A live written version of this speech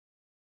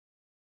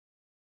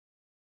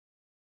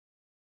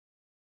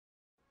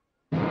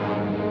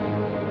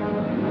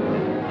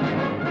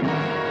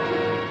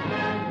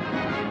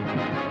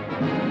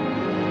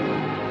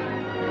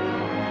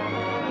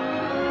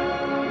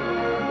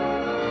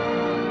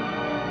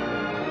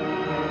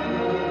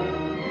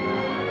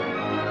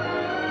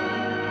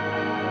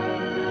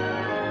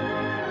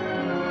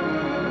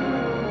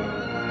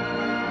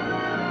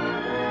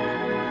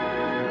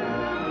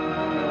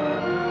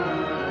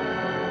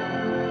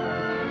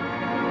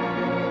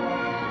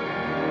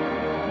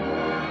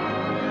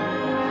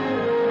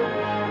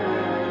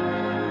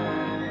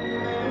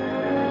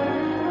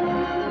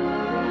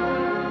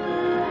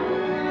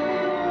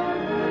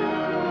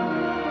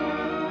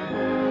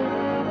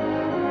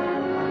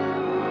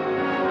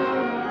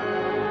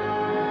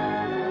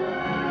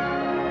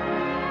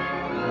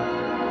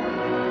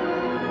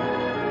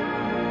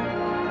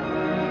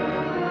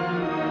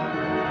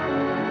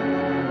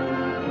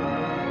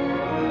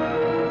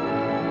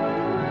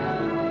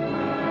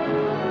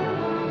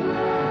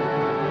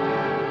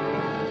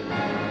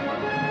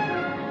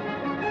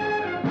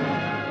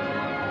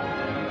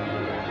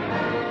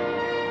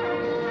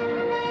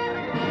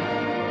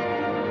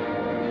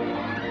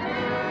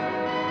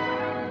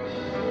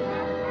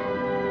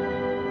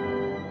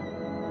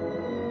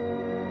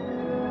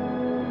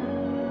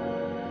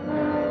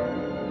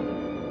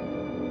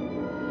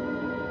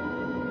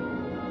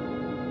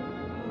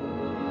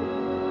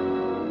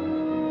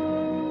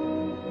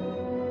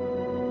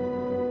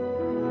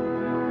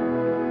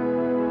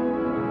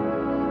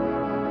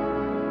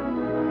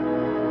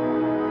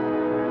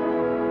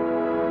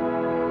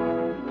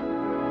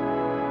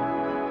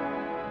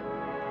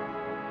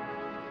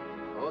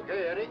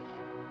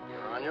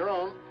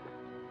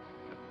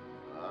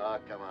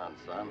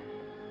son.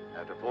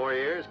 After 4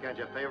 years, can't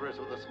you favor us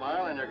with a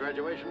smile on your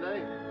graduation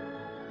day?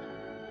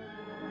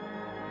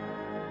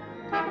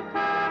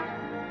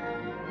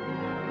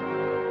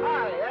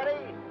 Hi,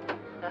 Eddie.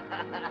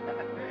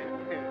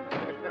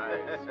 Hi,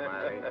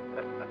 Smiley.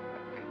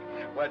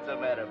 What's the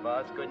matter,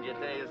 boss? Couldn't you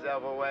tear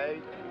yourself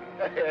away?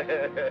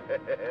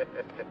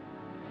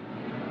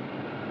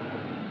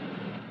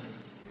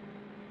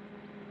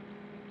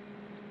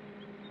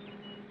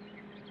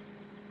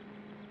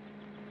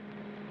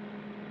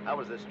 How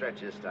was the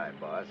stretch this time,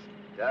 boss?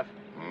 Tough?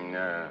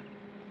 Nah.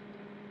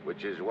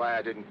 Which is why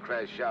I didn't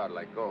crash out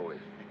like always.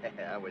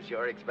 I was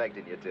sure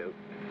expecting you to.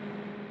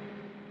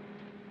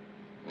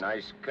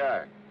 Nice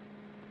car.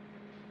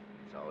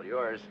 It's all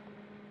yours.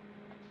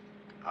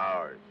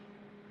 Ours.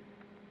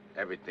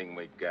 Everything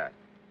we got.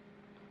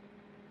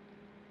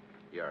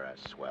 You're a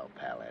swell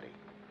pal, Eddie.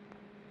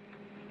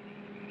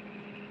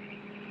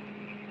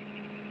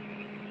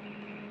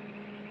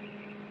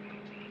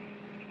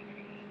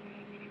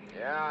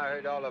 Yeah, I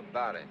heard all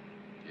about it.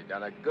 You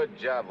done a good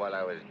job while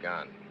I was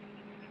gone.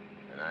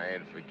 And I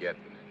ain't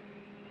forgetting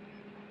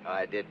it.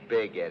 I did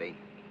big, Eddie.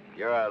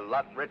 You're a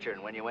lot richer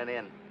than when you went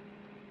in.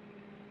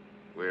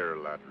 We're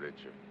a lot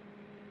richer.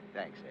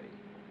 Thanks, Eddie.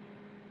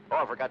 Oh,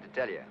 I forgot to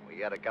tell you, we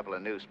got a couple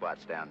of new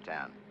spots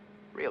downtown.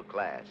 Real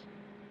class.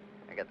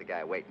 I got the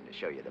guy waiting to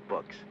show you the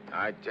books.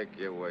 I take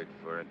your word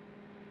for it,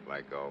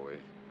 like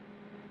always.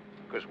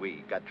 Of course,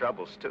 we got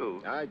troubles,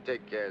 too. I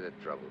take care of the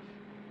troubles.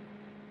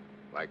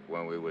 Like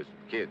when we was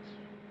kids.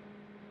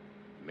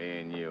 Me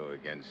and you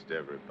against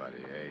everybody,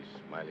 eh,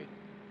 Smiley?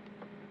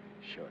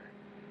 Sure.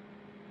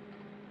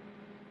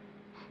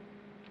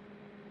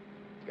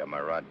 Got my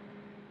rod?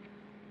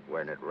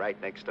 Wearing it right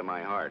next to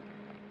my heart.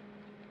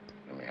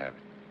 Let me have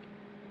it.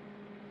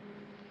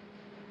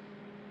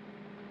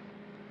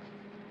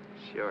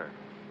 Sure.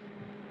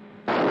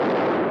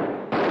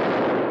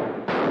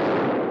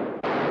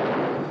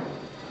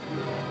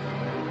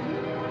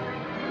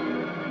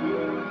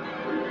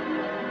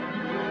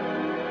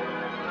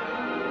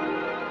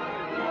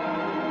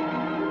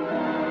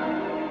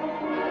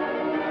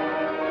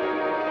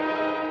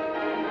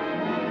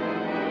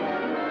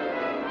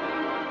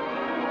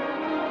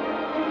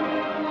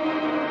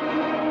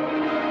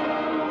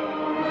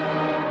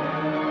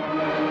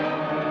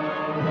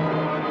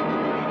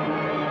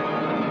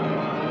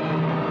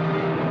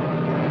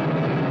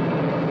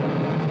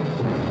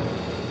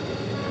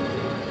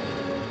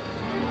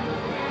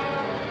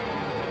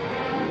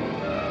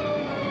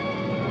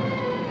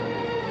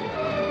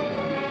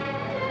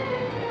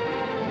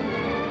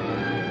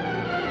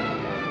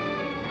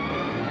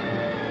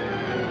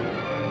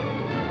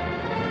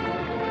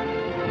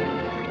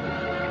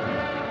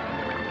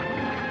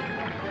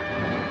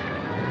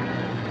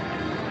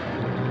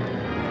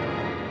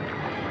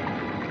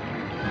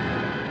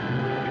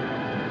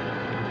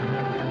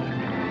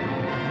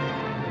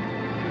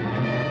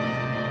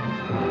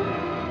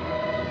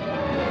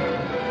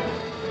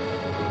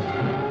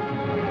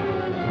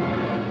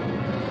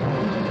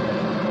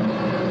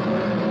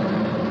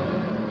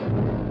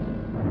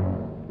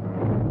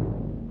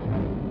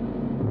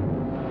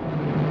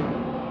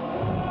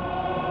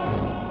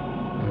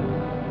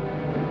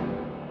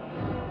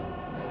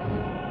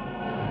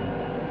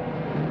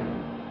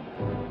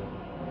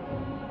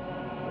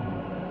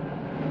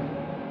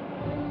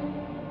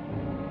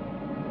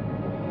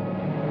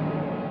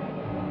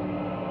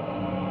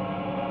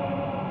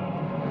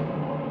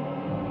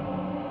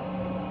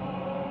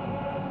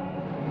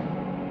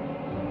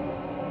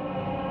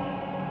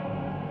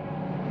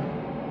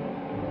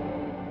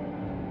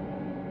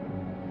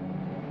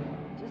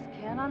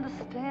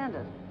 Understand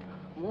it.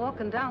 I'm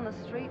walking down the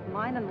street,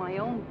 minding my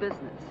own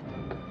business.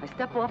 I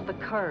step off the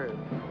curb.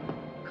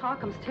 Car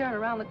comes tearing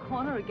around the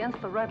corner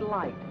against the red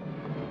light.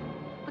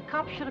 The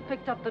cop should have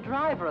picked up the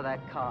driver of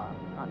that car,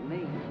 not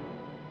me.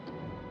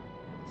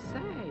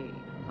 Say,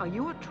 are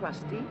you a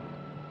trustee?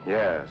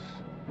 Yes.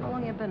 How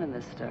long you been in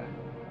this stir?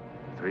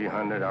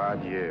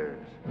 300-odd years.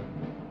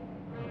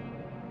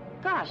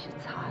 Gosh,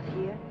 it's hot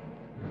here.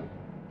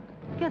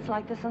 It gets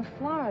like this in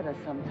Florida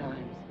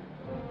sometimes.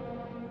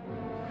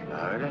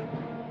 Florida?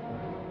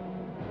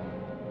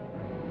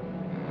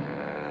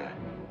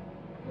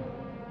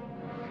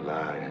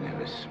 Florida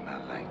never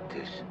smelled like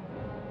this.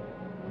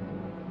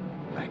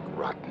 Like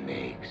rotten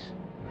eggs.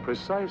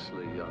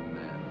 Precisely, young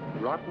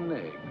man. Rotten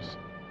eggs.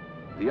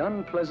 The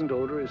unpleasant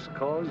odor is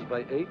caused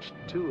by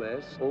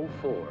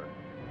H2SO4,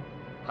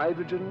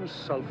 hydrogen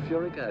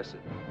sulfuric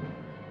acid,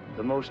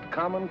 the most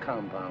common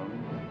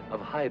compound of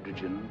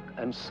hydrogen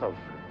and sulfur.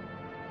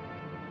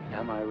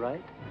 Am I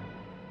right?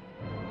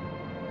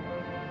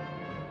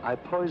 I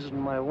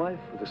poisoned my wife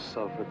with a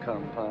sulfur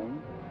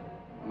compound,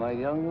 my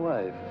young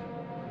wife.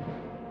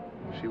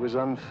 She was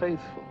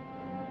unfaithful.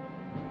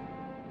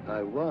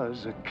 I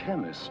was a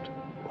chemist.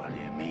 What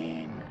do you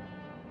mean?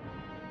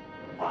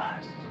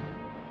 Was?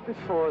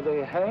 Before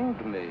they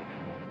hanged me.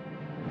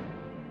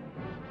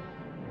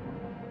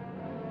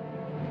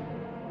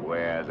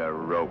 Where are the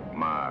rope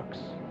marks?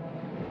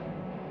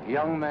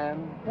 Young man,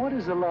 what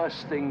is the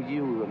last thing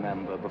you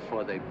remember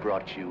before they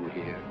brought you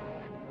here?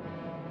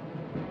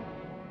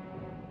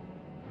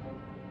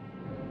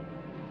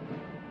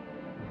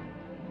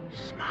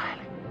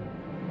 Smiley.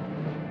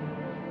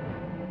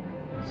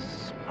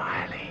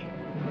 Smiley.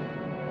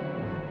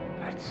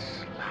 That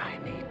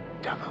slimy,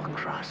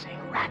 double-crossing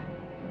rat.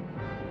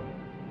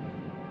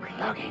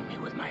 Plugging me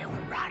with my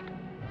own rod.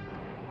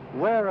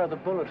 Where are the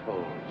bullet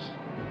holes?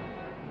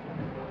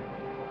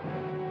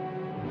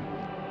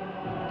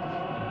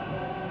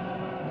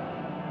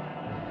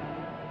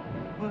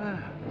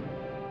 Where?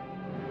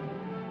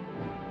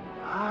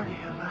 How do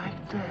you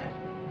like that?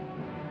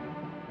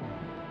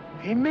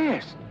 He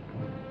missed.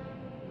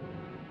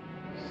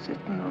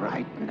 Sitting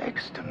right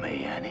next to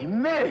me, and he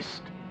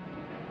missed.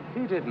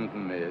 He didn't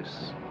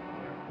miss.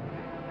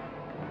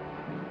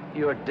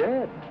 You're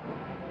dead.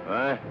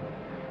 What?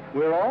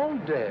 We're all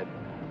dead.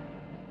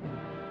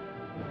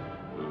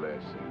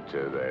 Listen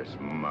to this,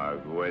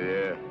 mug, will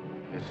you?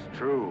 It's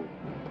true.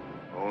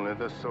 Only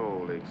the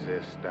soul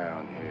exists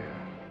down here.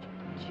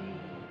 Gee,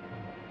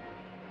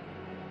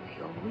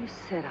 they always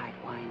said I'd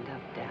wind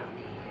up down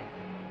here.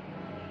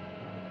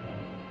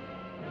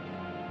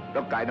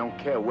 Look, I don't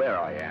care where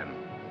I am.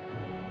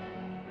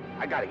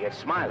 I gotta get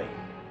Smiley.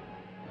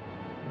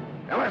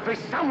 There must be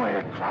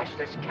somewhere to crash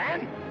this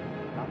can.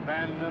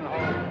 Abandon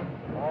hope,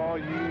 all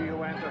ye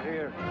who enter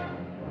here.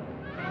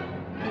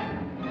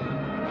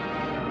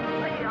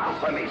 Lay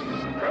off of me,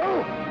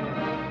 screw!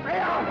 Lay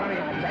off of me, I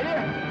tell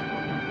you!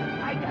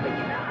 I gotta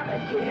get out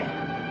of here.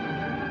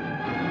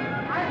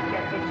 I'm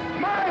getting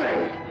Smiley!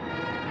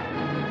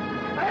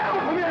 Lay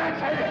off of me, I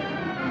tell you!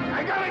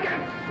 I gotta get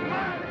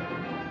Smiley!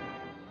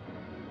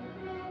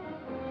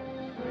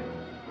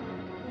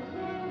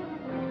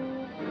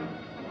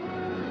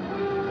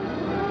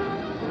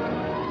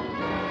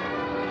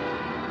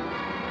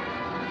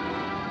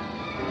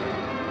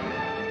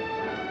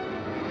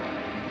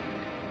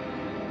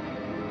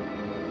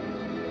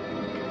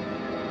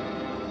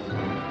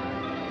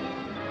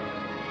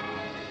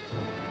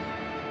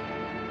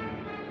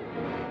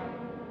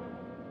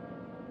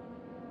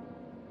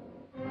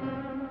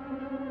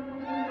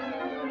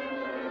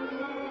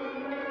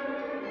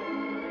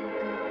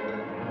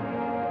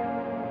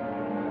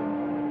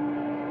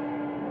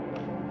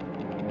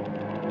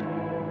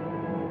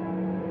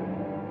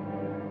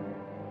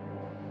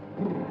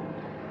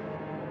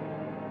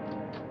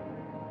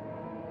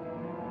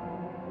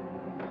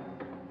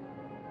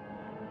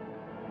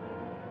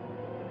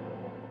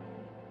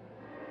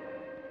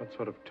 What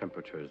sort of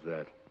temperature is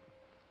that?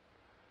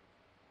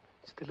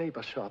 It's the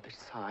labor shortage,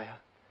 sire.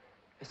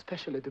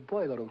 Especially the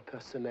boiler room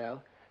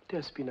personnel.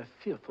 There's been a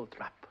fearful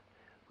drop.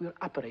 We're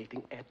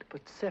operating at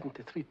but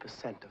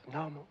 73% of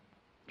normal.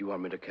 Do you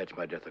want me to catch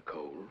my death of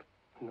cold?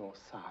 No,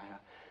 sire.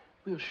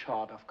 We're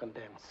short of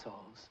condemned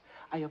souls.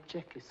 I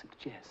objectly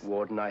suggest...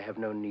 Warden, I have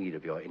no need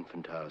of your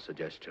infantile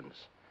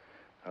suggestions.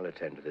 I'll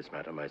attend to this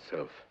matter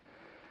myself.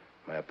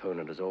 My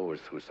opponent has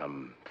always, through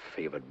some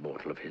favored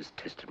mortal of his,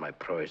 tested my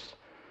prowess.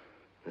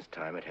 This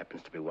time it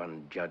happens to be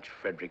one Judge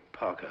Frederick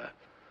Parker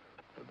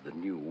of the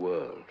New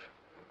World.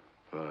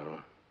 Well,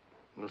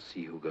 we'll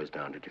see who goes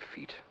down to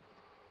defeat.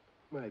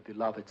 My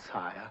beloved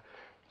sire,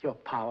 your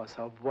powers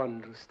are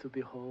wondrous to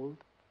behold.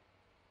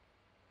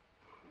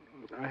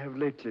 I have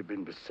lately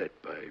been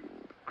beset by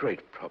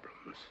great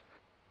problems.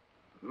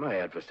 My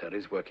adversary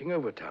is working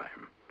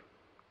overtime.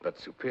 But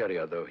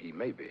superior though he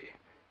may be,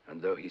 and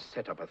though he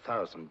set up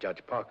 1,000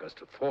 Judge Parkers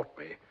to thwart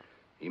me,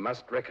 he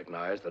must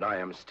recognize that I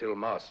am still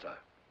master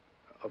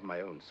of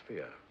my own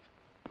sphere.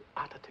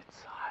 Uttered it,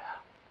 sire.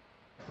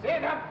 See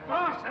the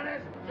boss of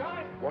this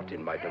joint? What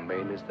in my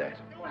domain is that?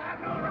 You have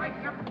no right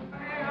to...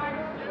 Get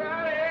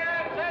out of here,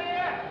 I tell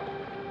you!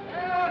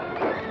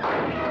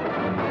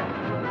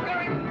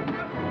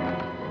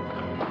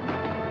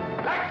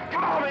 Let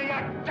go of me, you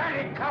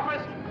dirty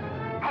coppers!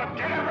 I'll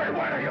get every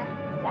one of you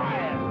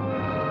fired!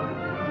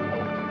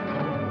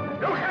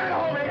 You can't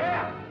hold me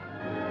here!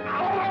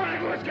 All I want to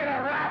do is get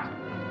a rat!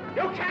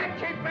 You can't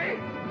keep me!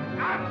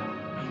 I'm...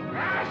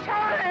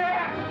 out of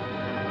here!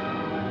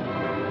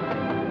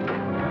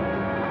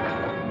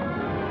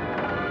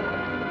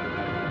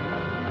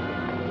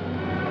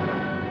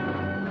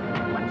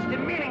 What's the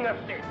meaning of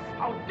this?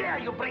 How dare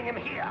you bring him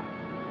here?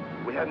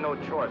 We had no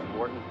choice,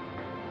 Warden.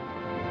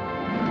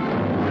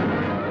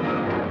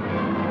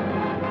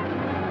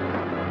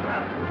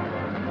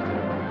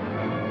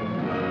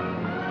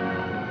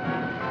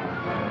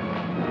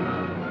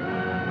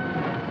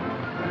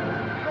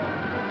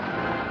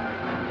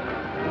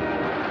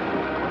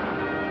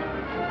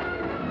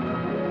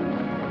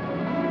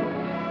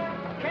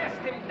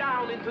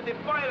 Into the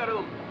boiler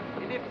room,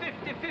 in the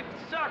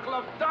 55th circle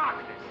of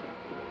darkness.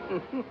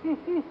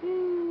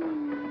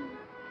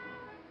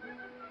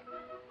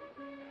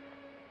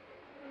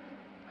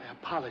 I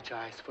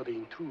apologize for the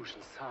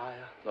intrusion,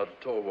 sire. Not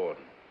at all,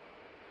 Warden.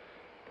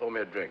 Pour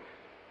me a drink.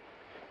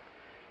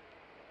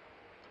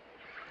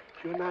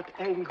 You're not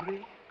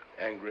angry?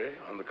 Angry?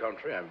 On the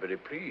contrary, I'm very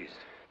pleased.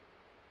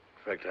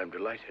 In fact, I'm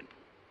delighted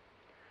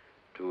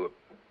to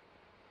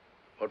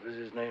What was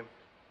his name?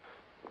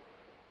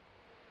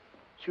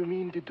 You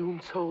mean the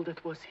doomed soul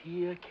that was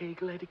here,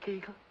 Kagel, Eddie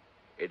Kagel?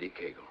 Eddie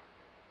Kagel.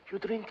 You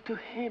drink to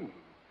him,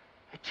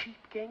 a cheap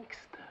gangster.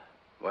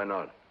 Why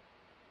not?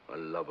 I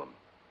love him.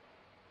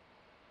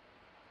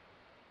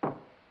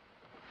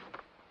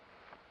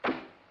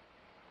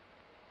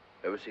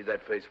 Ever see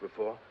that face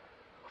before?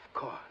 Of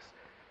course.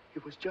 He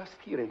was just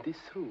here in this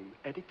room,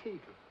 Eddie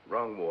Kagel.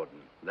 Wrong,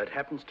 Warden. That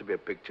happens to be a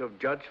picture of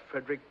Judge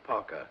Frederick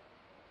Parker.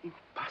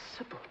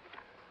 Impossible.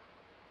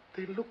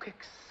 They look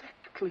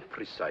exactly...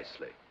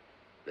 Precisely.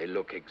 They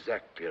look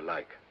exactly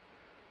alike.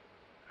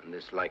 And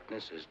this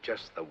likeness is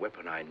just the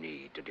weapon I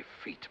need to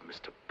defeat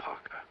Mr.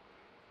 Parker.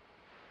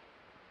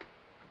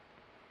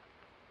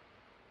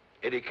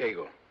 Eddie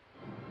Kagel.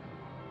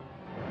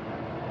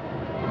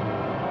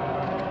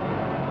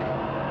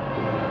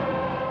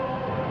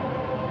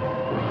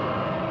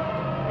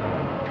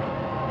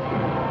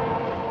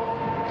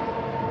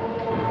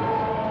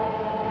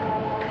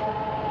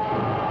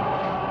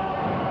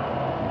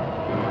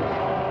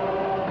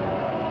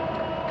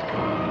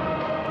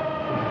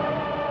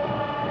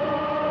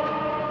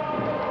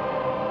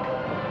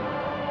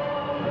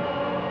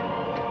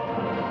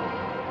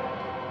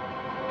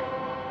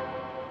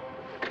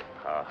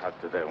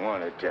 Do they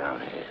want it down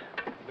here?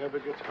 Never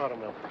gets hot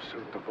enough to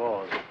suit the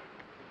boss.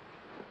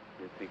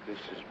 You think this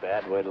is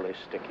bad? Wait till they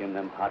stick you in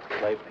them hot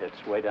clay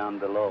pits way down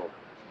below.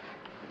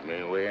 You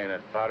mean we ain't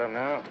at bottom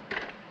now?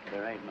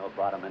 There ain't no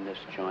bottom in this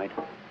joint.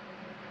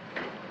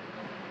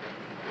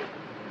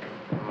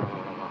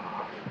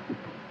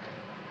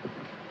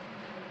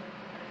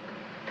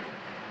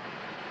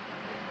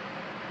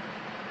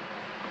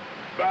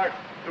 Back,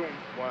 doomed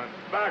one.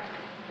 Back!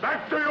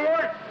 Back to your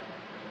work!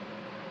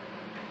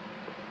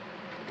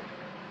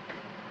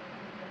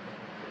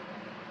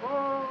 I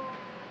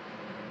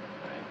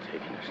ain't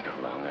taking this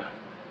no longer.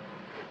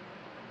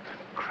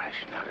 I'm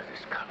crashing out of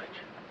this college.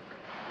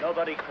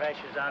 Nobody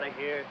crashes out of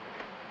here.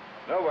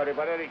 Nobody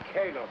but Eddie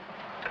Kagel.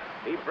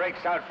 He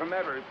breaks out from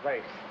every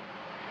place.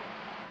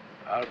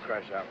 I'll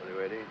crash out with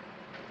you, Eddie.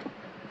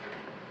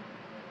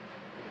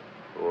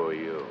 Who are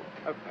you?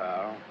 A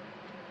pal.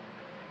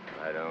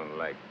 I don't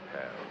like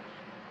pals.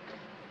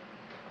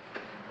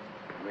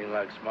 You mean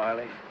like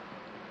Smiley?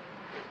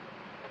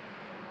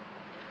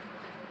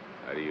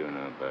 How do you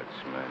know about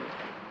Smiley?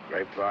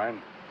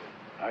 Grapevine.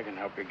 I can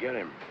help you get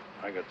him.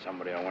 I got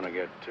somebody I want to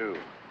get, too.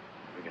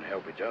 We can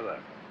help each other.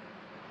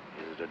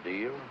 Is it a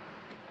deal?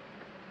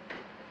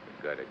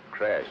 You gotta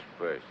crash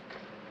first.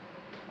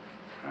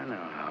 I know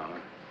how.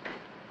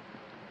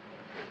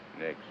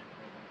 Next.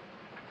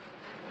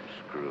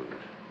 Screws.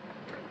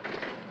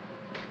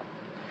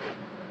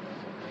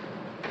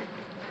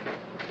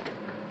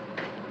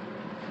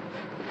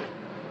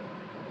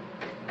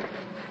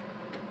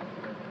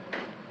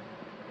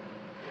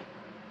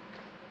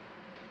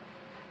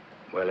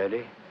 Well,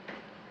 Eddie?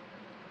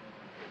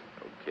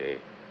 Okay.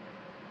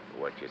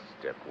 Watch your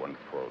step. One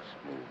false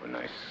move and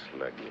I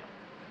slug you.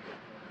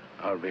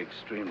 I'll be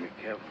extremely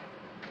careful.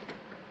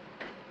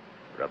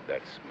 Rub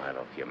that smile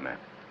off your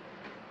map.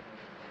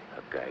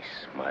 A guy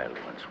smiled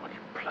once when he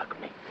plugged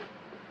me.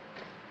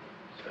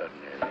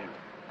 Certainly, Eddie.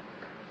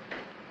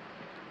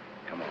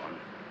 Come on.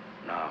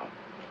 Now.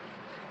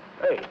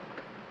 Hey!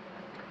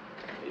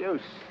 You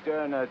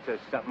stirring us to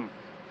something?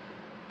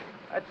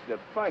 That's the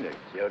finest.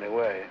 It's the only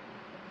way.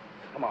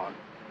 Come on.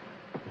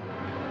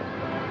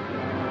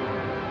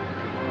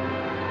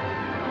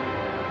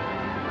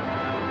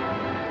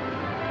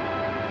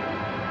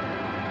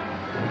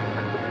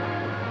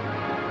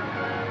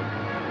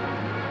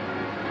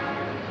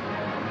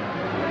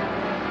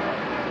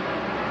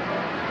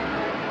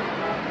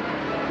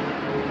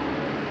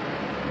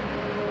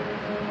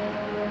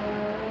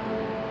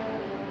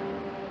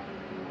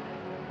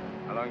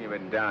 How long you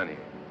been down here?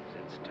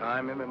 Since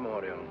time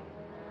immemorial.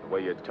 The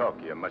way you talk,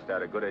 you must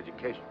have had a good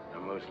education. The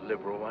most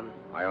liberal one.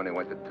 I only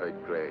went to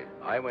 3rd grade.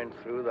 I went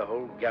through the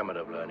whole gamut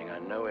of learning. I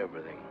know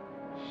everything.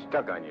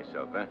 Stuck on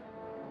yourself, huh?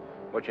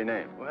 What's your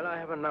name? Well, I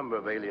have a number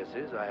of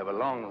aliases. I have a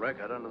long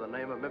record under the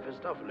name of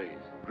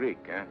Mephistopheles. Greek,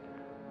 huh?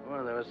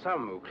 Well, there are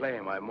some who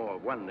claim I'm more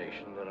of one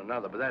nation than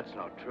another, but that's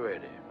not true,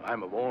 Eddie.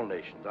 I'm of all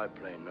nations. I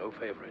play no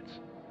favorites.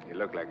 You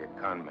look like a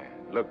con man.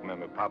 Look,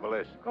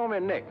 Memopolis. Call me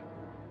Nick.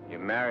 You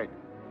married?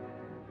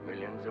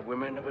 Millions of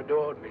women have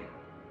adored me.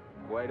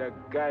 Quite a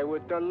guy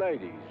with the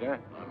ladies, huh?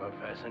 I'm a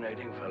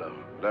fascinating fellow.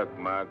 Look,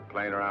 Mark,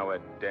 playing around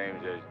with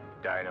dames is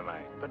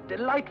dynamite. But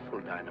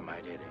delightful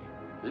dynamite, Eddie.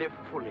 Live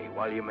fully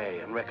while you may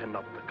and reckon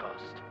not the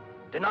cost.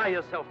 Deny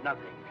yourself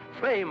nothing.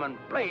 Flame and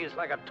blaze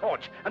like a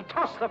torch and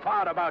toss the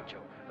fire about you.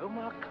 Oh,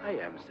 Mark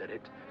Khayyam said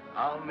it.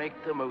 I'll make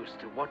the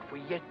most of what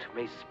we yet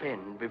may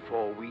spend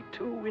before we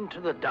too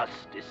into the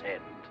dust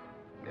descend.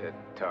 You're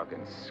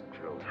talking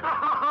screw.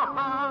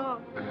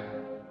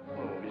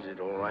 Oh, is it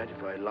all right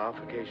if I laugh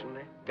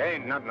occasionally? There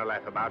ain't nothing to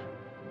laugh about.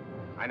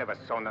 I never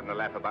saw nothing to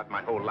laugh about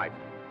my whole life.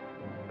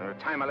 From the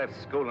time I left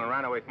school and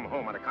ran away from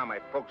home on account my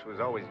folks was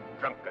always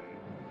drunk and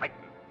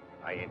fighting,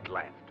 I ain't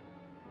laughed.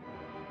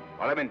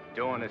 All I've been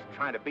doing is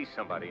trying to be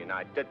somebody, and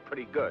I did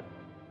pretty good.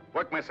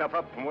 Worked myself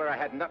up from where I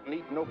had nothing to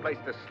eat and no place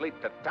to sleep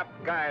to top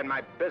guy in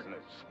my business.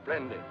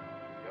 Splendid.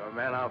 You're a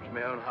man after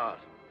my own heart.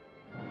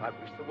 I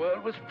wish the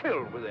world was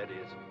filled with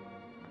Eddies.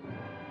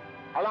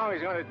 How long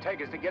is it going to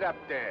take us to get up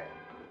there?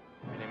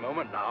 Any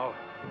moment now.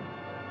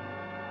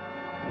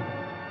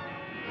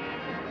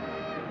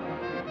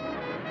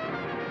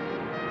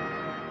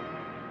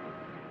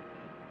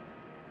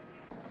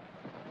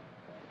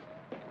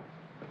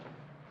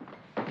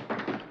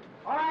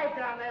 All right,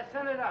 down there,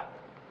 send it up.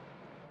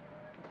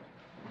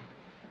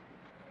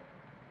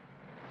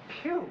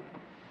 Phew.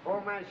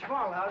 Old man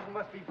Schmalhausen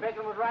must be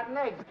begging with rotten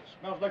eggs.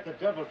 Smells like the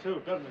devil,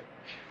 too, doesn't it?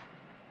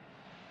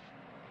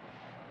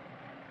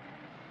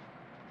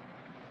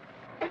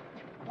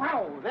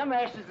 Wow, them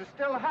ashes are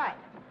still hot.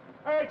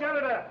 Hey,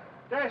 janitor,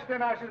 dash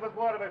them ashes with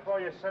water before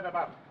you send them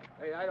up.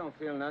 Hey, I don't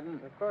feel nothing.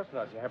 Of course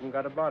not. You haven't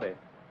got a body. If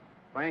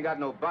I ain't got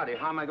no body,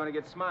 how am I going to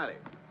get Smiley?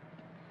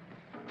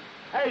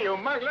 Hey, you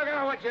mug, look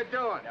at what you're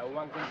doing. No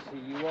one can see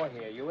you or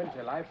hear you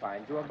until I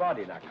find you a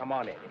body. Now, come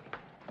on, Eddie.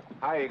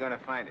 How are you going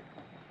to find it?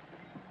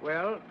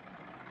 Well,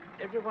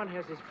 everyone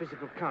has his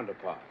physical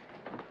counterpart,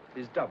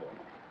 his double.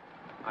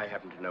 I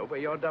happen to know where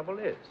your double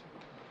is.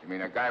 You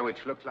mean a guy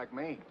which looks like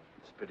me?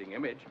 Spitting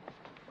image.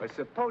 Well,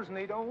 supposing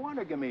he don't want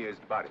to give me his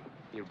body.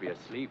 He'll be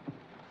asleep.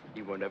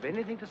 He won't have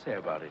anything to say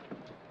about it.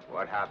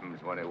 What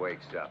happens when he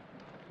wakes up?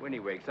 When he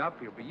wakes up,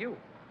 he'll be you.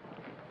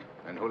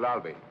 And who'll I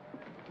be?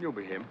 You'll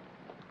be him.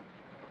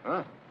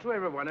 Huh? To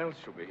everyone else,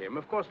 you'll be him.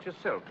 Of course,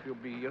 yourself. You'll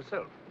be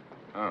yourself.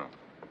 Oh.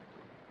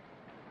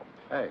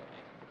 Hey.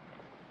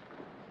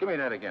 Give me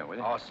that again, will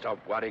you? Oh, stop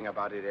worrying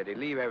about it, Eddie.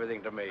 Leave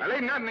everything to me. I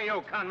leave nothing to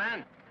you, con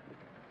man.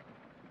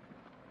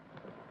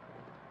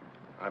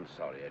 I'm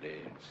sorry,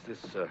 Eddie.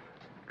 It's this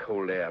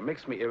cold air.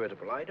 Makes me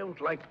irritable. I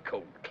don't like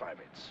cold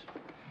climates.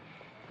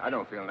 I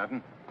don't feel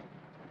nothing.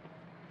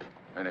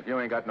 And if you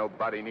ain't got no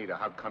body neither,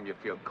 how come you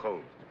feel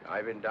cold?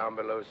 I've been down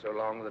below so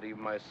long that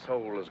even my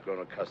soul has grown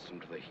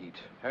accustomed to the heat.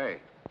 Hey,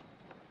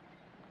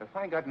 if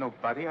I ain't got no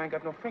body, I ain't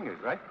got no fingers,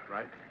 right?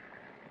 Right?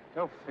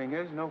 No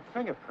fingers, no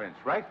fingerprints,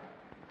 right?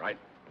 Right.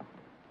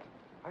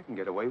 I can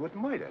get away with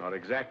murder. Not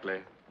exactly.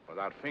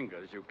 Without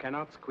fingers, you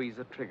cannot squeeze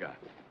a trigger.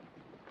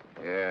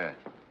 Yeah.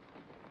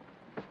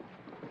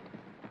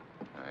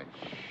 I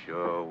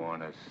sure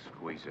want to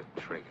squeeze a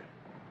trigger.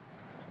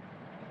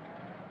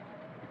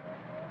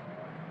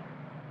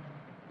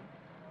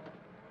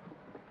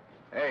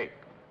 Hey.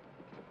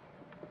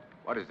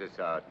 What is this,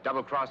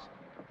 double cross?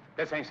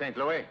 This ain't St.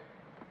 Louis.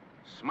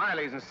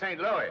 Smiley's in St.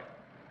 Louis.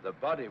 The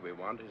body we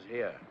want is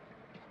here.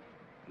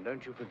 And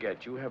don't you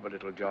forget, you have a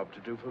little job to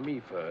do for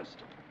me first.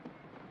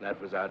 That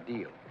was our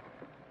deal.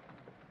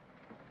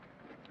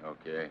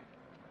 Okay.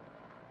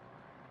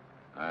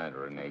 I ain't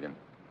reneging.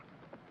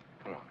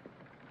 Come on.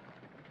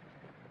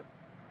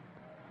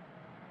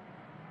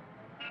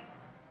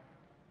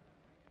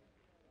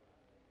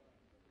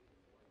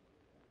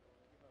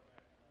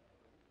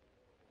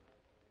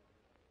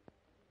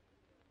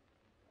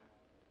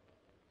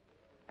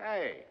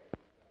 Hey.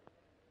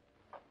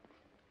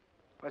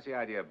 What's the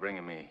idea of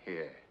bringing me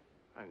here?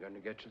 I'm going to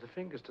get you the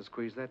fingers to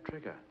squeeze that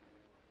trigger.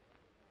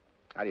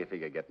 How do you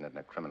figure getting it in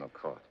a criminal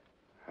court?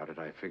 How did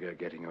I figure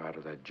getting you out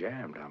of that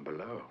jam down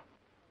below?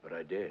 But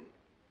I did.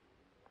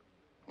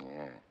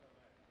 Yeah.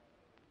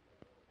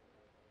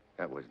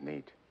 That was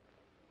neat.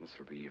 This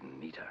will be even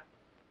neater.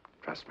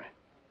 Trust me.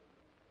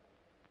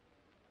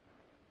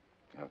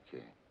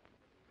 Okay.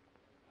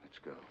 Let's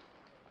go.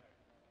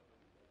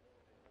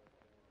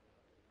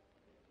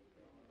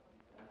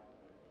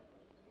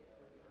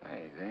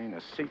 Hey, there ain't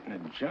a seat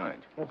in the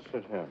joint. Let's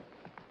sit here.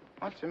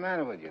 What's the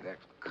matter with you? There's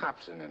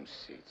cops in them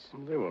seats.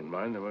 They won't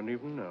mind. They won't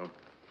even know.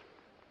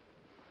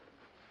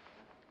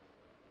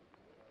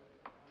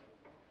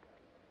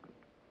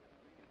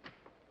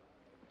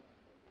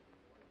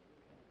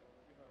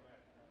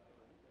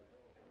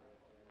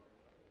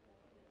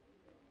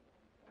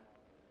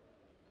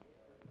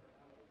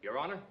 Your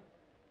Honor,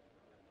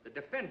 the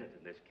defendant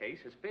in this case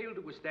has failed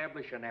to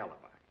establish an alibi.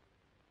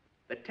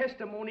 The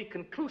testimony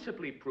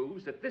conclusively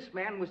proves that this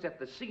man was at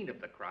the scene of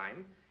the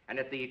crime and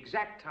at the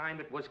exact time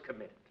it was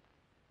committed.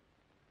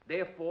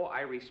 Therefore,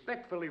 I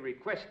respectfully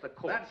request the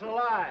court... That's a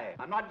lie.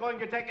 I'm not going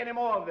to take any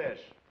more of this.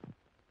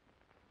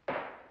 Get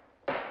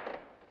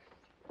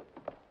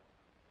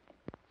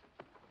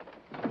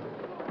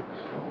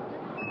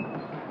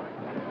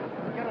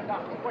a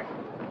doctor, quick.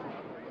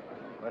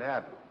 What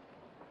happened?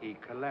 He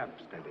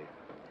collapsed, Eddie.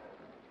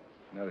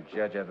 No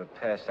judge ever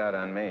passed out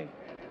on me.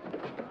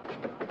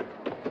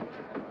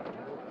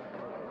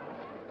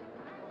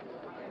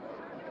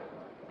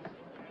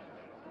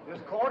 This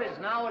court is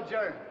now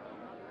adjourned.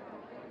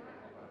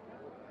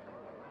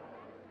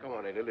 Come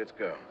on, Eddie, let's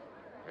go.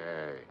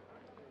 Hey,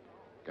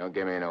 don't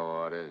give me no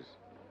orders.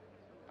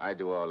 I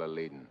do all the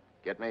leading.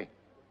 Get me?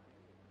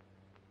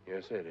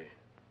 Yes, Eddie.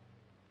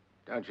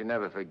 Don't you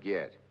never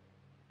forget.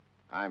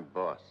 I'm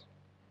boss.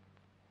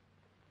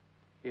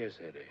 Yes,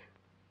 Eddie.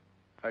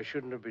 I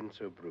shouldn't have been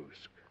so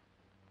brusque.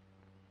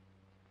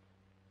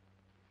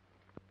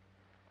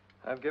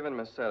 I've given him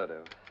a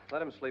sedative.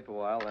 Let him sleep a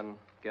while, then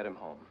get him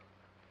home.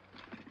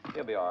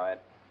 He'll be all right.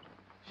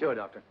 Sure,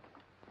 Doctor.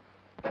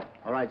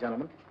 All right,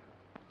 gentlemen.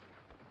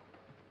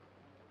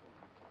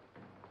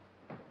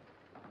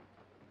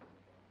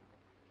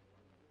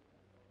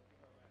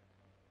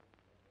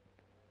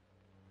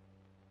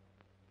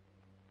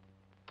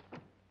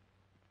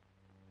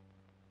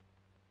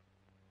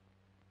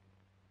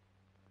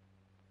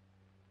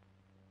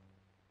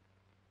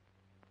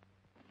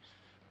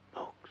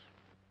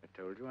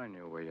 I told you I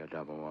knew where your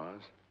double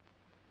was.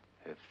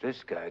 If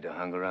this guy'd have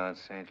hung around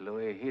St.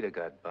 Louis, he'd have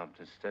got bumped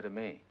instead of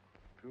me.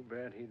 Too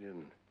bad he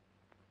didn't.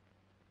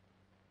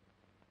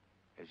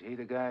 Is he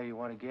the guy you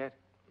want to get?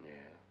 Yeah.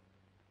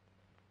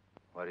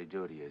 What'd he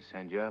do to you?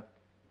 Send you up?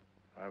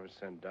 I was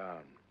sent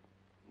down,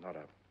 not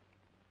up.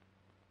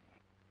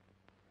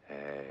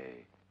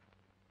 Hey,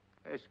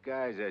 this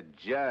guy's a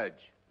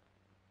judge.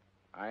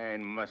 I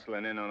ain't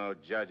muscling in on no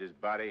judge's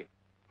body.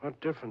 What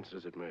difference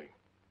does it make?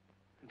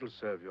 It'll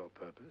serve your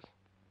purpose.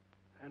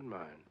 And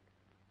mine.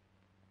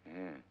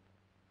 Yeah.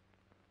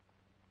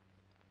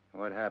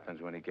 What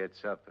happens when he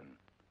gets up and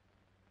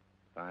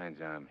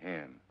finds I'm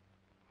him?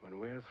 When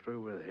we're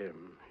through with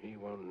him, he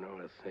won't know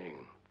a thing.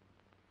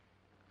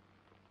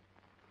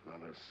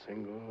 Not a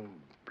single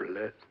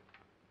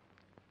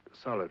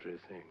solitary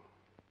thing.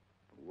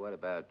 What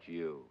about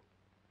you?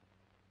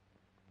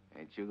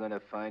 Ain't you gonna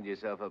find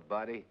yourself a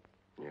body?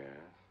 Yes,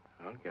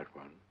 I'll get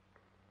one.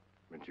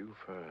 But you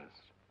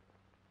first.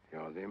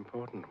 You're the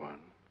important one.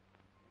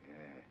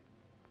 Yeah.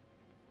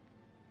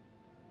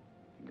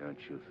 Don't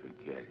you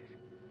forget it.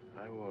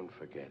 I won't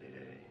forget it,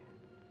 Eddie.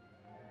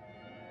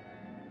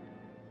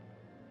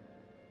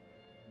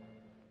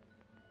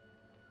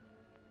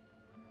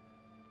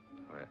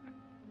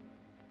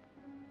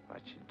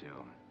 What you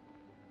doing?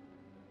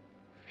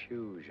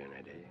 Fusion,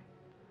 Eddie.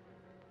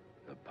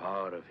 The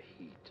power of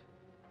heat.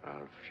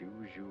 I'll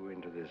fuse you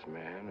into this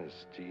man as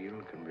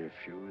steel can be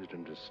fused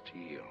into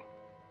steel.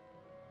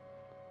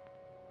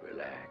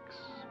 Relax.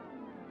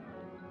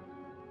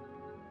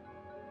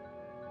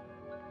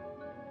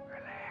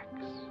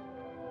 Relax.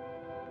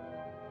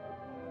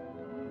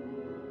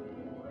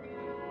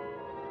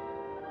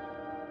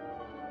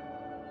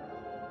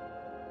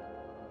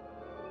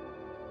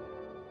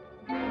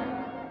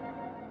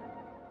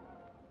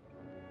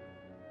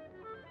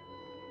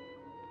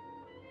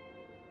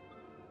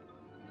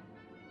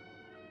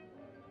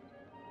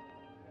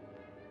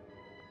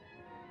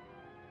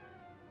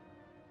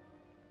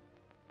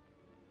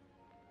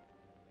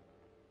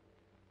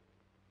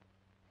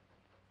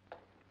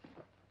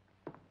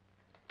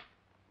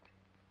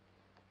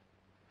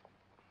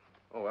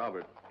 Oh,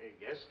 Albert.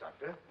 Yes,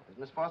 Doctor? Is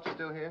Miss Foster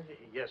still here?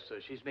 Yes, sir.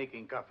 She's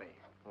making coffee.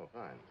 Oh,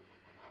 fine.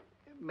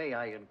 May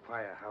I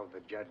inquire how the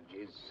judge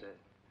is?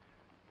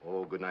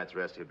 Oh, good night's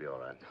rest. He'll be all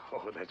right.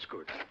 Oh, that's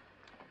good.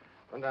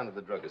 Run down to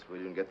the druggist, will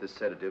you, and get this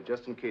sedative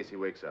just in case he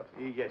wakes up.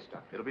 Yes,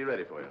 Doctor. It'll be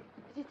ready for you.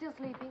 Is he still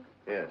sleeping?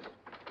 Yes.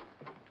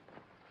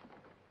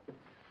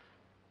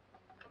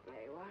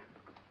 There you are.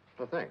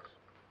 Well, thanks.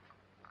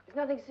 It's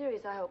nothing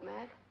serious, I hope,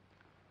 Matt.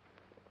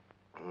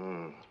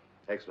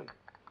 Excellent.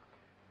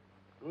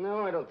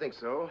 No, I don't think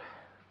so.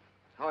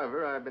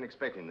 However, I've been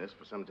expecting this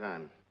for some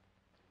time.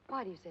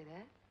 Why do you say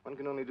that? One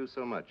can only do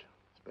so much,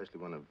 especially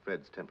one of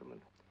Fred's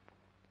temperament.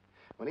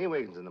 When he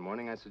awakens in the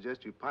morning, I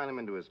suggest you pile him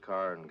into his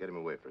car and get him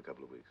away for a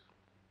couple of weeks.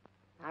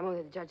 I'm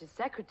only the judge's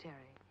secretary,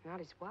 not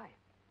his wife.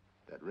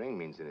 If that ring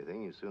means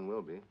anything, you soon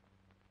will be.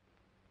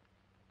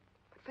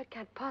 But Fred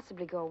can't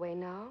possibly go away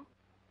now.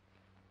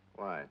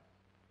 Why?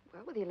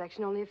 Well, with the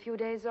election only a few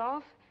days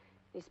off,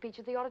 his speech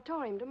at the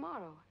auditorium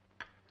tomorrow.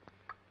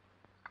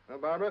 Well,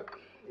 Barbara,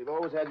 you've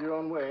always had your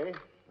own way.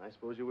 I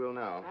suppose you will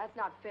now. That's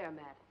not fair,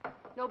 Matt.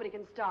 Nobody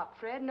can stop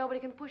Fred. Nobody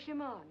can push him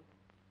on.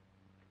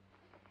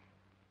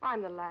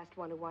 I'm the last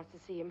one who wants to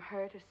see him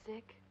hurt or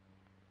sick.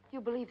 You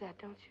believe that,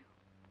 don't you?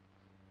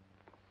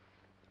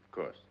 Of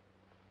course.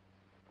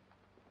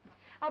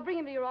 I'll bring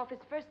him to your office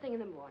first thing in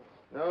the morning.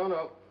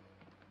 No.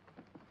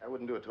 I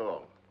wouldn't do it at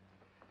all.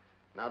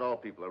 Not all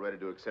people are ready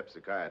to accept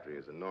psychiatry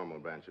as a normal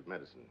branch of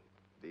medicine.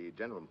 The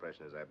general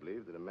impression is, I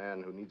believe, that a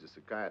man who needs a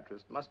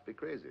psychiatrist must be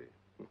crazy.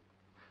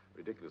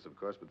 Ridiculous, of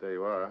course, but there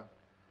you are.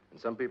 And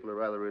some people are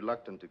rather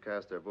reluctant to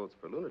cast their votes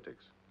for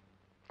lunatics.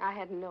 I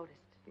hadn't noticed.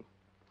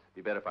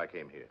 Be better if I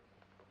came here.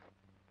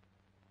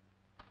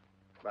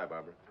 Bye,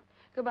 Barbara.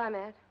 Goodbye,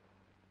 Matt.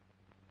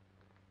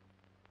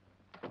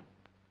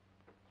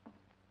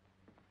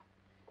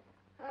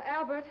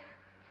 Albert.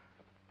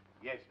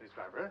 Yes, Miss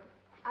Barbara?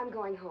 I'm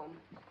going home.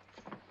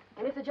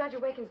 And if the judge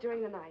awakens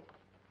during the night,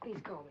 please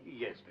call me.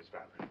 Yes, Miss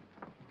Barbara.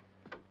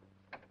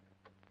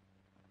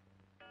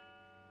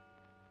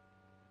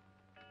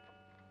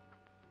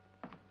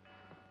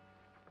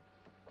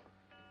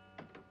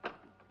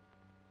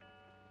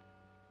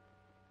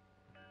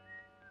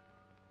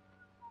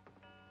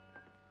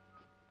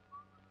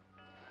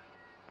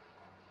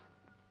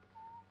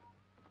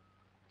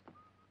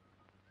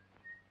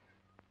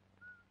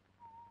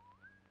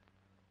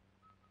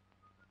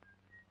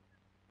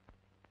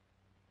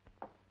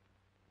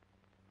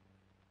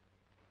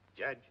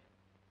 Judge,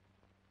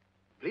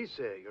 please,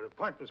 sir, your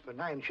appointment's for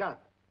 9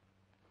 sharp.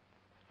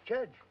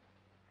 Judge,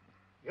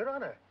 Your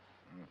Honor.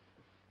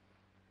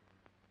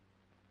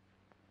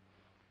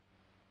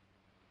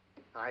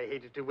 I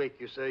hated to wake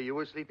you, sir. You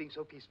were sleeping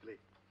so peacefully.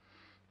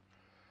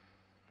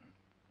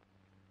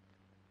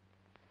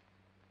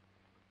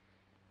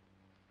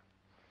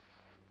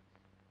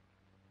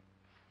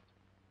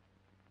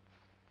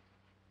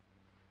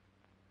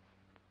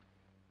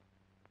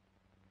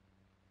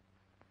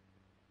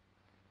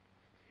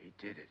 He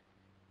did it.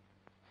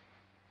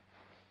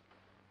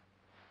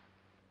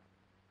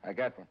 I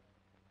got one.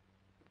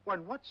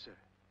 One what, sir?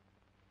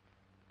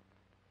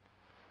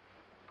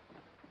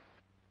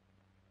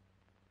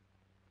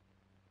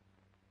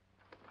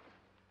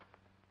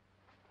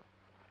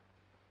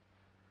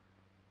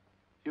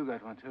 You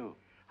got one, too.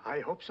 I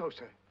hope so,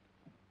 sir.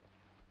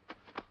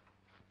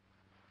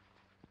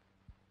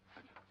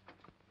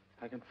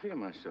 I can feel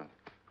myself.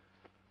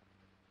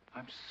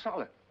 I'm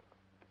solid.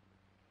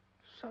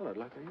 Solid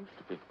like I used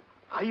to be.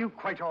 Are you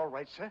quite all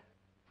right, sir?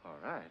 All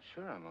right,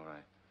 sure I'm all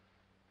right.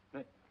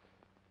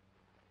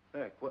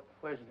 Nick,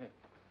 where's Nick?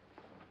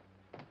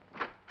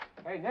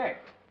 Hey, Nick!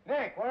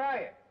 Nick, where are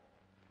you?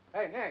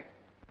 Hey, Nick!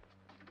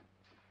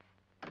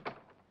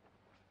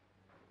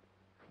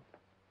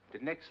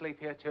 Did Nick sleep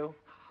here, too?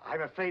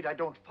 I'm afraid I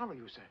don't follow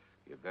you, sir.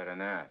 You better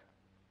not.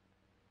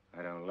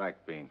 I don't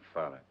like being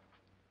followed.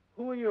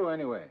 Who are you,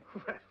 anyway?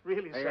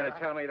 Really, Are you sir? going to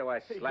tell me, do I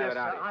slap yes, it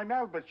out sir. of you? I'm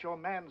Albert, your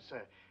man,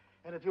 sir.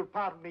 And if you'll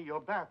pardon me, your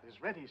bath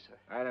is ready, sir.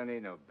 I don't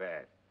need no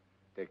bath.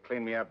 They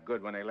cleaned me up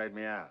good when they laid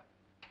me out.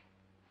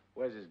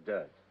 Where's his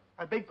duds?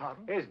 I beg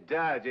pardon? His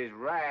duds, his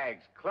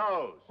rags,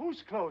 clothes.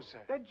 Whose clothes, sir?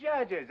 The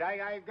judge's.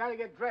 I got to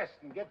get dressed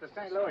and get to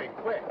St. Louis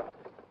quick.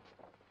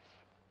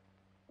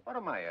 What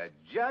am I, a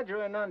judge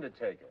or an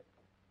undertaker?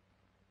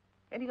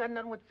 Ain't you got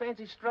nothing with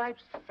fancy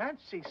stripes?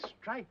 Fancy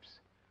stripes?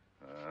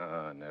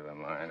 Oh, never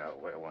mind. I'll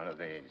wear one of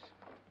these.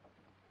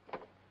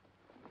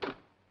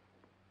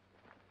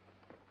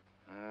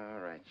 All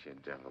right, you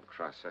devil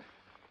crosser.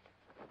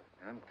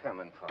 I'm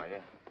coming for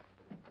you.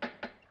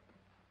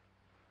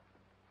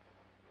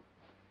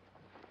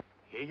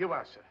 Here you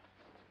are, sir.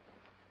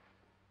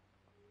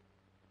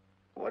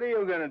 What are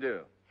you going to do?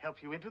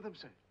 Help you into them,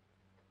 sir.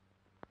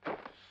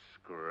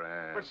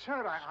 Scram. But,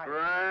 sir,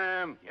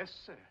 Scram. Yes,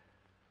 sir.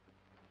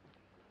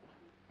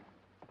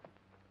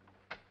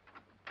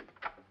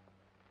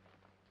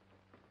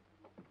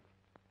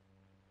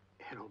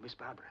 Hello, Miss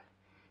Barbara.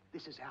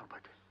 This is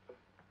Albert.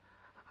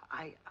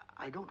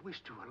 I don't wish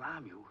to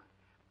alarm you,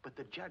 but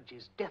the judge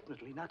is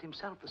definitely not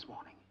himself this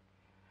morning.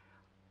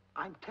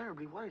 I'm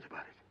terribly worried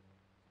about it.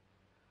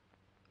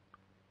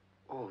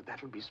 Oh,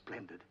 that'll be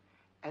splendid.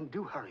 And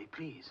do hurry,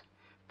 please.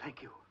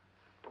 Thank you.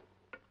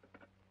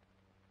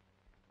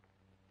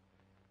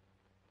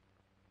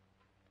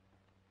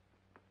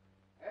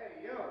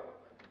 Hey, you.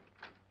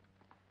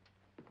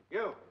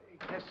 You.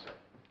 Yes, sir.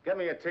 Get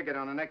me a ticket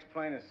on the next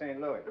plane to St.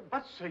 Louis.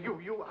 But, sir,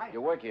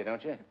 You work here,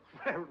 don't you?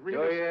 Well, really,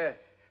 Oh, sir, yeah.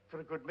 for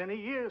a good many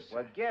years, sir.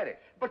 Well, get it.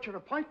 But your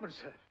appointment,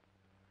 sir.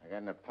 I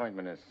got an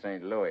appointment in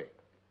St. Louis.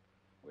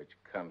 Which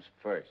comes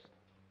first?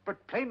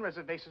 But plane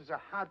reservations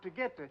are hard to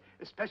get,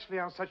 especially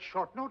on such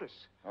short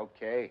notice.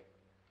 Okay.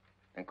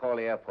 Then call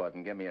the airport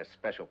and get me a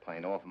special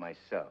plane all for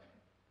myself.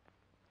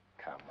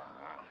 Come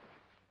on.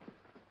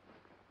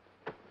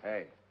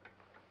 Hey,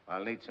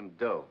 I'll need some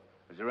dough.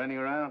 Is there any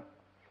around?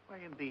 Why,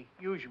 in the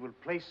usual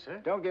place,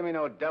 sir. Don't give me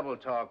no double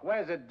talk.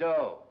 Where's the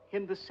dough?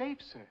 In the safe,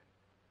 sir.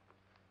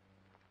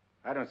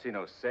 I don't see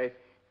no safe.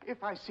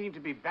 If I seem to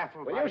be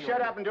baffled Will by you your...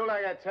 shut up and do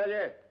like I tell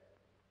you?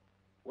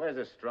 Where's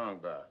the strong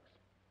box?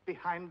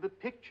 Behind the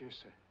picture,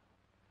 sir.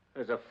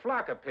 There's a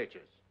flock of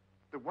pictures.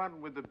 The one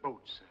with the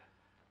boat, sir.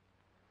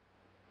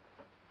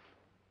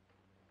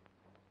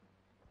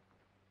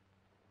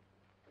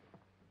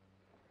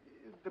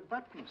 The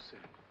button, sir.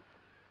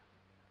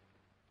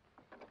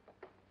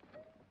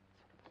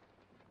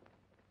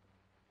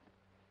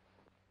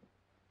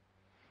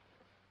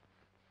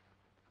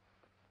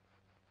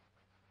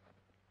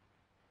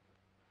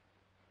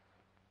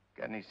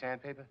 Got any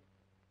sandpaper?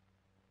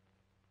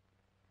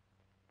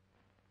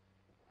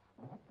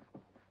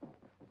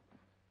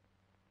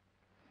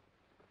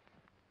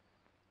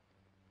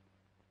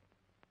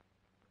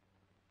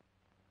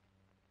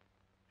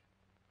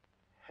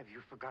 Have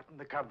you forgotten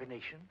the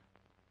combination?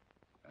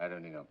 I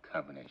don't need no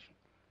combination.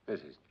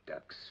 This is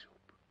duck soup.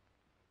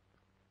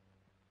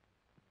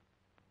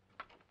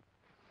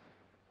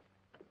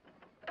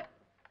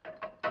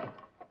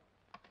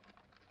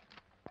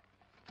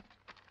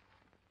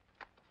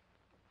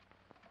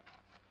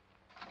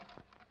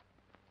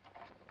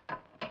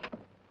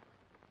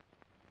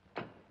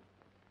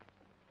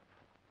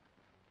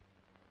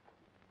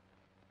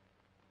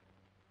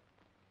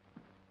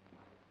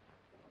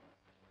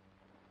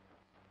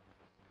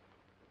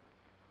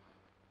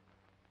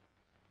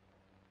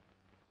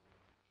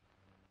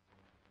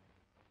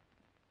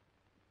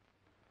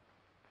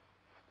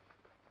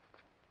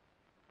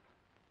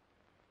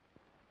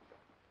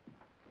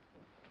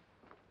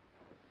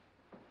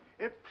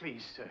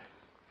 Please, sir.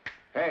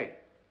 Hey,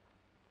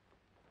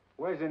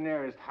 where's the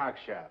nearest hock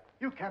shop?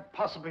 You can't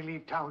possibly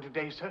leave town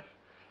today, sir.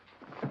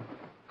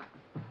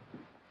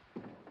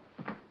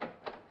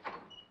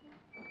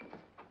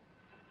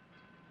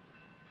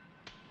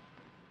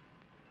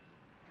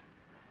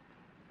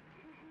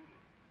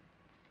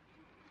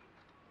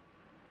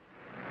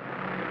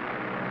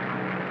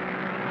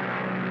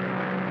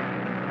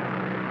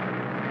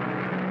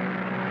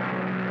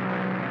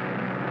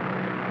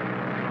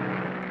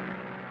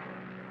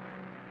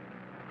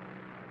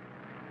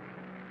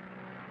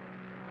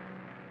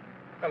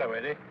 Hello,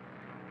 Eddie.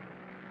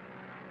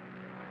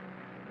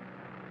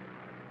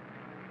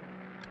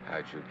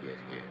 How'd you get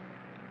here?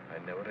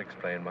 I never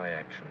explain my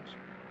actions.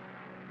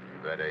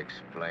 You better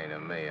explain to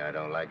me. I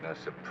don't like no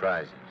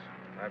surprises.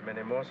 I have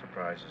many more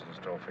surprises in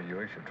store for you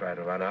if you try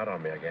to run out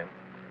on me again.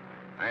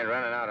 I ain't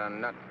running out on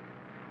nothing.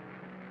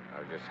 I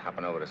was just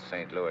hopping over to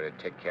St. Louis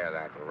to take care of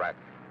that rat.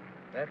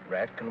 That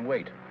rat can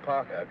wait.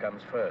 Parker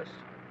comes first.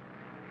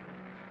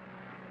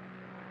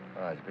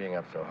 Oh, being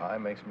up so high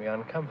makes me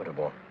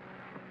uncomfortable.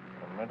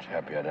 I'm much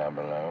happier down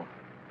below.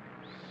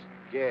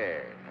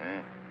 Scared,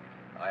 huh?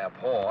 I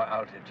abhor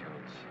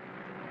altitudes.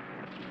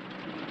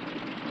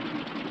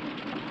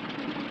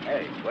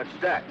 Hey, what's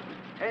that?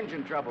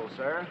 Engine trouble,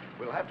 sir.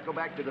 We'll have to go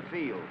back to the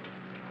field.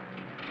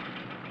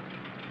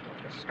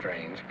 What a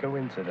strange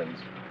coincidence.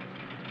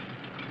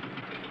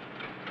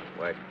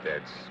 Wipe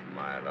that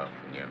smile off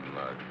in your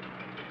mug.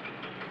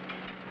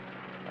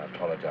 I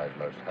apologize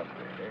most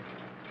humbly, Eddie.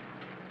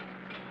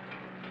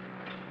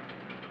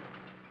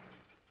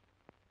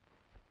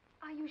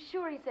 Are you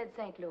sure he said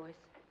St. Louis?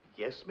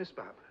 Yes, Miss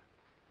Barbara.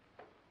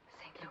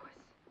 St. Louis.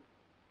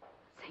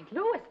 St.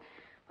 Louis?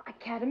 I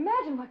can't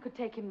imagine what could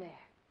take him there.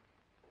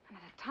 And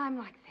at a time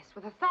like this,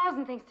 with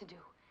 1,000 things to do.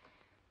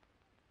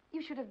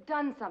 You should have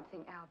done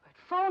something, Albert.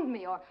 Phoned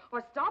me or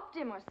stopped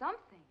him or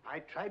something. I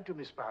tried to,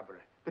 Miss Barbara,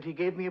 but he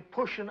gave me a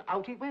push and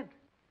out he went.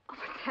 Oh,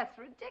 but that's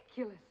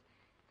ridiculous.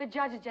 The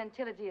judge is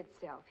gentility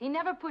itself. He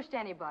never pushed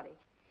anybody.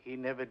 He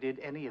never did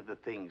any of the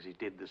things he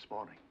did this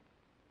morning.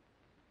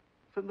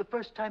 From the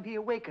first time he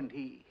awakened,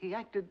 he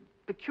acted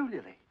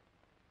peculiarly.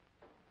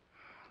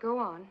 Go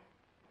on.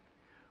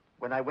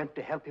 When I went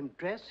to help him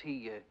dress,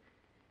 he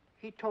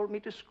told me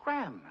to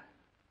scram.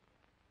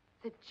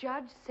 The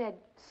judge said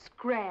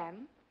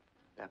scram?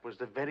 That was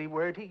the very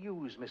word he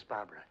used, Miss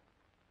Barbara.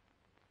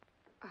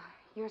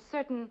 You're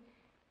certain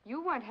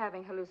you weren't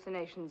having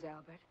hallucinations,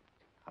 Albert?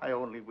 I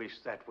only wish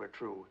that were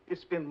true.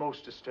 It's been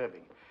most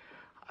disturbing.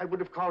 I would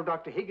have called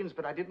Dr. Higgins,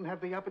 but I didn't have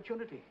the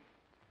opportunity.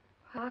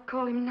 I'll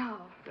call him now.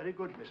 Very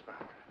good, Miss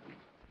Barbara.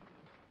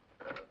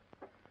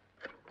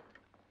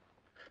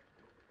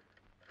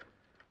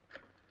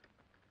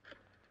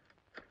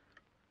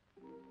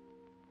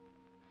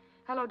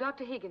 Hello,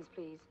 Dr. Higgins,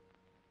 please.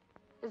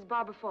 This is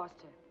Barbara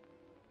Foster.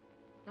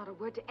 Not a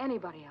word to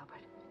anybody,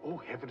 Albert. Oh,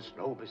 heavens,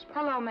 no, Miss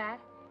Barbara. Hello, Matt.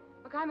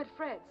 Look, I'm at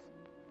Fred's.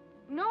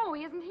 No,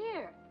 he isn't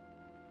here.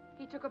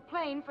 He took a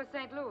plane for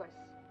St. Louis.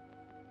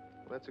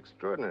 That's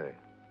extraordinary.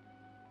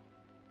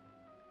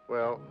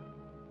 Well,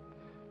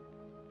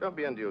 don't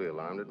be unduly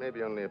alarmed. It may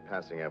be only a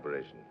passing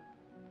aberration.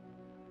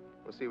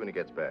 We'll see when he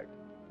gets back.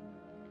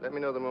 Let me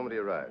know the moment he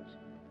arrives.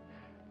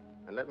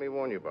 And let me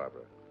warn you,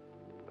 Barbara,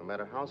 no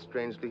matter how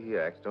strangely he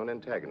acts, don't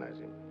antagonize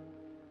him.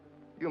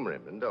 Humor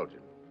him, indulge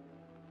him.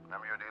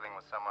 Remember, you're dealing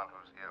with someone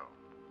who's ill.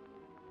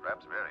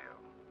 Perhaps very ill.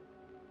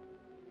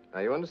 Now,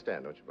 you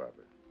understand, don't you,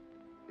 Barbara?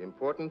 The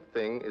important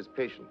thing is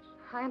patience.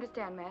 I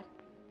understand, Matt.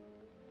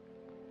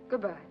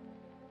 Goodbye.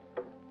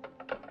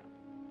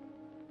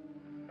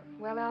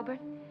 Well, Albert,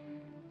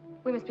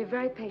 we must be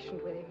very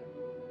patient with him.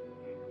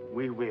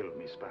 We will,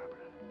 Miss Barbara.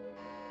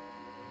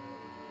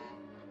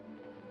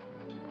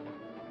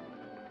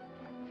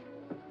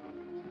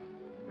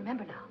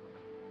 Remember now,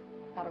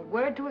 not a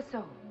word to a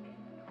soul.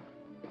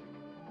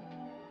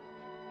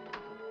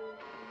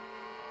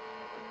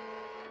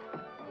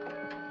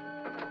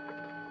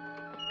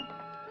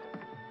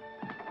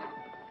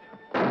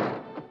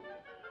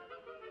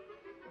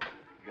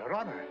 Your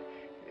Honor,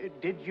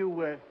 did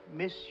you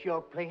miss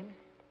your plane?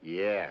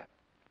 Yeah.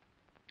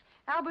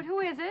 Albert, who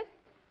is it?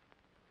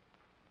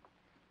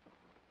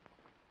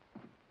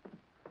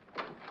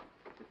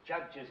 The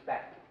judge is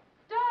back.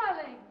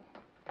 Darling!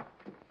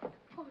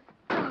 Oh,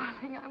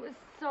 darling, I was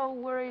so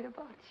worried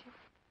about you.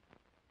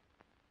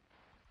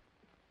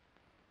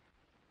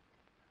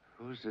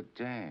 Who's the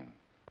dame?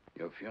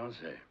 Your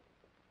fiancée.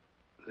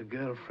 The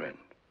girlfriend.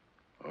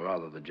 Or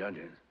rather, the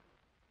judge's.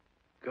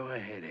 Go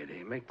ahead,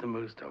 Eddie. Make the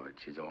most of it.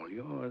 She's all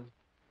yours.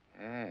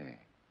 Hey.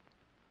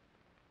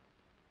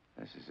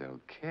 This is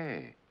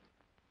okay.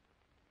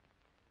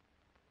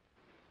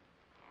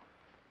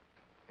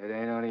 It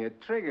ain't only a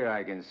trigger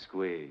I can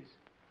squeeze.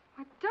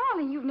 Why,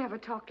 darling, you've never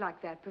talked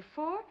like that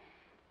before.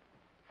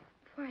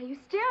 Why are you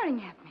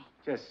staring at me?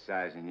 Just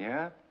sizing you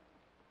up.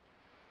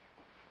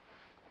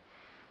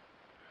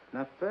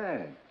 Not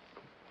bad.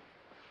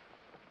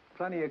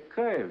 Plenty of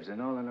curves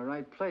and all in the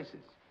right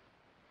places.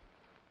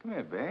 Come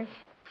here, babe.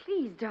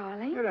 Please,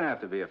 darling. You don't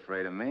have to be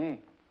afraid of me.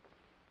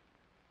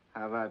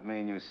 How about me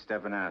and you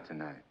stepping out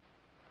tonight?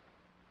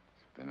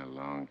 It's been a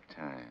long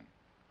time.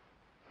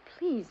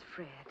 Please,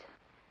 Fred.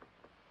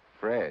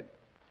 Fred?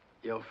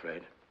 You're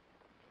Fred.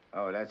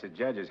 Oh, that's a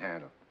judge's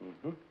handle.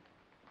 Mm-hmm.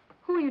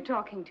 Who are you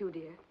talking to,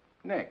 dear?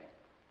 Nick.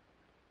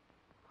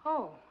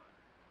 Oh,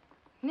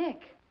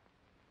 Nick.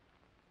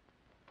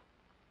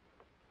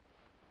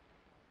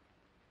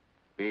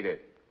 Beat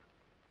it.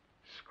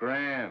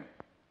 Scram.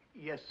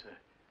 Yes, sir.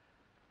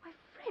 Why,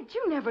 Fred,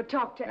 you never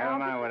talked to Never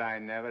Albert. mind what I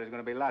never. There's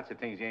going to be lots of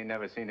things you ain't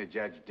never seen a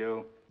judge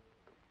do.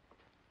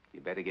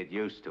 You better get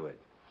used to it.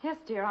 Yes,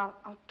 dear,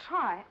 I'll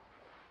try.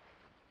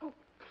 Oh,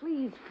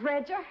 please,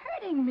 Fred, you're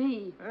hurting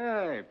me.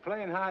 Hey,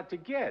 playing hard to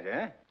get,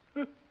 eh?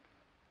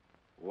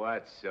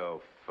 What's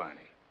so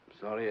funny?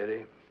 Sorry,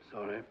 Eddie.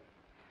 Sorry.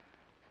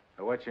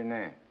 What's your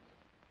name?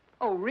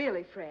 Oh,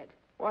 really, Fred?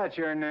 What's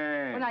your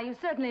name? Well, now, you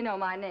certainly know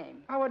my name.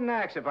 I wouldn't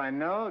ask if I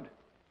knowed.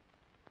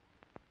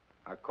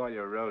 I'll call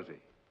you Rosie.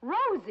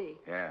 Rosie?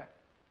 Yeah.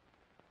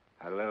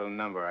 A little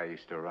number I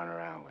used to run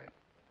around with.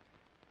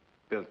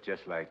 Built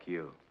just like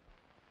you.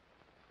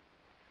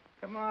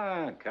 Come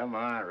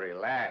on,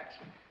 relax.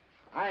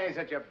 I ain't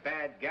such a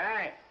bad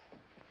guy.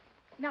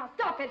 Now,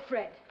 stop it,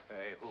 Fred.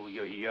 Hey, who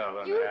you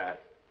yelling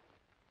at?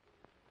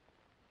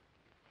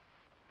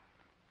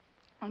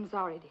 I'm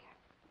sorry,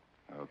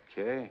 dear.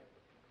 Okay.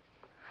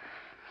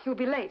 You'll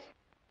be late.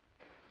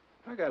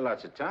 I got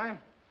lots of time.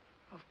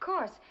 Of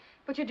course.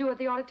 But you're due at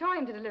the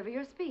auditorium to deliver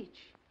your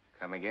speech.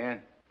 Come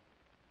again?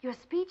 Your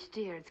speech,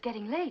 dear. It's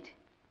getting late.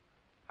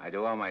 I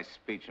do all my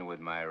speeching with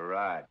my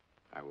rod.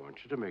 I want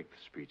you to make the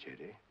speech,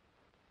 Eddie.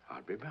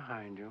 I'll be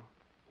behind you,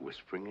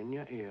 whispering in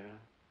your ear.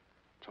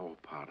 It's all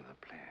part of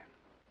the plan.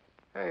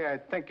 Hey, I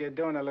think you're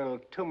doing a little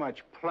too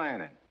much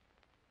planning.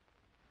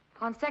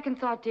 On second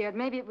thought, dear,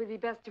 maybe it would be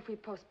best if we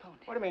postponed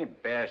it. What do you mean,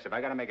 best? If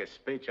I gotta make a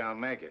speech, I'll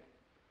make it.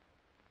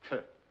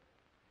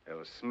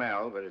 It'll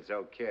smell, but it's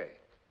okay.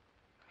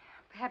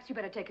 Perhaps you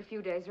better take a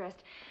few days' rest.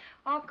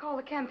 I'll call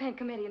the campaign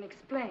committee and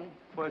explain.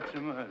 What's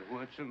the matter?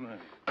 What's the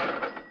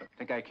matter?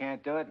 Think I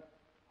can't do it?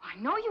 I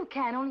know you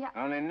can, only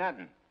Only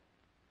nothing.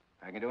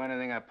 I can do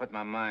anything I put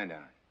my mind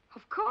on.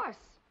 Of course.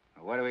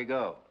 Now, where do we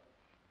go?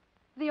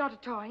 The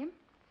auditorium.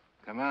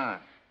 Come on.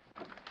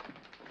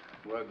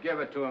 We'll give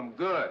it to him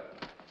good.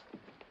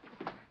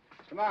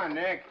 Come on,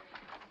 Nick.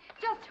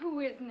 Just who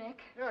is Nick?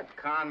 You're a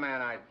con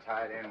man I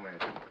tied in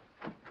with.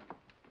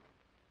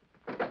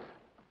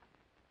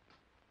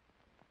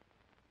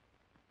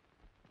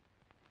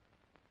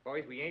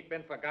 Boys, we ain't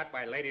been forgot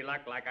by Lady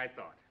Luck like I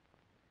thought.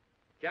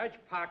 Judge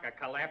Parker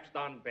collapsed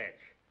on bench.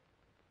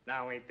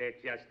 Now ain't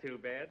that just too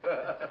bad?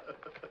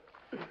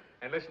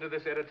 And listen to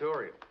this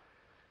editorial.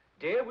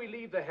 Dare we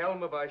leave the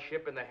helm of our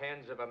ship in the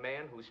hands of a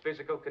man whose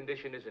physical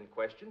condition is in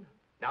question,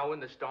 now in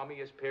the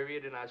stormiest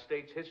period in our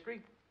state's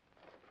history?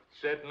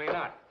 Certainly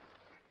not.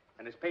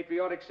 And as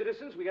patriotic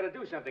citizens, we gotta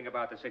do something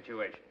about the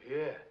situation.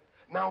 Yeah.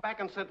 Now, back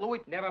in St.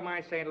 Louis... Never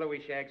mind St. Louis,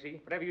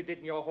 Shagsy. Whatever you did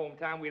in your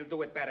hometown, we'll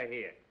do it better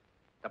here.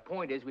 The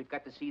point is, we've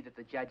got to see that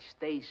the judge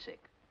stays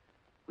sick.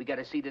 We got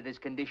to see that his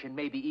condition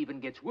maybe even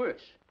gets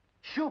worse.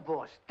 Sure,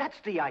 boss. That's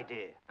the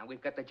idea. And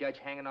we've got the judge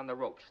hanging on the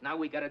ropes. Now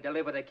we got to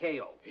deliver the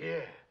KO.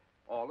 Yeah.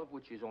 All of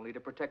which is only to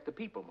protect the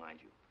people, mind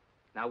you.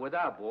 Now, with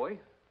our boy,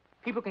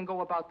 people can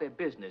go about their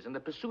business in the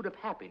pursuit of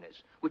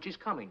happiness, which is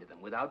coming to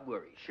them without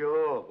worry.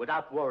 Sure,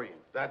 without worrying.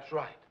 That's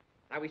right.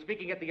 Now, we're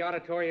speaking at the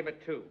auditorium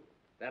at 2.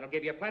 That'll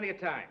give you plenty of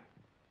time.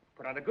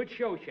 Put on a good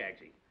show,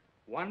 Shagsy.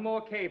 One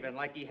more cave-in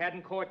like he had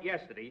in court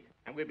yesterday,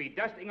 and we'll be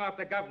dusting off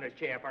the governor's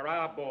chair for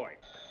our boy.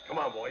 Come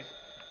on, boys.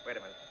 Wait a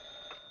minute.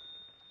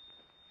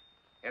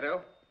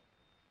 Edo?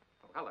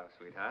 Oh, hello,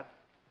 sweetheart.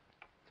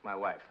 It's my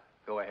wife.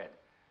 Go ahead.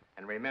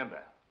 And remember,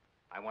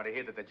 I want to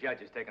hear that the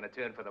judge is taking a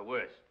turn for the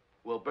worse.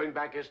 We'll bring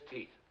back his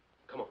teeth.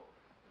 Come on.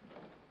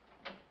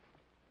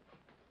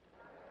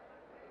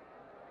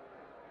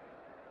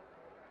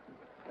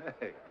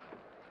 Hey,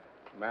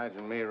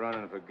 imagine me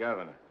running for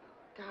governor.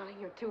 Darling,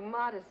 you're too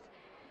modest.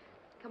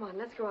 Come on,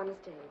 let's go on the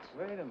stage.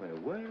 Wait a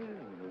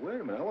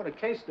minute. I want to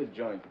case the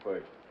joint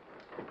first.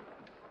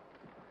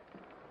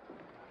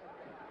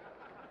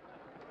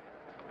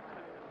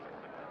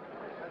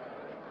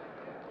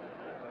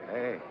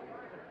 Hey,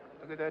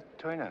 look at that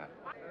turnout.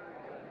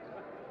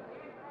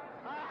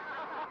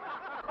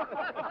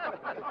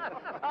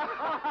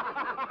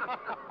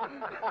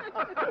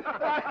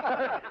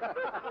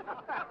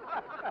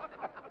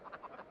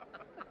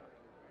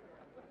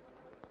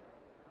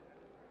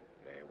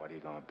 Hey, what are you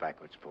going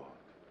backwards for?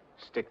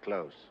 Stick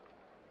close.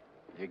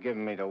 You're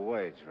giving me the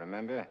words,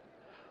 remember?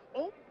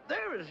 Oh,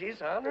 there is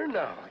His Honor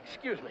now.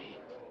 Excuse me.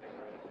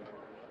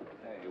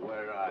 Hey,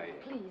 where are you?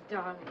 Please,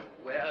 darling.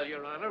 Well,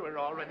 Your Honor, we're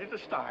all ready to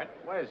start.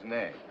 Where's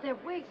Nick? They're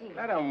waiting.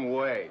 Let him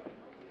wait.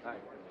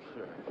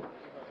 Sure.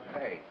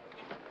 Hey,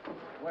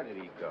 where did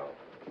he go?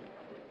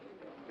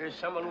 There's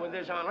someone with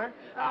His Honor.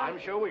 I'm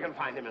sure we can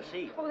find him a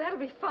seat. Oh, that'll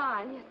be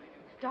fine. Yes.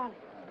 Darling.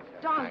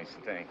 Nice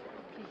thing.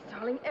 Please,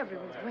 darling,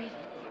 everyone's waiting.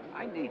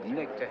 I need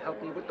Nick to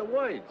help me with the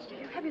words.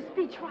 You have your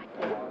speech right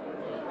there.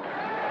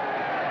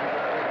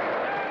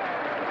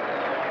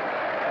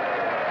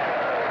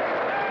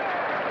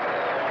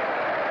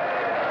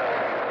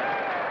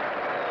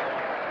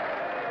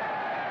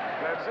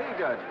 Glad to see you,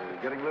 Judge.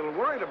 We're getting a little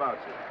worried about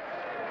you.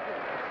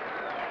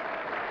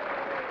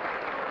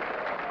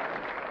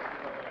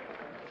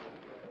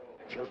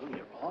 Children,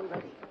 you're all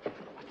ready.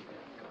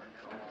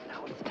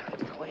 Now it's time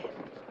to go in.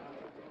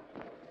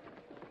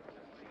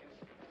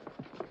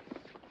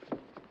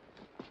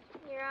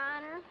 Your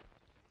Honor.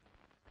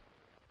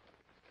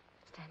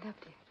 Stand up,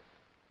 dear.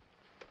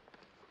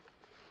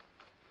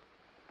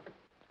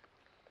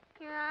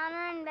 Your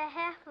Honor, on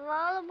behalf of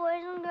all the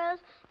boys and girls those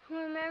who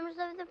are members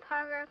of the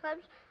Parker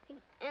Clubs, and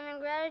in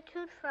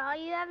gratitude for all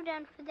you have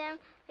done for them,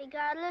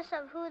 regardless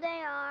of who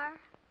they are.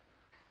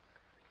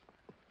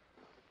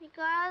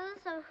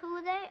 Regardless of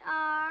who they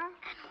are.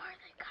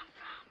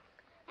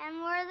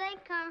 And where they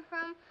come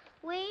from,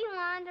 we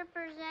want to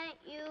present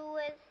you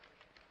with...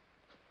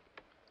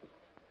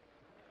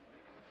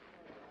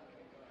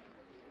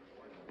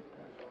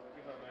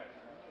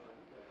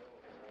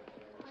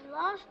 I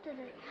lost it.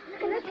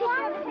 Look at this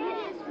one.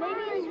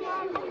 Maybe it's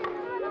wrong.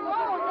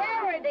 Oh,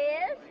 there it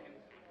is.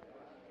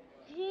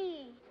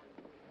 Gee.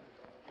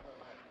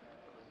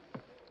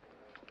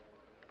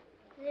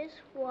 This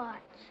what?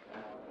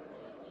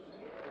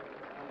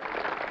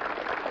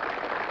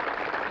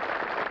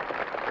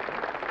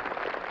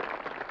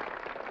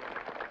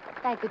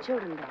 Thank the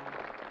children, Dad.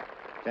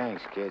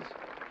 Thanks, kids.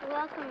 You're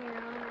welcome, Your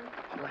Honor.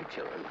 All right,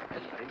 children.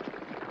 Get ready.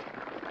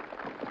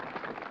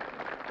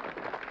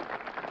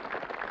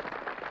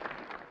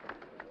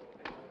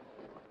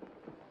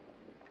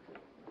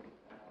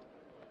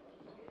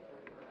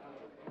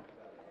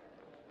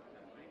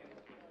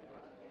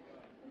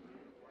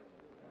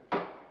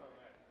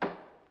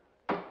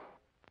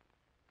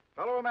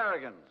 Fellow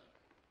Americans,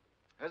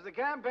 as the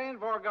campaign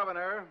for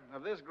governor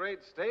of this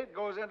great state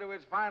goes into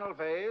its final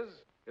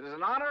phase, it is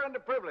an honor and a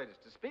privilege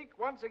to speak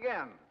once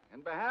again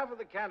in behalf of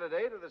the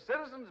candidate of the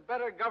Citizens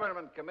Better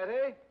Government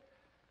Committee,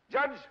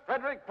 Judge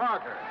Frederick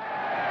Parker.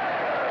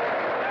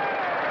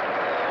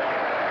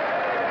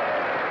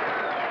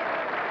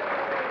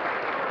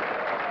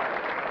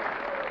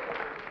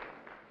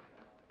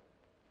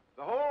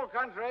 The whole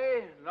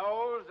country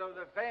knows of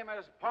the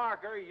famous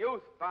Parker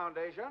Youth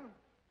Foundation,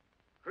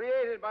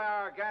 created by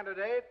our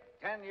candidate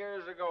 10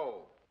 years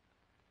ago.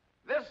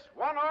 This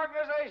one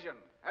organization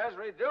has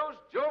reduced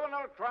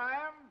juvenile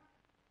crime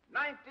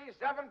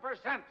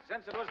 97%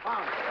 since it was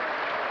founded.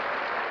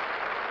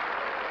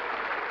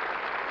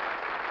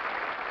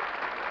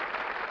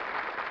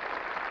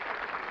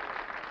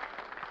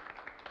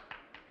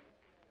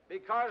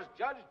 Because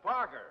Judge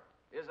Parker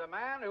is a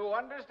man who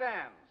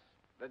understands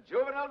that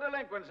juvenile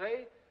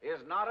delinquency is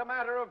not a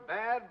matter of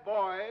bad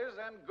boys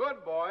and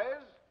good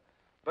boys,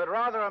 but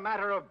rather a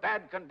matter of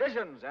bad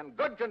conditions and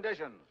good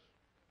conditions.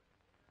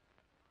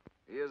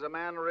 He is a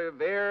man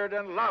revered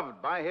and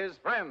loved by his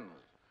friends,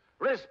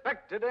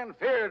 respected and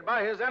feared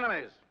by his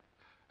enemies,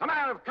 a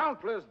man of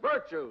countless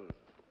virtues.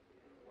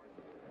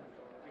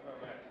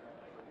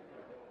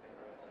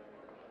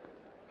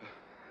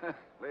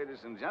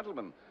 Ladies and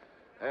gentlemen,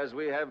 as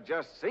we have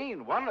just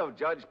seen, one of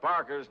Judge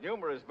Parker's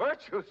numerous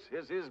virtues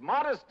is his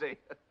modesty.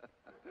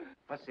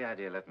 What's the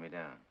idea of letting me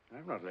down?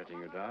 I'm not letting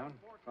you down.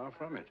 Far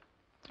from it.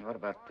 What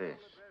about this?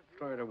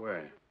 Throw it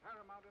away.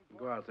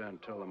 Go out there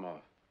and tell them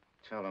off.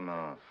 Tell them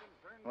off.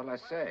 What'll I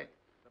say?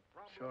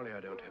 Surely I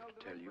don't have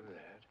to tell you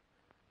that.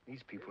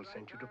 These people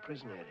sent you to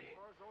prison, Eddie.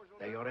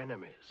 They're your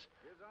enemies.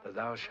 The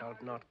Thou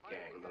Shalt Not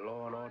gang, the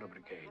Law and Order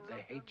Brigade.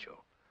 They hate you.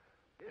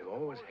 They've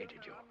always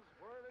hated you.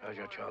 Now's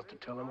your chance to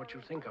tell them what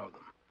you think of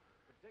them.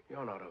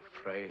 You're not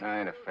afraid. I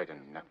ain't afraid of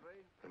nothing.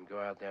 Then go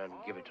out there and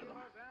give it to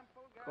them.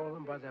 Call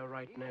them by their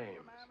right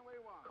names.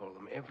 Call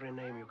them every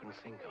name you can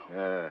think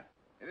of.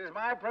 It is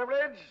my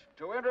privilege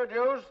to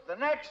introduce the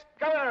next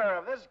governor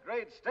of this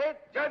great state,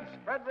 Judge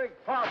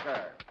Frederick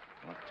Parker.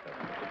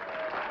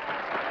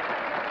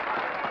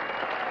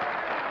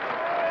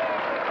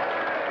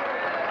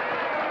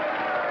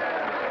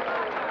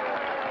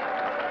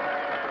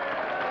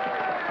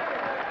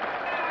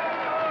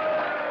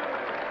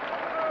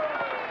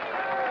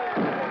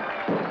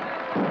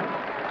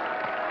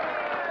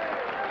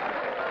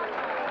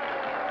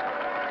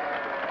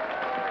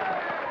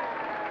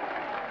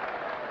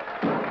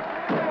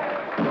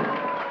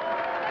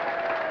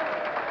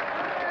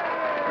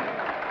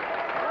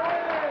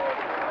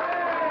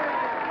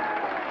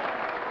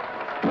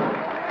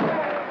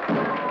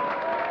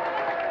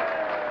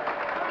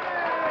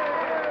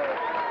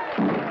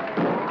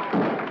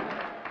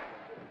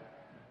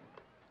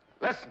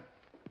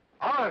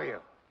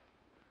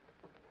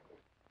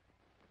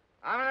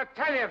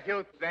 Tell you a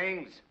few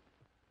things.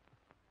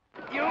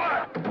 You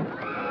are...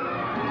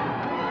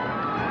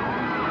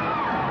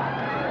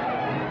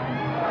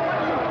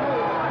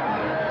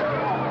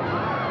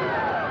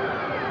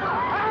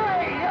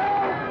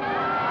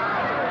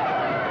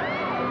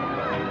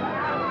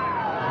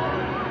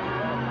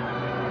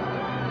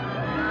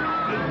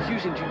 He's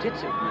using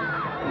jiu-jitsu. You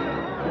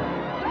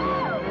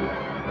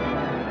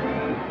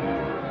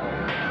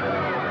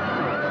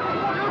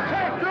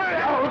can't do it!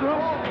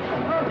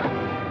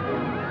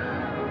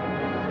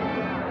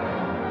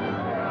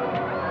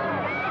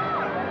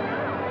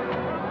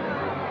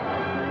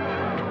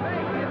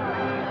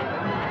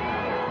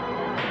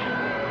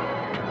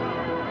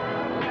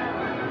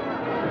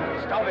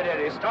 Stop it,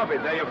 Eddie. Stop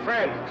it. They're your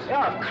friends.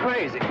 You're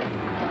crazy.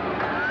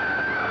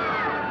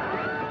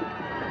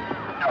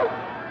 No.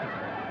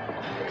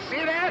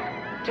 See that?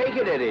 Take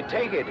it, Eddie.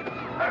 Take it.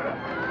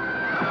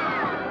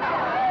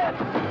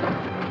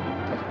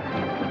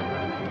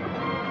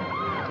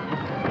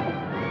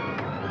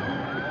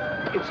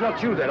 It's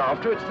not you they're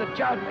after, it's the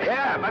judge.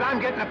 Yeah, but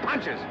I'm getting the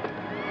punches.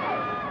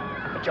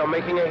 But you're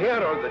making a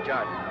hero of the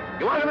judge.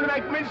 You want him to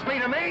make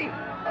mincemeat of me?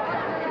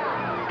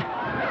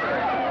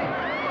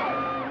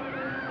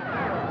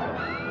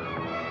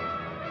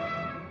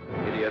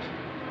 Idiot.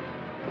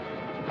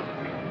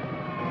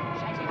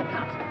 Shaggy, the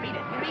cops. Beat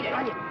it. Beat it.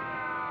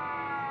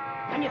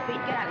 On your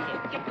feet. Get out of here.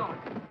 Get going.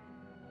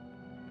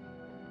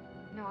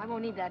 No, I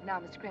won't need that now,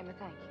 Mr. Kramer.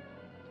 Thank you.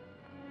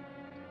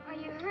 Are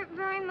you hurt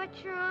very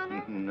much, Your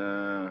Honor?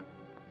 No.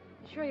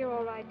 Sure you're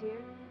all right, dear?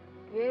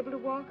 You able to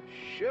walk?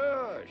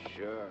 Sure.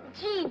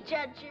 Gee,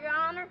 Judge, Your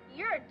Honor,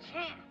 you're a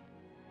champ.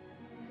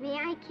 May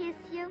I kiss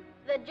you?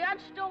 The judge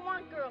don't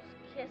want girls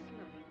kissing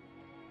him.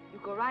 You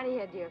go right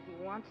ahead, dear, if you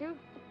want to.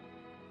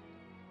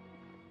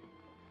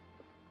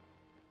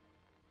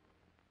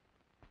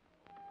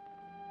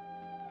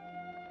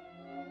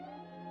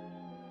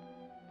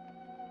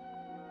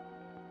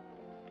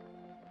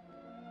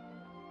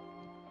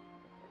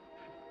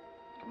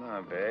 Come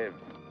on, babe.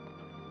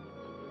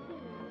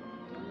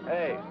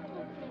 Hey,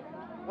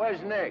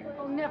 where's Nick?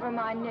 Oh, never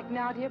mind Nick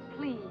now, dear,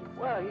 please.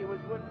 Well, he was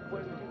with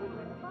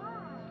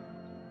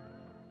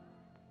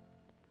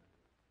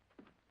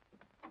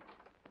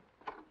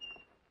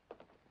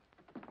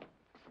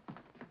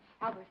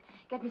Albert,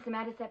 get me some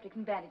antiseptic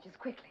and bandages,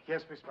 quickly.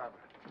 Yes, Miss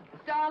Barbara.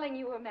 Darling,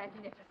 you were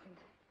magnificent.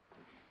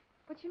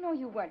 But you know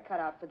you weren't cut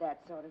out for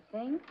that sort of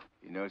thing.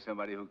 You know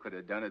somebody who could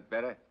have done it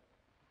better?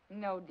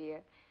 No,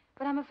 dear.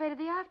 But I'm afraid of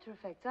the after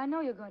effects. I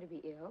know you're going to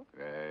be ill.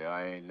 Hey,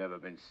 I ain't never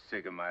been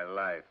sick in my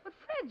life. But,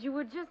 Fred, you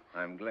were just...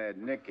 I'm glad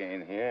Nick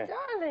ain't here.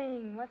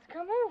 Darling, what's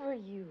come over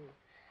you?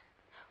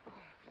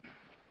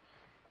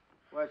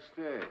 What's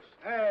this?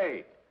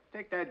 Hey,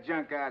 take that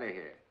junk out of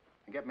here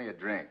and get me a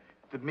drink.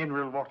 The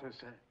mineral water,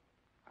 sir.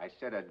 I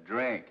said a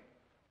drink.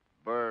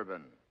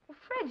 Bourbon. Well,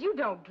 Fred, you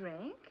don't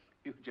drink.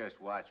 You just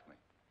watch me.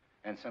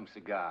 And some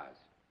cigars.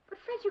 But,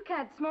 Fred, you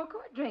can't smoke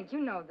or drink.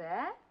 You know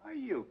that. Are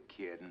you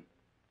kidding?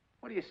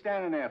 What are you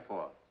standing there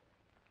for?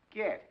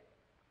 Get.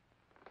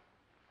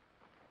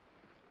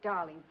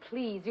 Darling,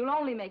 please, you'll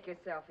only make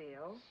yourself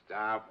ill.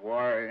 Stop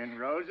worrying,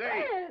 Rosie.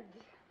 Fred!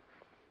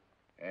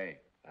 Hey,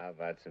 how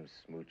about some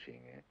smooching,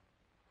 eh?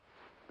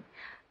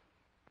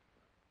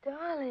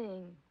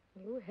 Darling,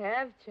 you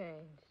have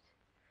changed.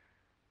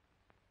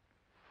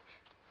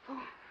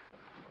 Oh.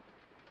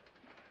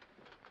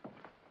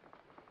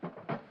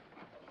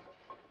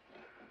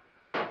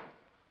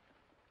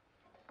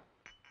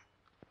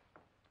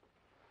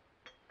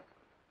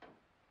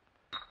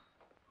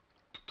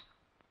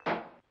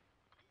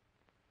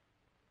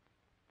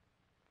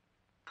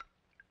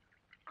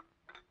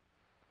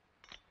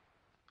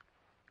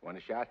 Want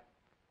a shot?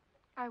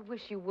 I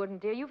wish you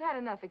wouldn't, dear. You've had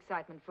enough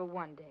excitement for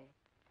one day.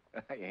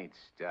 I ain't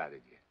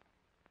started yet.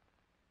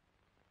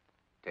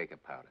 Take a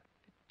powder.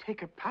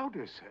 Take a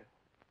powder, sir?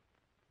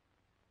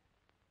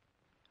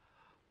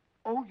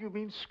 Oh, you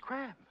mean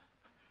scram?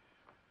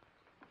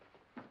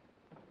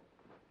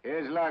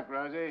 Here's luck,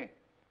 Rosie.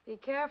 Be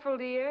careful,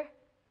 dear.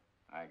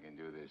 I can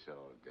do this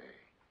all day.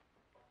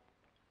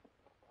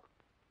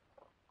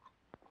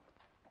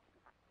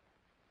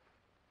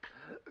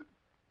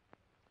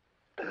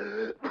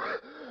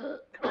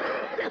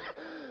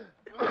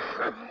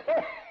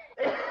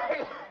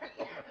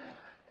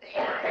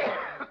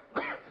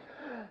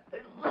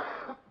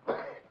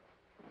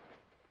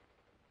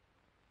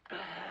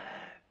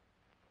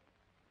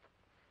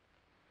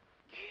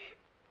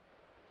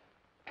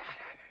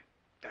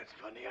 That's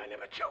funny. I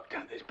never choked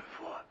on this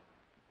before.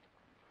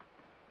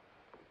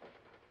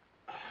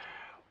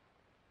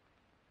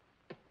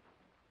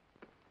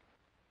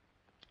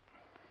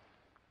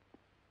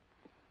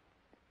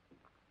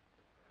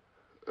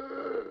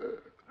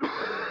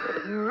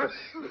 What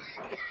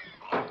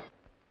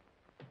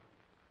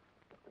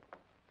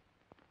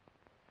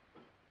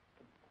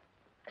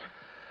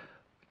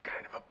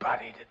kind of a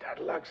body did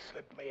that lug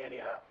slip me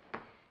anyhow?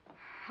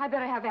 I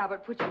better have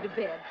Albert put you to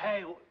bed.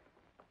 Hey,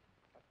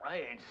 I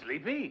ain't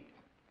sleepy.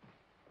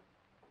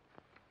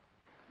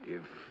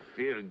 You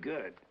feel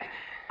good.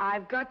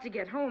 I've got to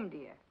get home,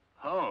 dear.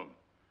 Home?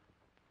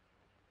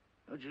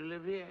 Don't you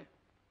live here?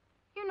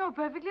 You know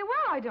perfectly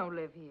well I don't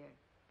live here.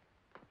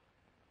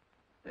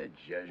 The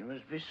judge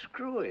must be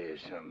screwy or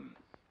something.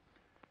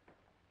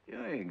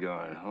 You ain't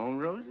going home,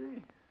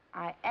 Rosie.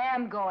 I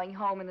am going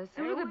home, and the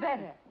sooner the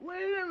better.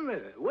 Wait a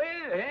minute.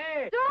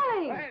 Hey.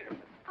 Darling! Wait a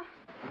minute.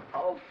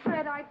 Oh,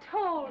 Fred, I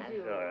told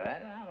you. That's all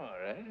right. I'm all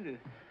right.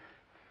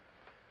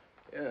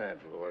 You don't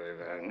have to worry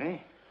about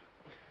me.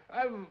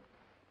 I've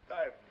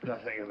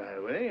nothing the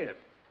matter with me.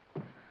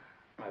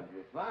 I'll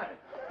be fine.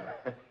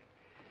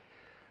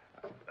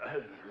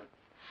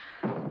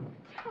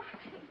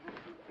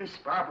 Miss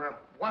Barbara,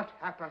 what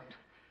happened?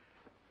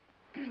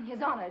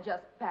 His Honor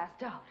just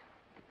passed out.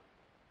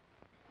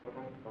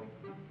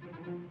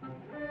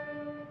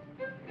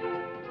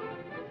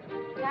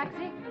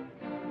 Taxi?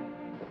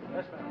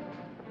 Yes, ma'am.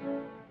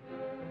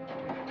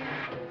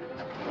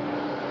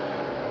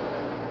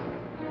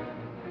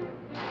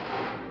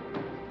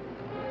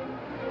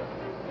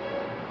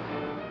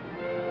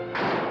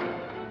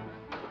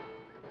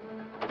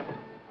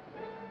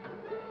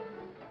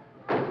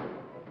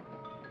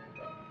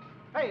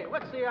 Hey,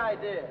 what's the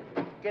idea?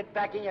 Get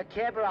back in your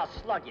cab or I'll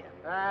slug you.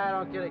 Ah,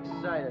 don't get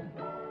excited.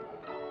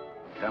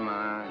 Come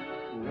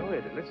on. No,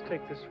 Eddie, let's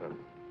take this one.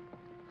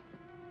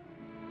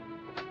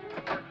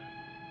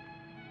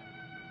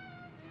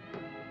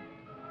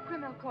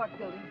 Criminal court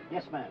building.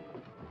 Yes, ma'am.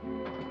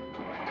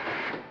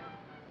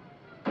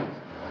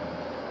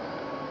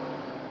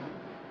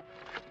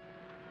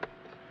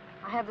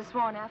 I have the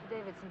sworn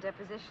affidavits and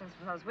depositions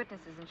from those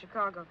witnesses in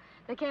Chicago.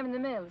 They came in the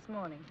mail this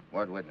morning.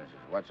 What witnesses?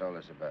 What's all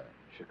this about?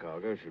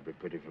 Chicago should be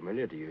pretty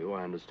familiar to you.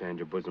 I understand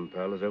your bosom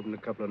pal has opened a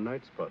couple of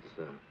night spots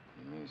there.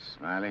 You mean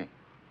Smiley?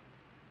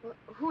 Well,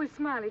 who is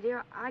Smiley,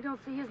 dear? I don't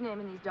see his name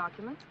in these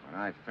documents. When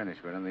I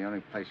finish with him, the only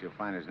place you'll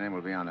find his name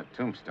will be on a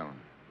tombstone.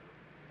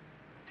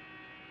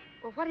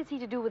 Well, what is he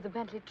to do with the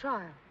Bentley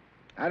trial?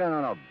 I don't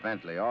know no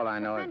Bentley. All I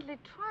know is... Bentley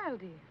trial,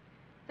 dear.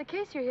 The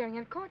case you're hearing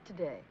in court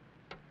today.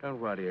 Don't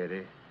worry,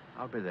 Eddie.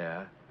 I'll be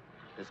there.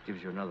 This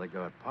gives you another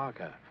go at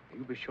Parker.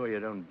 You be sure you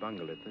don't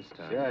bungle it this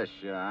time.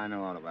 Sure. I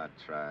know all about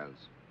trials.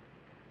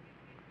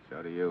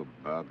 So do you,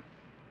 Bub.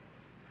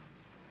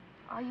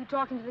 Are you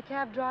talking to the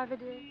cab driver,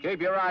 dear?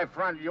 Keep your eye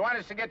front. You want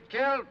us to get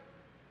killed?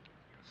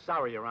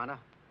 Sorry, Your Honor.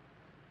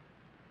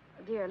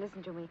 Dear,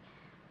 listen to me.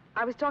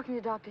 I was talking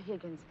to Dr.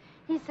 Higgins.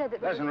 He said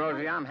that... Listen,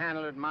 Rosie, I'm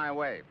handling it my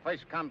way.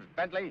 First comes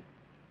Bentley,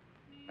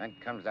 then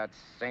comes that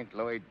St.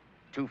 Louis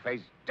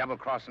two-faced,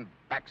 double-crossing,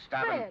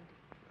 backstabbing... Fred!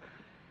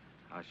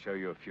 I'll show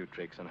you a few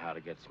tricks on how to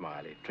get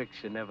Smiley.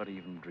 Tricks you never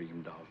even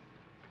dreamed of.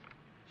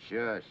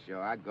 Sure.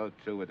 I'd go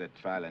through with the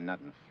trial and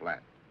nothing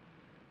flat.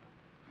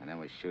 And then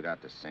we shoot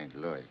out to St.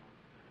 Louis.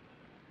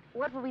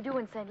 What will we do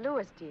in St.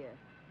 Louis, dear?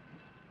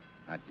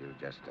 Not you,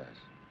 just us.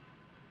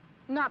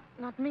 Not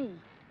me.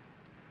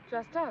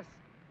 Just us.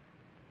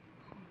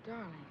 Oh,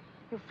 darling,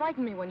 you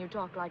frighten me when you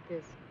talk like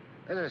this.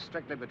 This is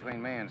strictly between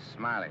me and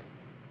Smiley.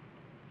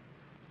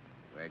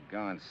 We're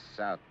going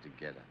south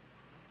together.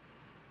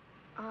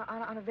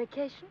 On a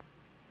vacation?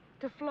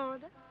 To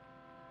Florida?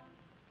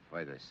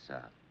 Further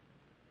south.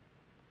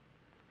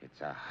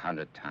 It's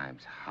 100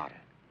 times hotter.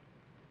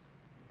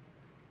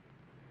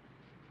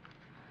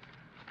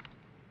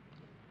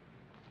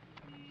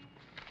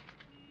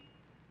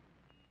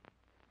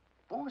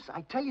 Boss,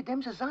 I tell you,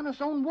 them's his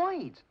honor's own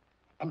words.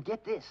 And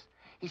get this.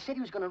 He said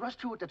he was going to rush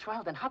through with the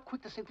trial, then hop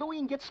quick to St. Louis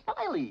and get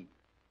Smiley.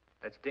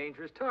 That's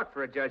dangerous talk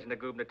for a judge and a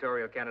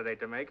gubernatorial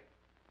candidate to make.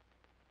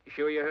 You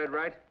sure you heard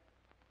right?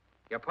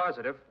 You're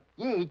positive?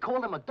 Yeah, he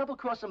called him a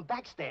double-crossing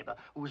backstabber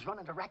who was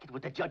running the racket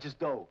with the judge's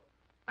dough.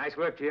 Nice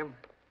work, Jim.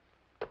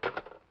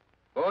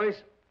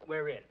 Boys,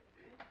 we're in.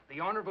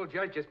 The honorable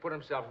judge just put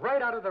himself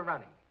right out of the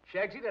running.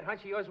 Shagsy, that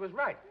hunch of yours was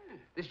right.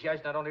 This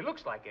judge not only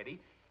looks like Eddie,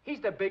 he's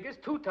the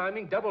biggest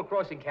two-timing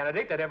double-crossing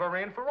candidate that ever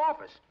ran for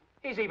office.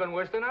 He's even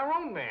worse than our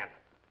own man.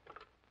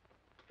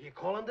 You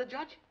calling the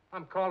judge?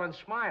 I'm calling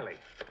Smiley.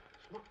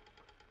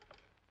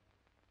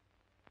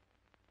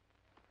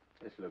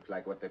 This looks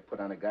like what they put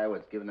on a guy who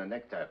was giving a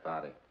necktie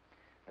party.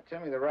 Now,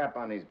 tell me the rap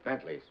on these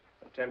Bentleys.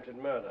 Attempted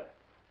murder.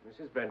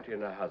 Mrs. Bentley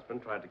and her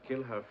husband tried to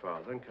kill her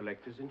father and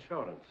collect his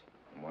insurance.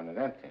 One of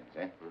them things,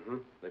 eh? Mm-hmm.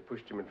 They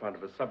pushed him in front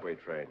of a subway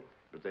train,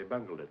 but they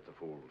bungled it, the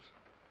fools.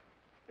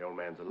 The old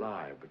man's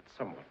alive, but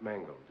somewhat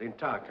mangled. The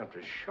entire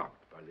country's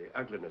shocked by the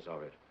ugliness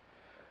of it.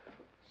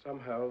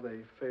 Somehow they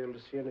failed to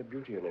see any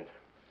beauty in it.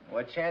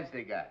 What chance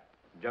they got?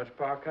 Judge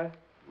Parker?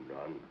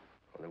 None.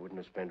 Well, they wouldn't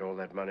have spent all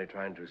that money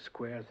trying to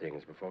square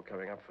things before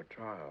coming up for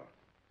trial.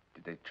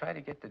 Did they try to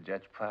get the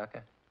Judge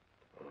Parker?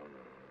 Oh, no.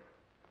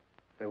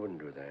 They wouldn't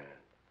do that.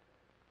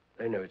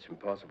 They know it's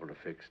impossible to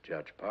fix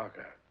Judge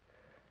Parker.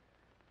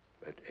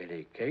 But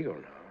Eddie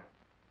Kagel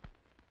now.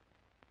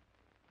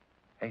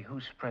 Hey,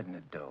 who's spreading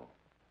the dough?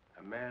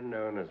 A man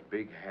known as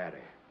Big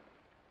Harry.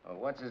 Oh,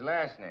 what's his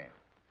last name?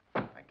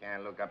 I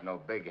can't look up no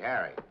Big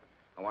Harry.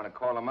 I want to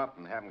call him up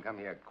and have him come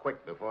here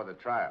quick before the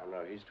trial. Oh,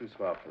 no, he's too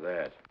smart for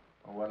that.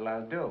 Well, what'll I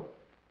do?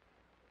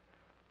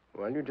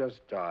 Well, you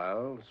just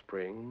dial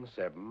spring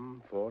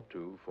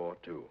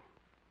 74242.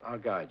 I'll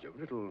guide you.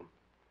 A little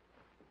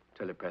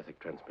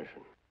telepathic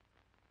transmission.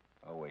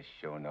 Always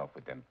showing off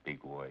with them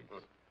big words.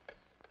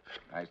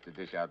 I used to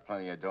dish out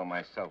plenty of dough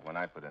myself when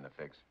I put in a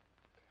fix.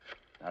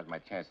 Now's my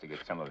chance to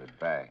get some of it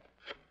back.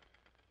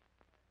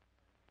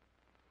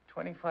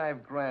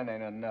 25 grand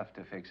ain't enough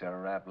to fix a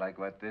rap like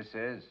what this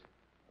is.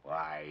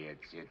 Why,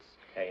 it's...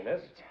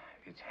 Heinous?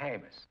 It's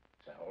heinous.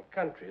 The whole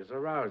country is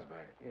aroused by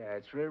it. Yeah,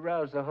 it's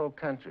aroused the whole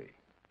country.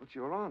 But,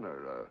 Your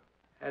Honor,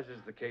 As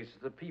is the case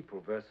of the People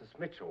versus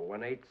Mitchell,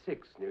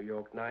 186, New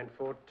York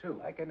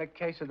 942. Like in the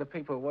case of the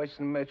People,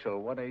 Weston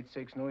Mitchell,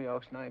 186, New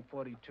York's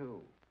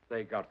 942.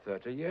 They got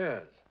 30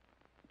 years.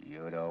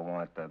 You don't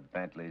want the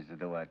Bentleys to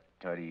do a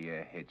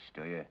 30-year hitch,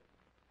 do you?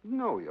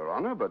 no, Your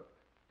Honor, but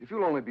if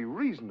you'll only be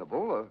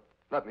reasonable,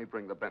 let me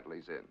bring the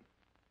Bentleys in.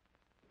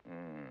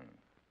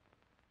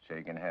 So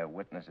you can have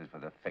witnesses for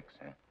the fix,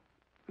 huh?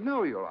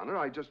 No, Your Honor,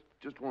 I just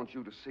want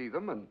you to see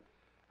them and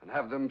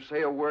have them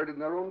say a word in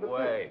their own defense.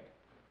 Wait.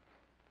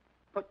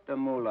 Put the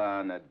moolah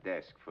on the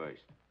desk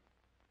first.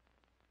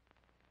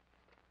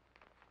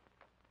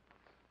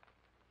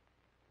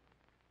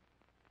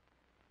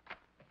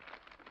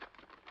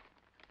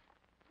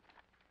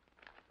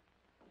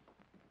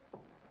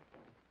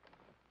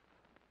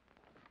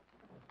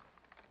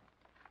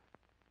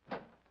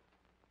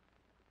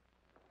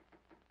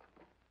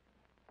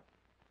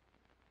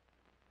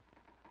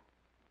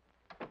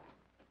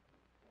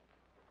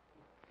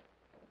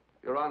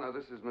 Your Honor,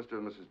 this is Mr.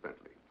 and Mrs.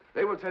 Bentley.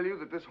 They will tell you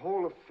that this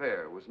whole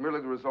affair was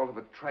merely the result of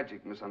a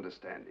tragic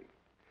misunderstanding.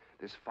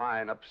 This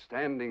fine,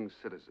 upstanding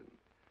citizen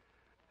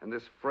and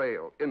this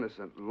frail,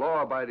 innocent,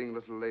 law-abiding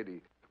little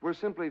lady were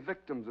simply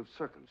victims of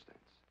circumstance.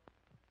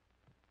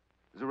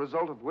 As a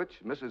result of which,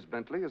 Mrs.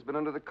 Bentley has been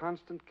under the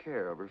constant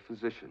care of her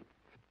physician.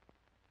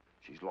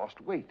 She's lost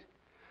weight.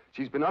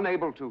 She's been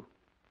unable to...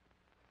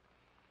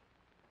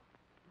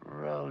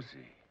 Rosie.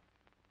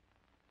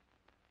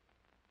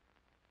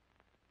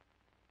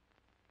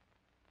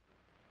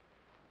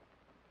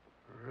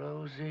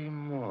 Rosie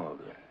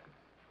Morgan.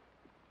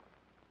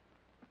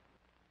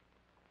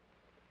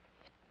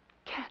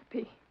 Can't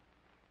be.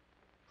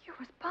 You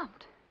was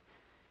bumped.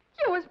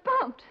 You was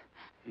bumped.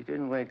 You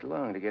didn't wait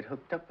long to get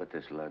hooked up with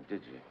this lug,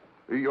 did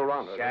you? Your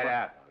Honor... Shut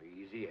up.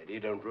 Easy, Eddie.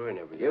 Don't ruin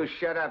everything. You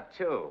shut up,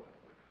 too.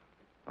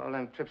 All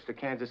them trips to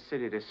Kansas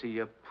City to see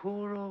your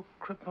poor old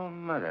crippled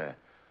mother.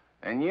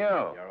 And you.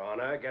 Your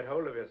Honor, get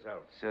hold of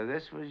yourself. So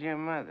this was your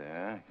mother,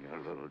 huh? Your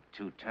little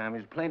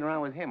two-timer. Playing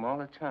around with him all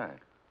the time.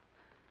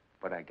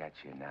 But I got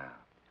you now.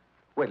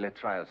 Wait till the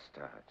trial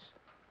starts.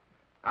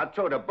 I'll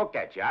throw the book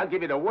at you. I'll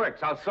give you the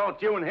works. I'll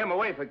salt you and him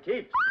away for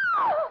keeps.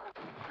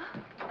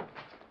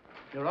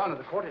 Your Honor,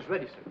 the court is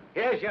ready, sir.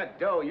 Here's your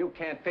dough. You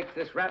can't fix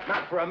this rap,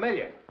 not for $1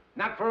 million.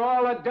 Not for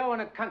all the dough in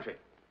the country.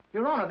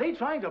 Your Honor, they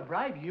trying to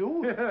bribe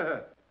you?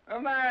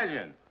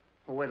 Imagine.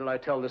 Well, wait till I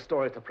tell the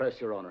story at the press,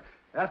 Your Honor.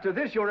 After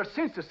this, you're a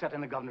cinch to sit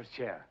in the governor's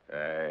chair.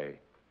 Hey,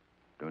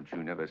 don't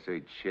you never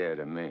say chair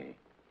to me.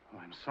 Oh,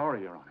 I'm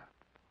sorry, Your Honor.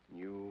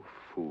 You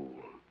fool.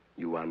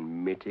 You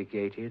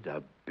unmitigated,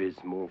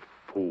 abysmal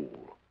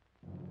fool.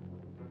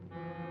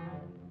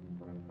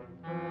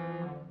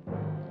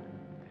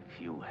 If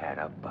you had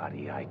a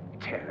body, I'd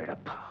tear it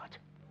apart.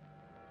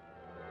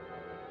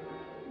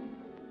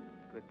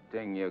 Good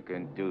thing you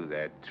can do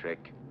that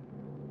trick.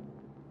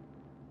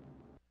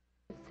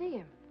 See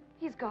him.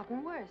 He's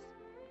gotten worse.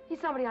 He's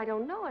somebody I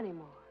don't know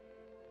anymore.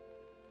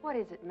 What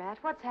is it, Matt?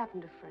 What's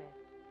happened to Fred?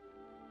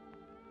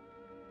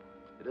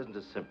 It isn't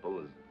as simple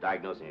as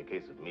diagnosing a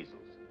case of measles.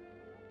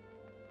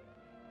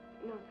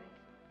 No,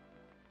 thanks.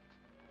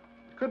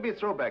 It could be a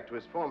throwback to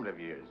his formative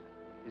years,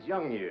 his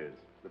young years,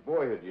 the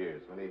boyhood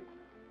years when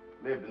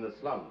he lived in the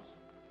slums.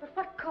 But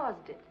what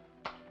caused it?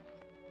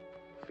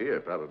 Fear,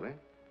 probably.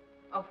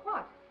 Of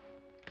what?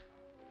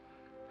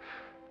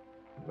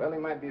 Well, he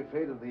might be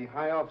afraid of the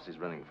high office he's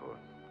running for.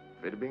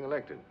 Afraid of being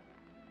elected.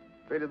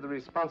 Afraid of the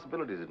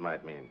responsibilities it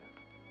might mean.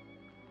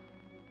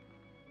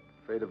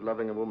 Afraid of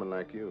loving a woman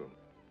like you.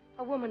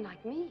 A woman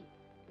like me?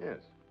 Yes.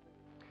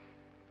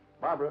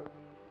 Barbara,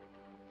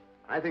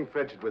 I think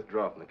Fred should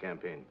withdraw from the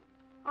campaign.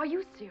 Are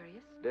you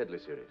serious? Deadly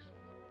serious.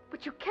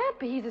 But you can't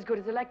be. He's as good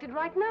as elected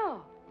right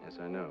now. Yes,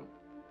 I know.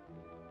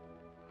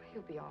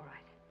 He'll be all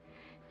right.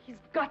 He's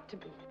got to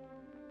be.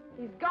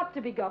 He's got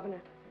to be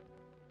governor.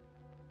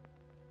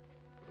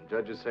 From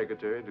judge's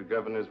secretary to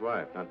governor's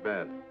wife. Not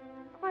bad.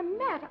 Why,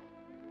 Matt,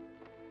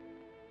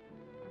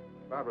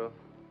 Barbara,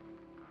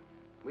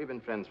 we've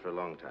been friends for a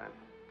long time.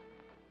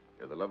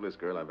 You're the loveliest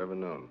girl I've ever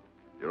known.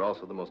 You're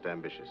also the most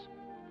ambitious.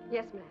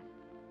 Yes, Matt,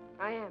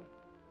 I am.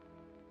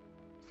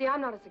 See, I'm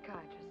not a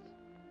psychiatrist.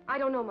 I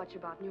don't know much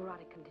about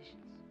neurotic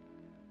conditions.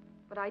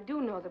 But I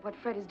do know that what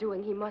Fred is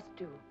doing, he must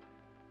do.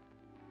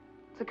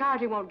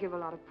 Psychiatry won't give a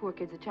lot of poor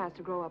kids a chance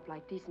to grow up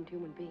like decent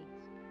human beings.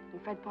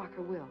 And Fred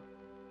Parker will.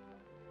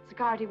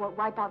 Psychiatry won't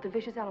wipe out the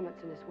vicious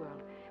elements in this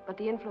world, but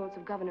the influence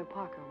of Governor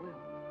Parker will.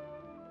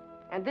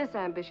 And this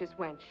ambitious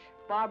wench,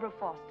 Barbara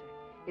Foster,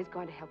 is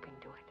going to help him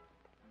do it.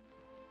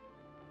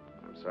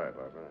 I'm sorry,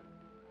 Barbara.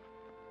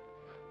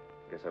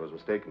 I guess I was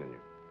mistaken in you.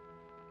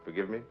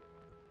 Forgive me?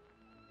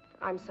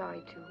 I'm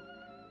sorry, too.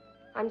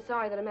 I'm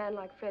sorry that a man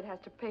like Fred has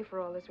to pay for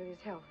all this with his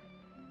health.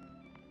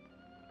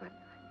 But...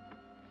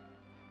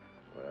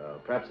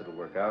 Well, perhaps it'll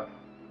work out.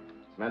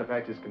 As a matter of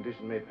fact, his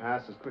condition may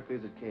pass as quickly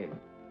as it came.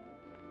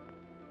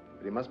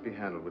 But he must be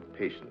handled with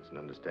patience and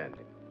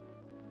understanding.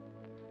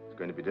 It's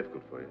going to be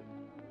difficult for you.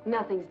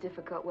 Nothing's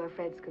difficult where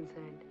Fred's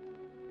concerned.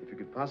 If you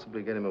could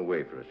possibly get him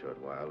away for a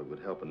short while, it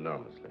would help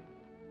enormously.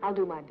 I'll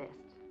do my best.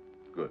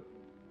 Good.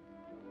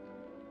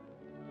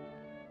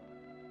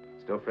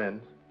 Still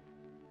friends?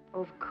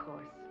 Of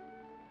course.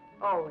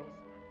 Always.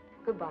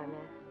 Goodbye,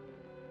 Matt.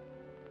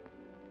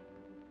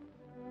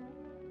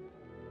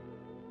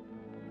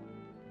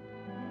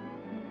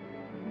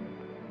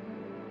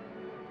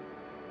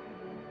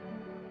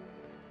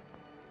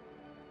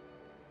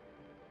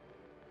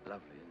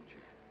 Lovely, isn't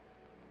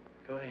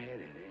she? Go ahead,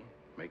 Eddie.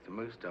 Make the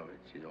most of it.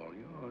 She's all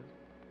yours.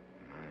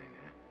 Mine,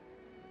 huh?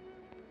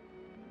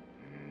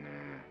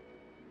 Nah.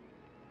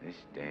 This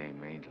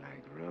dame ain't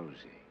like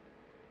Rosie.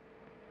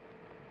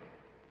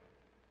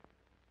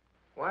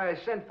 Why I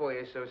sent for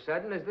you so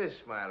sudden is this,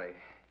 Smiley.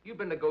 You've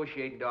been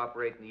negotiating to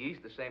operate in the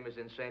East the same as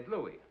in St.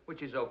 Louis,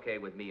 which is okay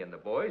with me and the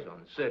boys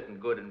on certain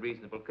good and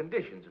reasonable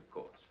conditions, of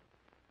course.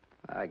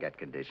 I got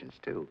conditions,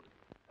 too.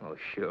 Oh,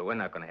 sure. We're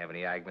not going to have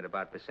any argument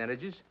about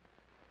percentages.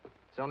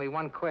 It's only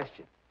one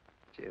question.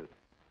 Shoot.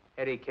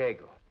 Eddie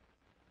Kagel.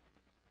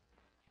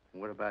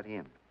 What about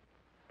him?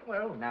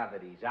 Well, now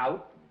that he's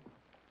out,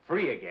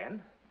 free again.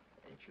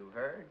 Ain't you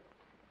heard?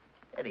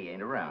 Eddie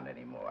ain't around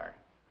anymore.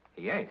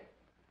 He ain't.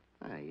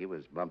 He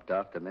was bumped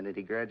off the minute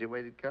he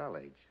graduated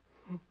college.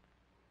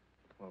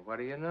 Well, what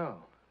do you know?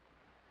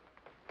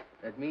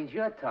 That means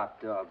you're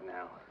top dog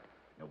now.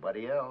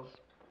 Nobody else.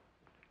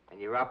 And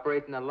you're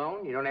operating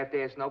alone? You don't have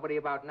to ask nobody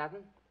about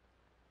nothing?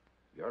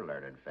 You're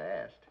learning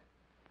fast.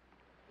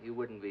 You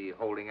wouldn't be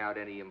holding out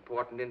any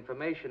important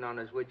information on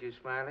us, would you,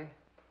 Smiley?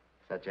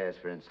 Such as,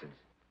 for instance?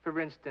 For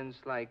instance,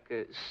 like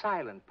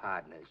silent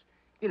partners.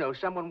 You know,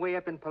 someone way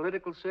up in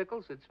political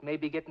circles that's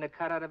maybe getting a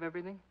cut out of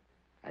everything?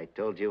 I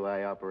told you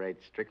I operate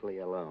strictly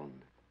alone.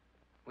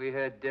 We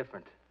heard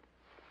different.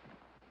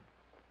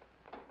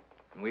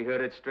 And we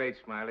heard it straight,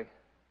 Smiley.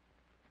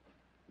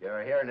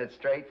 You're hearing it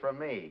straight from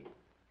me.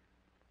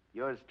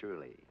 Yours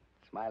truly,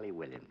 Smiley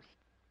Williams.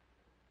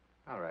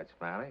 All right,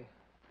 Smiley.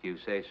 If you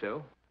say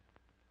so.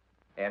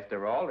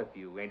 After all, if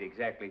you ain't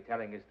exactly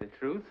telling us the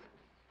truth,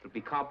 there'll be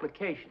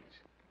complications,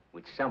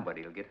 which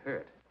somebody will get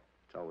hurt.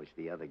 It's always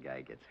the other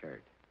guy gets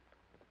hurt,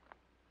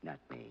 not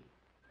me.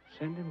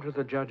 Send him to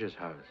the judge's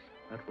house.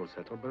 That will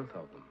settle both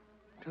of them.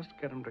 Just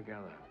get them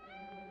together.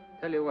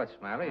 Tell you what,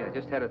 Smiley, I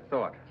just had a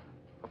thought.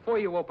 Before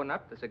you open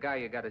up, there's a guy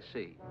you gotta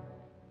see.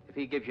 If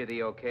he gives you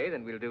the okay,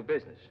 then we'll do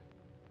business.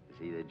 Is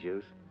he the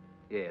juice?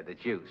 Yeah, the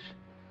juice.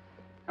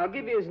 I'll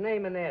give you his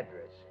name and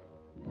address.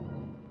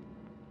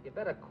 You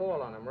better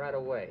call on him right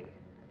away.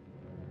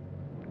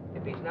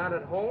 If he's not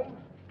at home,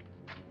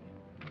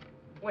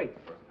 wait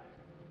for him.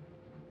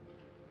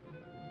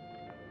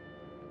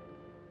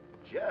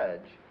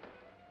 Judge?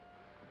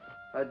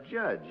 A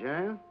judge,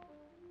 huh?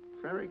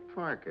 Frederick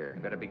Parker.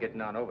 You better be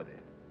getting on over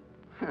there.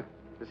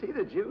 Is he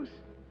the juice?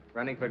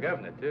 Running for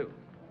governor, too.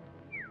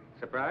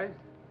 Surprised?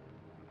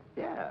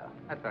 Yeah.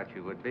 I thought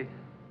you would be.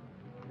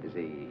 Is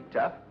he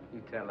tough?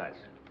 You tell us.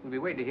 We'll be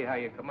waiting to hear how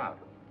you come out.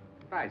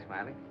 Bye,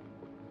 Smiley.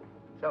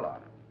 So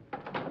long.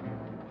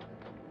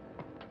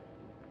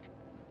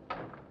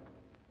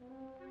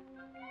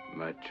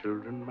 My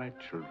children,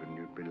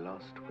 you'd be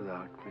lost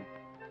without me.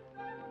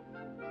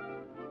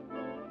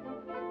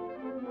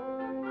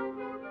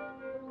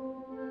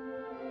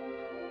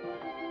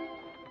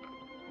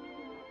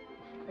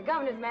 The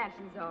governor's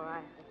mansion's all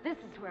right, but this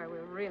is where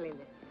we're really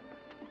living.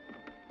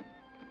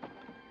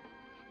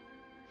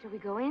 Shall we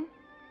go in?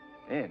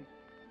 In?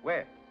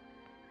 Where?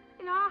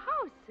 In our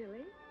house,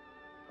 silly.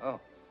 Oh,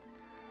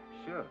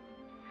 sure.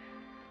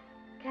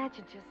 Can't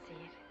you just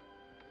see it?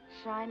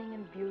 Shining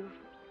and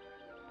beautiful.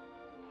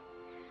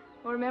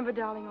 Well, remember,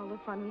 darling, all the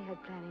fun we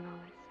had planning all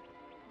this?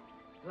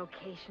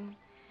 Location,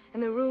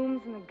 and the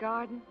rooms, and the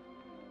garden.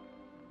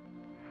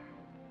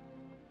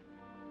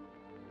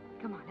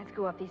 Come on, let's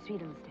go up these sweet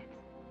little steps.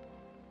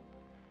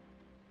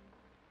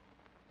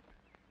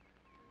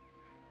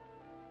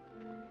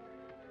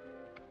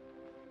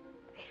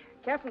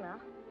 Careful now.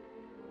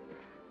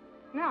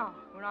 Now,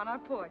 we're on our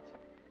porch.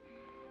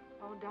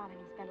 Oh, darling,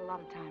 we spend a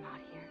lot of time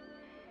out here.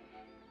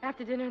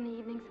 After dinner in the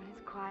evenings when it's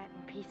quiet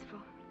and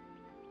peaceful.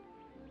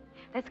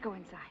 Let's go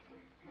inside.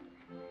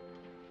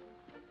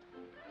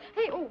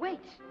 Hey, oh,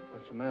 wait.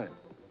 What's the matter?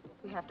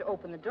 We have to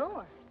open the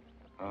door.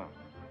 Oh.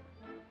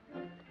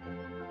 Come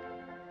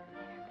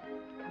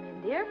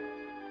in, dear.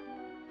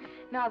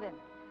 Now then.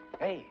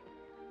 Hey,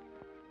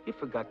 you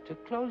forgot to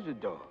close the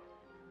door.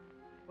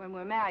 When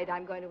we're married,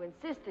 I'm going to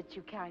insist that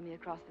you carry me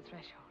across the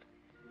threshold.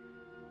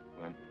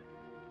 When?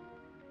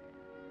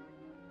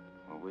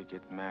 Well, we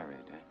get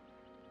married, eh?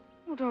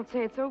 Well, don't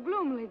say it so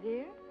gloomily,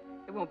 dear.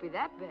 It won't be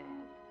that bad.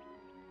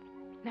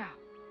 Now,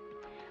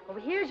 over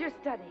here's your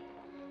study,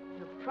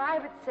 your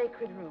private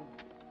sacred room.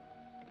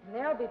 And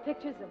there'll be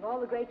pictures of all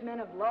the great men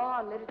of law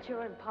and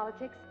literature and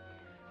politics.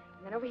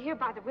 And then over here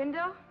by the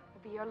window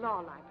will be your law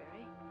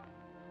library.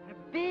 And a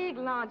big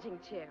lounging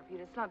chair for you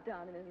to slump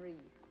down in and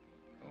read.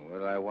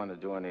 Will I want to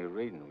do any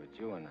reading with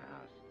you in the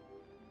house?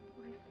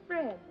 My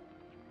Fred,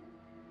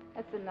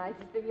 that's the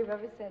nicest thing you've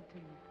ever said to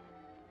me.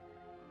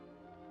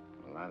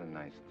 A lot of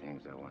nice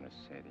things I want to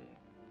say to you.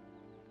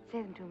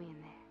 Say them to me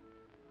in there.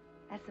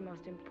 That's the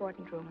most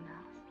important room in the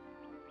house.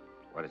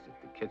 What is it,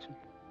 the kitchen?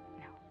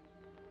 No,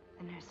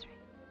 the nursery.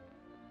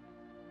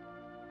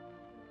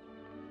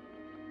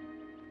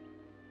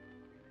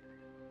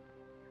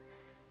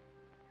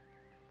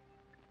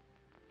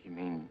 You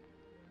mean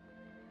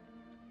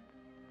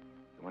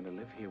you want to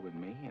live here with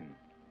me and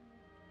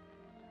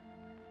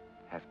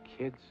have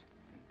kids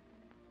and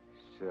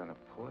sit on a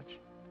porch?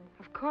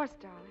 Of course,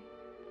 darling.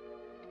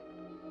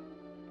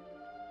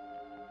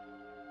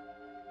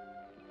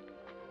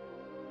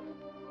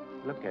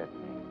 Look at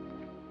me.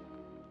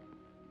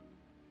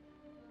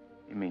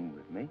 You mean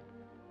with me?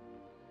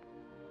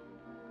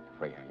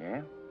 The way I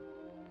am?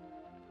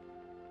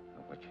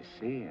 Or what you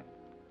see and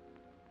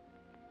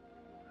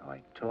how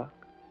I talk?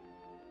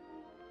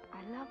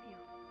 I love you.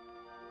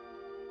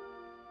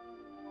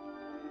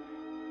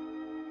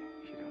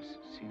 You don't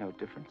see no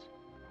difference?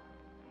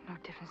 No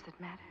difference that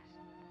matters.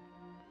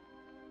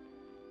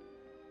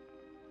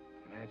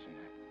 Imagine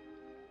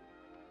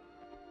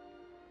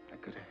I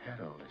could have had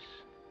all this,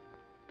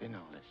 been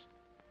all this.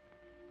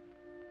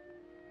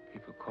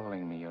 People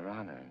calling me Your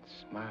Honor and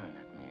smiling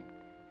at me.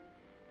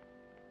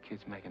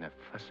 Kids making a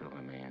fuss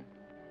over me, and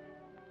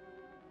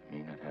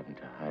me not having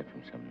to hide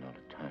from something all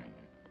the time.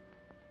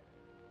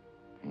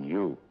 And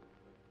you.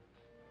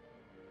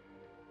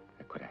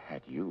 I could have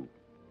had you.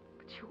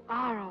 But you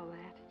are all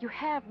that. You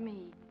have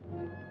me.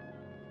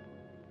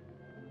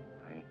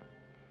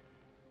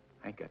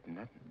 I ain't got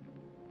nothing.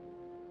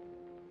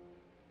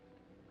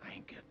 I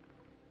ain't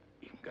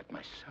even got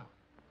myself.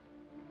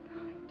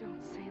 Darling,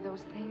 don't say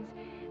those things.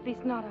 At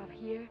least not out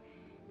here.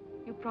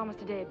 You promised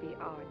today'd be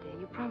our day.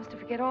 You promised to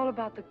forget all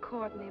about the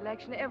court and the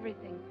election,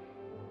 everything.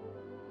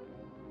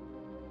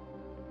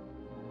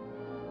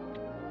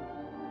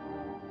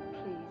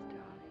 Please,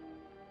 darling.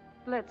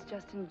 Let's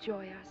just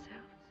enjoy ourselves.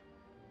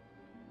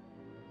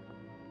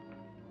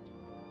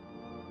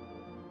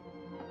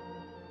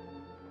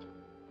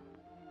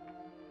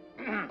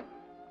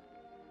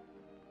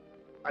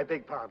 I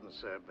beg pardon,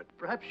 sir, but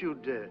perhaps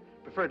you'd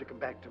prefer to come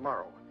back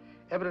tomorrow.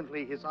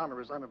 Evidently, His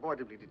Honor is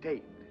unavoidably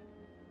detained.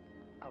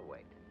 I'll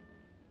wait.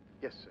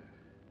 Yes, sir.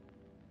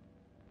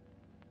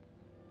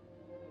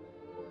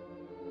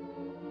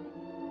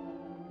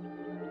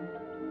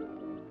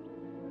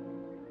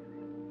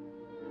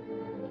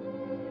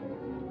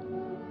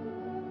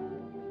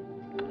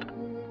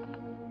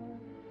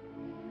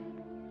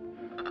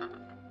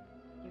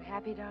 You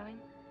happy, darling?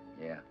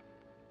 Yeah.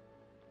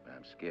 But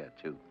I'm scared,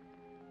 too.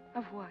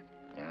 Of what?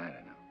 Yeah, I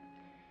don't know.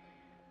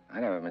 I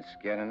never been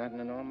scared of nothing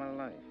in all my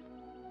life.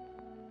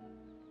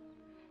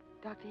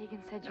 Dr.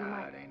 Higgins said you Nah,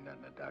 might... it ain't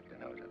nothing the doctor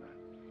knows about.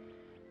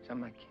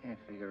 Something I can't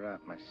figure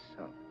out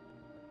myself.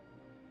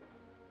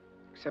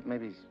 Except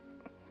maybe it's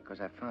because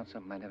I found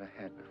something I never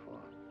had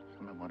before.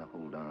 Something I want to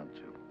hold on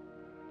to.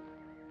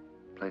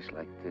 A place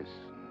like this,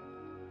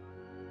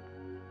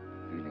 and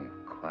a feeling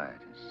of quiet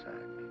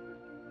inside me.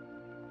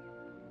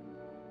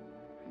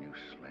 A new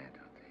slant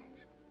on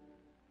things.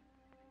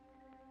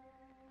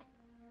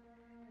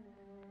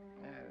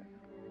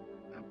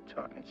 I'm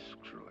talking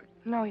screwy.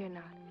 No, you're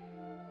not.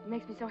 It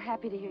makes me so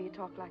happy to hear you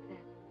talk like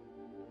that.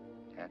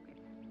 Happy?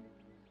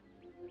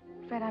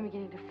 Fred, I'm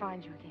beginning to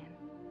find you again.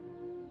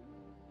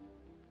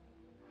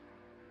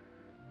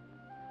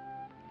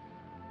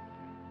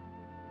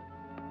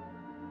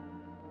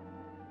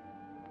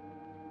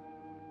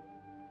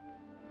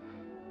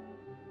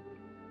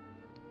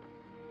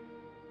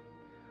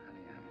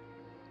 Honey,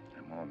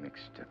 I'm all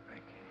mixed up, I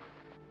guess.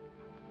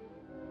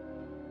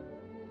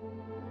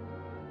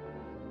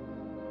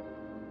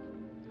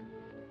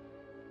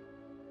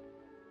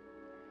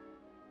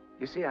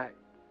 You see, I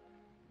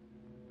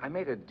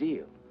made a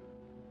deal.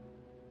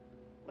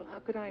 Well, how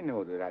could I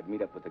know that I'd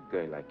meet up with a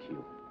girl like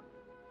you?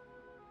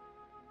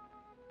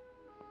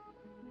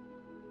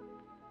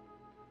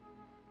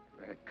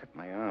 If I'd cut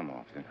my arm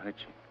off and hurt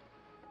you.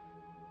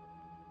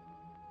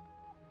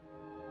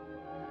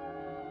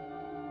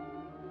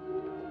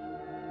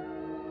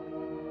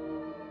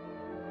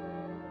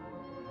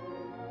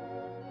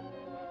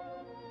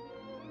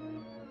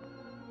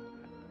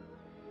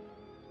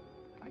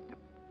 I'd like to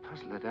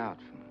puzzle it out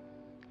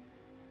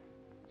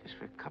just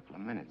for a couple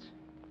of minutes.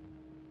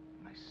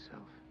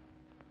 Myself.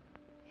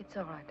 It's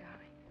all right, darling.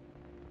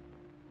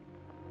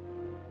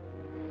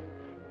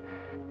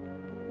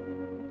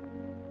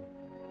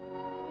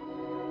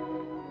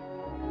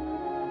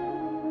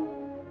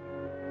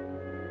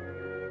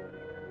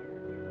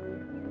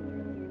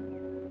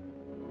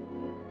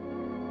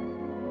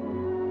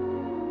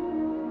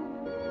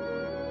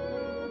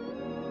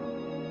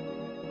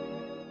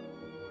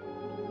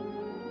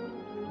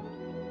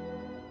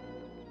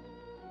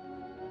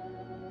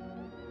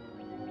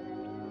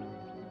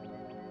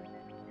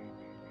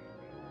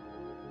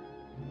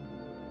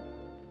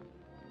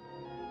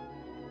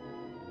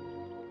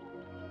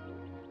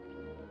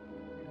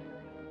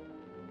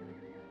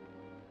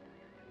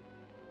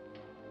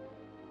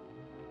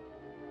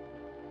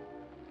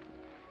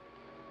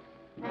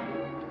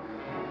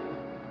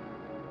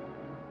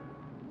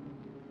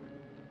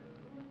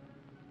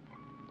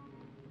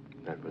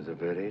 That was a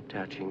very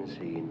touching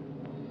scene.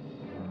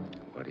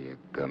 What are you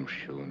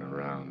gumshoeing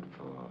around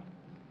for?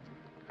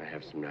 I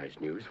have some nice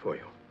news for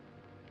you.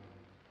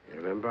 You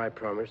remember I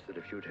promised that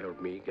if you'd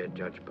help me get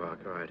Judge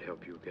Parker, I'd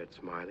help you get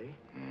Smiley?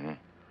 Mm-hmm.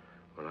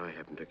 Well, I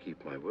happen to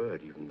keep my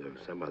word, even though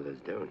some others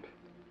don't.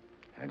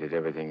 I did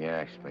everything you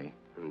asked me.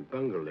 And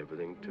bungled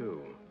everything,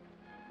 too.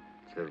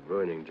 Instead of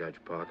ruining Judge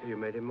Parker, you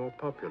made him more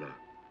popular.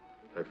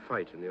 That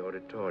fight in the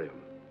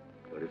auditorium.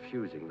 You're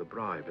refusing the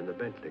bribe in the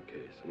Bentley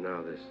case. And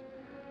now this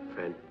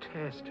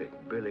fantastic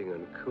billing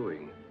and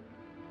cooing.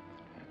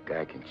 A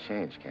guy can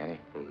change, can't he?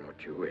 Oh,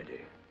 not you,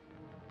 Eddie.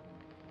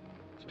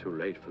 It's too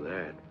late for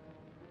that.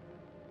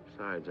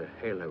 Besides, a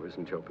halo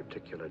isn't your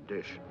particular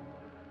dish.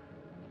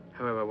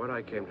 However, what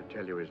I came to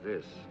tell you is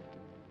this.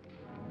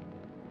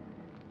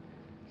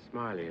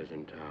 Smiley is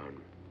in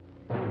town.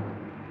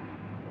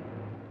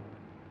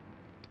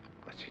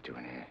 What's he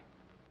doing here?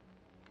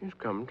 He's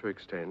come to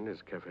extend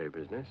his cafe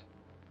business.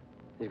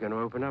 He's going to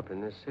open up in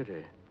this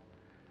city.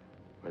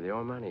 With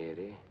your money,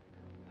 Eddie.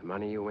 The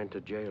money you went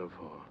to jail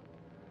for.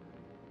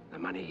 The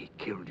money he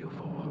killed you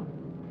for.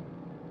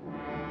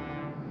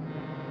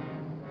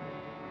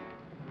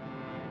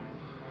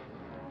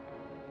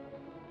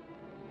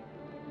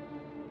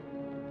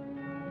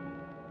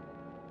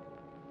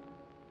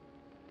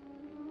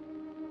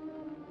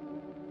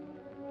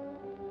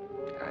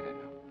 I don't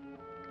know.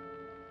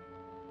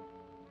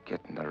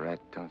 Getting the rat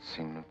don't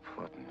seem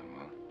important no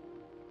more.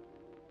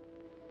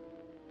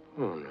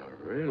 Oh, no,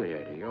 really,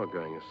 Eddie, you're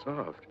going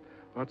soft.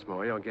 What's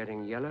more, you're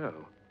getting yellow.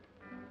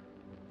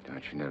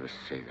 Don't you never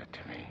say that to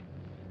me.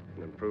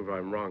 And then prove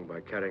I'm wrong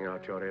by carrying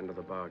out your end of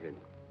the bargain.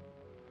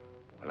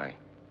 Well, I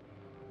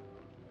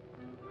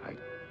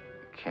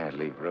can't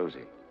leave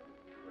Rosie.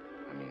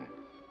 I mean,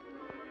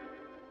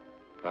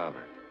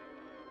 Barbara.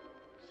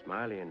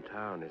 Smiley in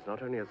town is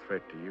not only a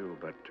threat to you,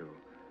 but to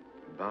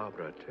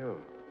Barbara, too.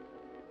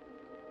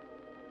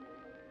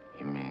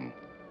 You mean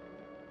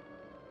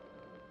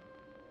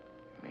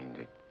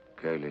the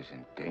girl is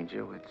in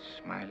danger with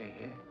Smiley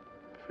here?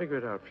 Figure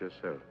it out for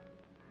yourself.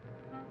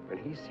 When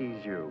he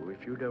sees you,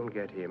 if you don't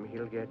get him,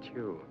 he'll get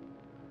you.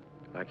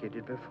 Like he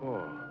did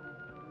before.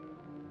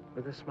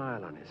 With a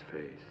smile on his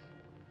face.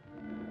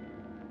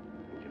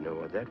 And you know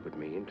what that would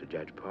mean to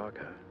Judge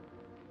Parker.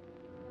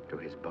 To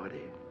his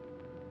body.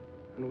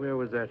 And where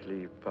would that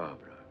leave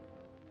Barbara?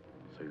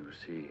 So you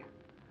see,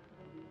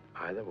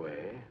 either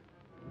way,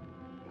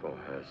 for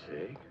her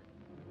sake,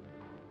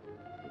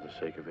 for the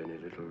sake of any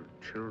little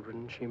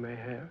children she may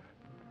have,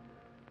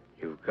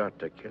 you've got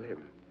to kill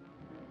him.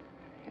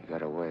 You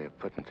got a way of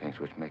putting things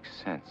which makes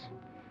sense.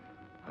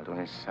 Although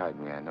inside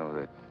me I know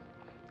that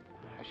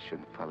I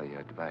shouldn't follow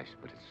your advice,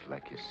 but it's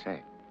like you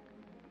say.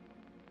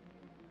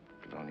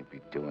 It'll only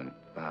be doing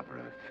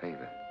Barbara a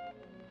favor.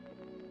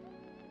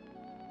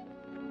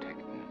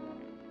 Protecting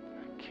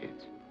her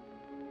kids.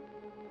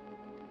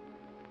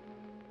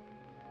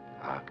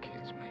 Our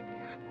kids, maybe.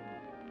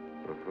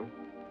 Mm-hmm.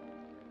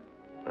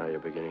 Now you're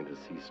beginning to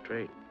see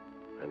straight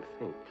and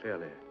think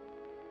clearly.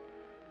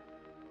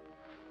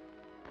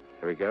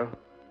 Here we go.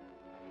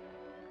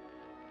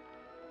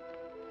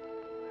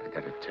 I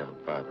gotta tell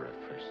Barbara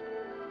first.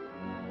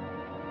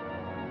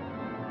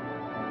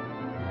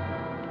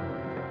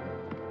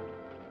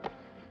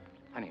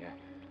 Honey,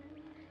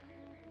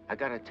 I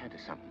gotta attend to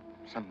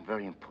something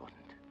very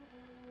important.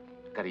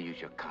 Gotta use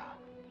your car.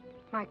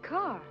 My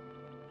car?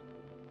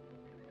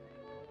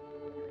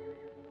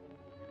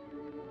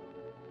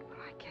 Well,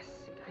 I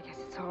guess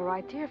it's all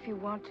right, dear, if you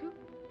want to.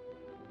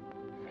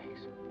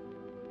 Thanks.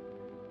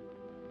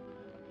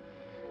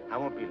 I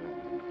won't be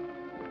long.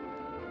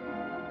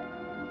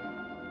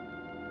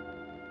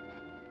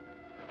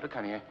 Look,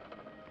 honey,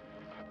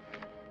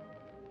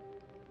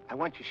 I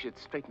want you should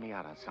straighten me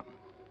out on something.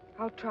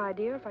 I'll try,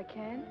 dear, if I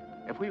can.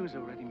 If we was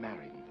already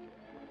married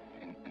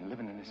and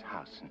living in this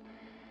house and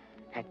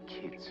had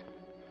kids,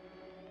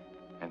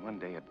 and one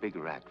day a big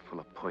rat full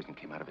of poison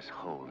came out of his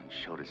hole and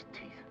showed his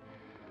teeth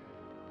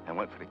and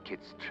went for the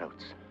kids'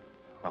 throats,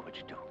 what would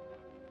you do?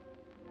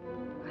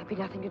 There'd be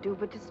nothing to do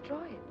but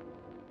destroy it.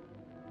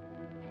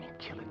 You mean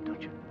kill it,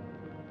 don't you?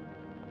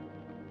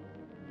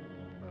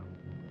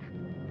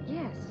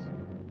 Yes.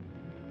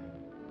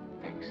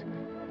 Thanks.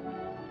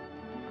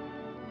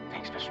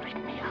 Thanks for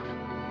straightening me out.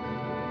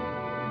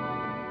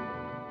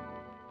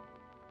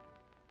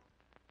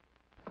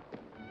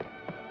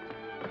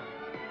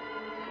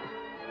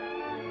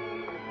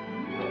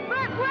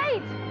 Bert,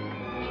 wait!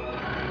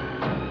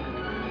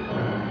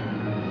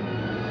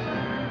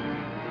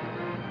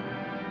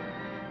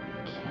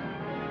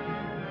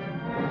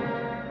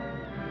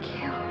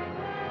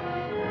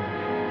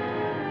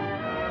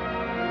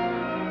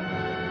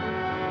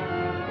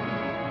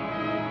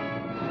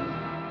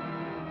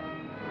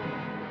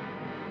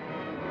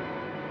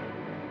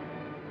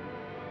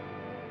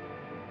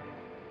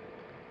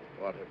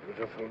 What a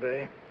beautiful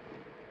day.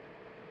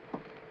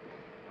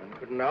 One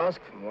couldn't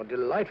ask for more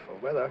delightful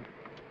weather.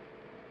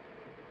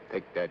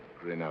 Take that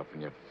grin off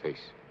in your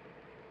face.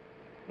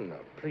 Now,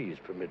 please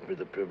permit me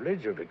the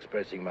privilege of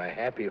expressing my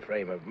happy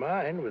frame of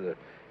mind with a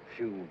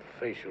few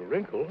facial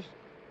wrinkles.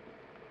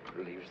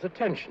 Relieves the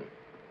tension.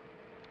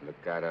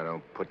 Look out I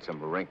don't put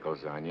some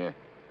wrinkles on you.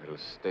 It'll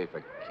stay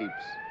for keeps.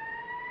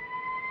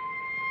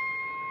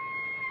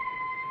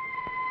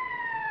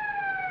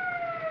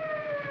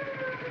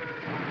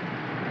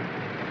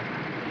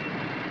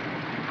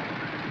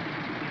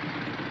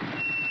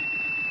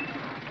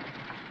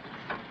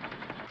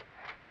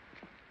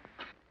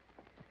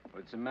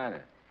 What's the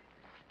matter?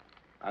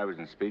 I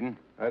wasn't speeding.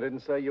 I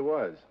didn't say you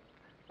was.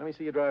 Let me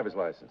see your driver's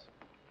license.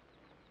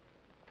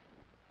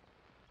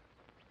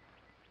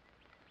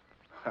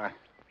 I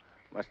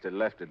must have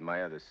left it in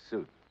my other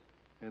suit.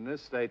 In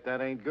this state,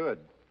 that ain't good.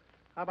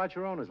 How about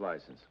your owner's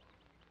license?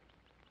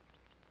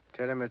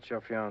 Tell him it's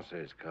your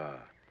fiancée's car.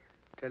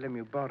 Tell him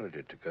you borrowed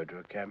it to go to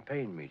a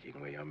campaign meeting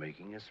where you're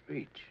making a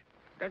speech.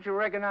 Don't you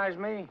recognize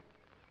me?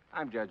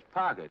 I'm Judge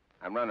Parker.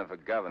 I'm running for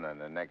governor in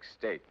the next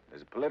state.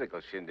 There's a political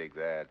shindig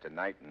there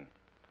tonight, and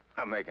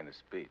I'm making a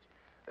speech.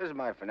 This is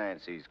my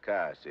fiancee's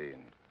car, see,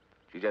 and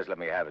she just let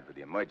me have it for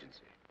the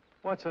emergency.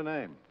 What's her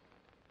name?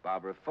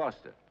 Barbara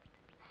Foster.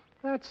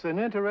 That's an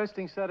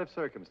interesting set of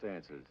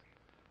circumstances.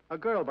 A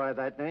girl by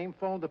that name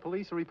phoned the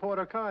police to report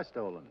her car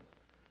stolen.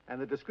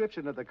 And the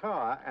description of the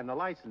car and the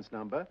license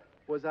number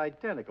was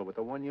identical with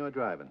the one you're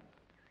driving.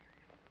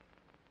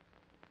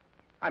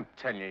 I'm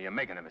telling you, you're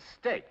making a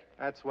mistake.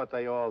 That's what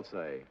they all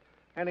say.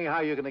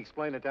 Anyhow, you can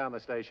explain it down the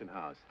station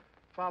house.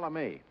 Follow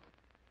me.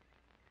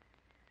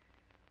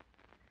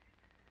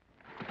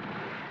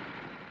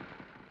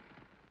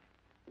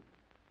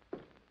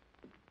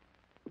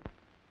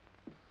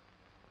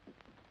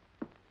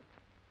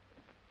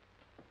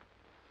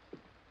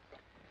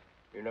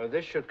 You know,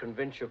 this should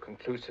convince you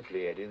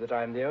conclusively, Eddie, that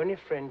I'm the only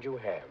friend you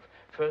have.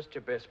 First,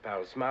 your best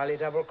pal, Smiley,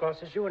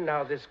 double-crosses you, and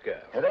now this girl.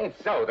 It ain't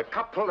so. The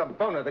cop pulled a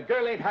boner. The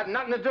girl ain't had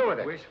nothing to do with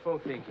it. Wishful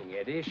thinking,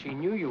 Eddie. She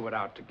knew you were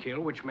out to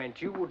kill, which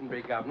meant you wouldn't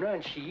be governor,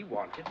 and she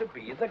wanted to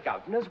be the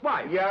governor's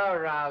wife.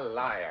 You're a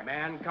liar.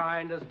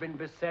 Mankind has been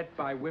beset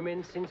by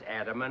women since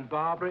Adam, and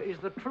Barbara is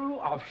the true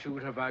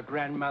offshoot of her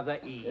grandmother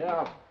Eve.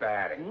 You're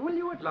bad. Will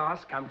you at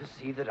last come to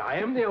see that I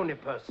am the only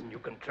person you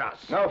can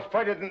trust? No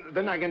further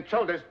than I can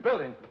control this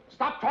building.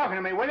 Stop talking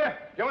to me, will you?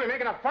 You're only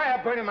making a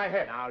fire burn in my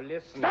head. Now,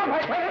 listen. Stop,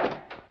 I tell you!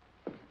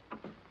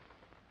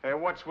 Hey,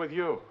 what's with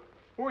you?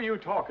 Who are you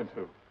talking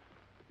to?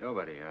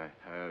 Nobody.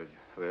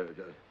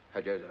 I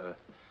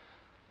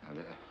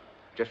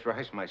just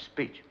rehearsed my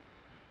speech.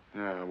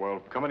 Yeah, well,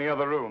 come in the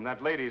other room.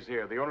 That lady's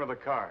here, the owner of the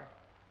car.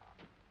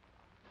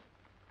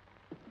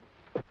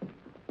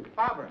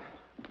 Barbara.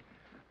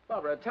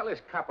 Barbara, tell this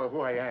copper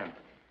who I am.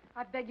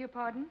 I beg your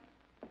pardon?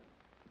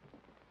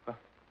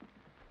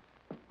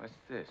 What's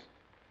this?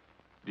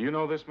 Do you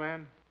know this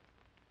man?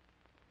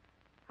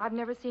 I've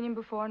never seen him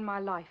before in my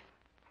life.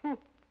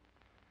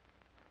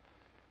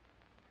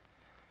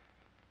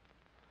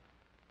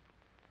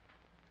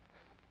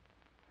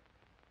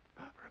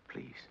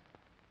 Please.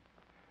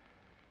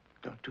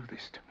 Don't do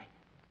this to me.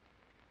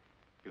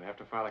 You'll have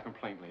to file a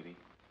complaint, lady.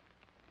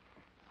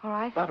 All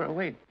right. Barbara,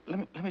 wait.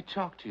 Let me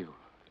talk to you.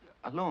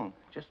 Alone.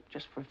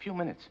 Just for a few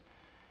minutes.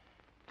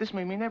 This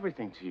may mean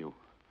everything to you.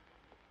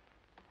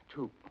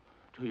 To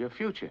your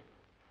future.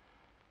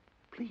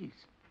 Please.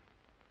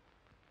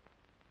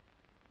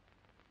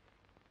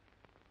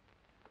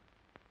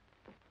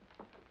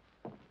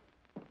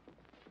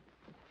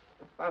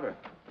 Barbara.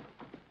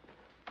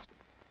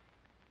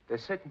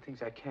 There's certain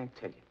things I can't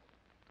tell you,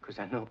 because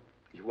I know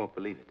you won't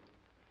believe it.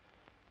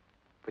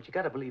 But you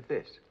gotta believe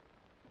this.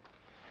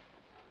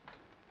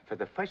 For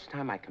the first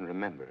time I can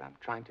remember, I'm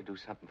trying to do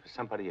something for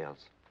somebody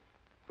else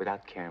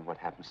without caring what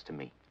happens to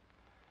me.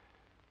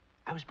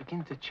 I was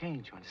beginning to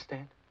change, you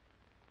understand?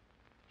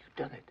 You've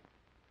done it.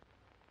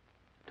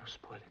 Don't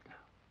spoil it now.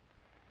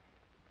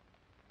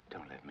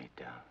 Don't let me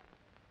down.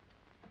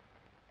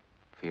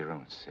 For your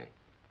own sake.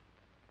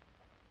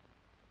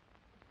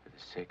 For the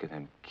sake of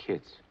them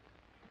kids.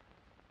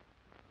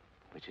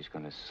 Which is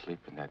going to sleep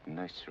in that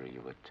nursery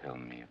you were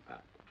telling me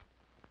about.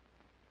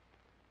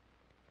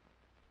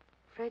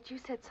 Fred, you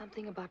said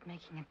something about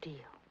making a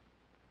deal.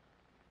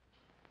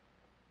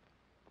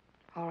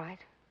 All right.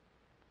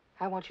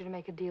 I want you to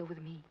make a deal with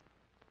me.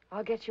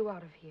 I'll get you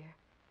out of here.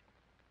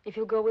 If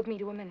you'll go with me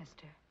to a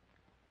minister.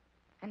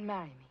 And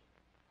marry me.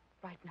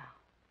 Right now.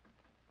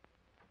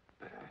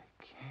 But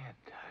I can't.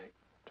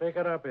 Take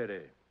it up,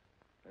 Eddie.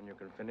 And you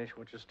can finish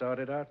what you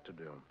started out to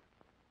do.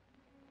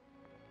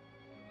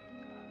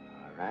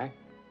 All right.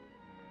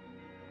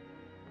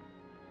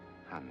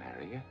 I'll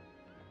marry you.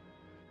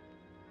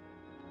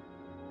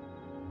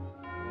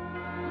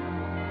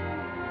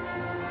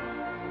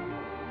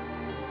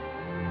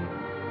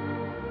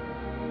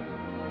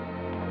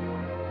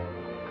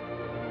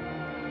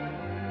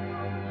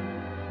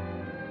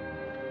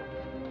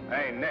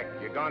 Hey, Nick,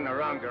 you're going the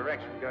wrong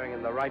direction. Going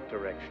in the right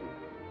direction.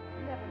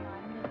 Never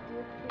mind, Nick,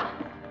 dear, please.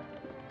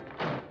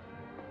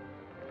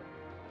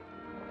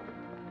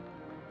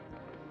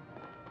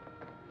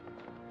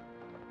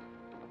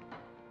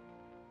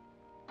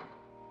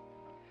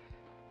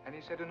 And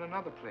he said in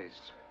another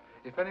place,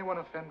 if anyone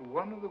offend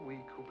one of the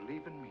weak who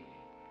believe in me,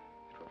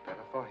 it were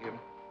better for him.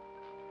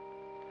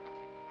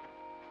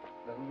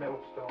 The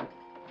millstone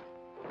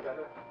were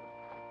better.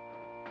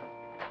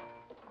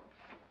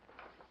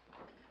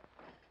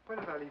 Where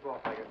did I leave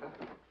off, Agatha?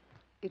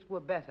 It were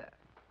better.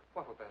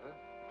 What were better?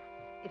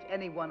 If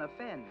anyone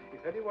offend.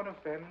 If anyone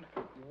offend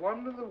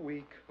one of the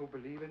weak who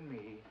believe in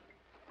me,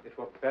 it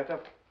were better.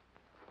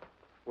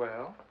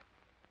 Well?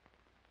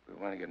 We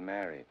want to get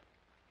married.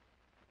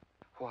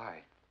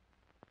 Why?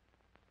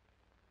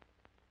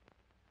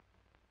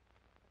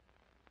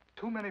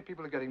 Too many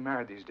people are getting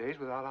married these days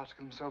without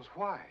asking themselves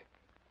why.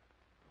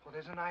 Well,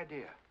 there's an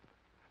idea.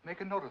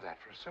 Make a note of that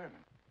for a sermon.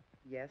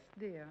 Yes,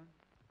 dear.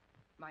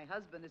 My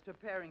husband is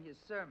preparing his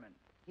sermon.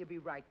 He'll be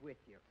right with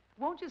you.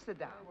 Won't you sit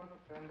down? I want to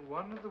offend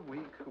one of the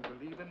weak who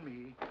believe in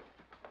me.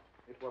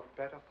 It were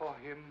better for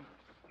him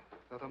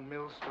that a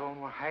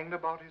millstone were hanged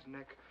about his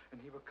neck and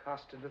he were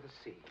cast into the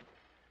sea.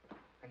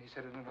 And he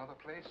said in another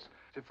place,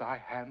 if thy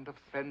hand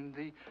offend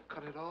thee,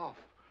 cut it off.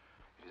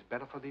 It is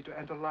better for thee to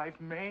enter life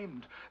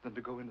maimed than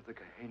to go into the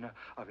Gehenna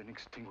of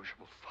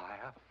inextinguishable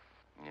fire.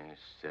 You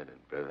said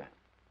it, brother.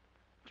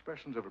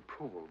 Expressions of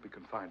approval be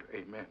confined to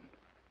amen,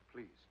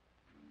 please.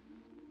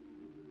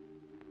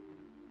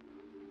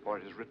 For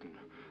it is written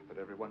that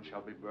everyone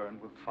shall be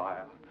burned with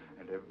fire,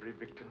 and every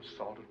victim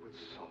salted with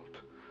salt.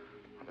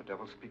 When the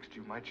devil speaks to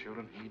you, my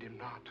children, heed him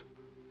not.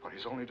 For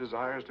his only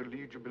desire is to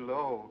lead you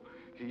below.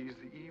 He is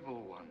the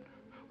evil one.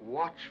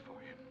 Watch for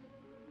him,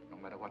 no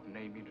matter what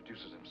name he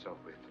introduces himself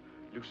with.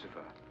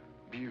 Lucifer,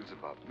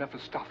 Beelzebub,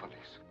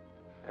 Mephistopheles.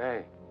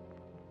 Hey.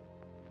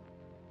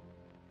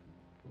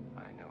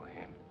 I know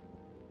him.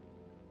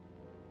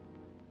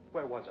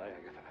 Where was I,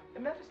 Agatha?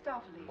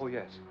 Mephistopheles. Oh,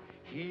 yes.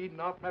 Heed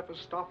not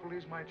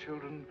Mephistopheles, my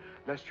children,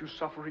 lest you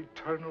suffer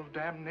eternal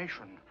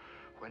damnation.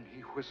 When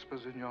he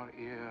whispers in your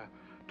ear,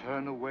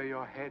 turn away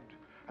your head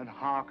and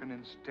hearken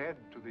instead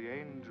to the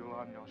angel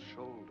on your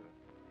shoulder.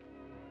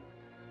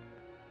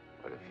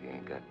 What if you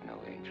ain't got no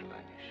angel on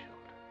your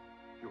shoulder?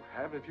 You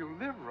have if you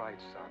live right,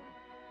 son.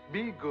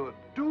 Be good,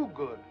 do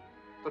good.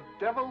 The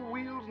devil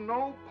wields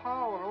no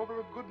power over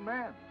a good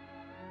man.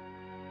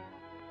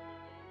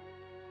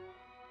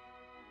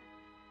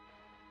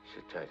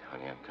 Sit tight,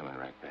 honey. I'm coming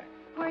right back.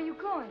 Where are you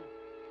going?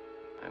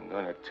 I'm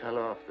going to tell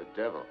off the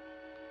devil.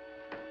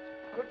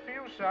 Good for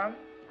you, son.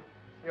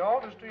 The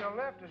altar's to your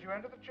left as you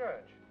enter the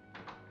church.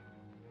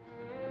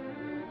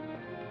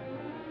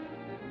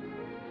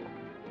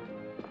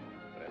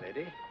 Well,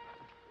 Eddie,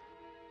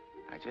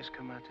 I just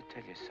come out to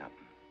tell you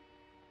something.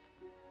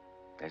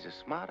 There's a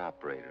smart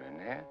operator in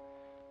there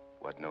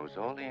what knows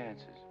all the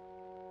answers.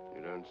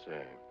 You don't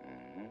say.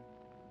 Mm-hmm.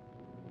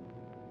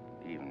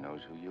 He even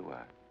knows who you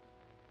are.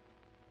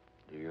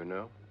 Do you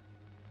know?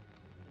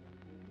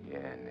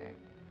 Yeah, Nick.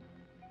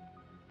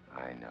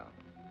 I know.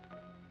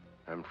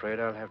 I'm afraid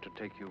I'll have to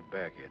take you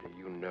back, Eddie.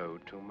 You know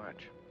too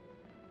much.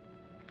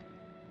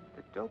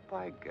 The dope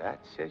I got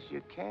says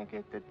you can't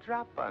get the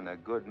drop on a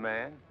good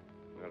man.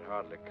 That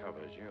hardly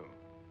covers you.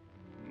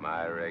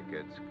 My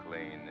record's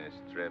clean this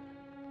trip.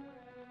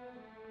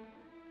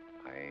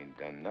 I ain't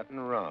done nothing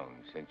wrong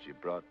since you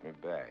brought me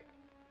back.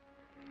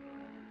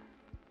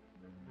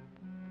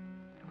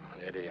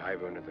 Well, Eddie,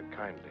 I've only the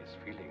kindliest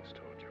feelings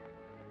toward you.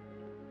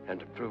 And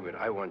to prove it,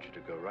 I want you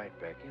to go right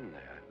back in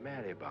there,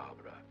 marry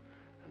Barbara,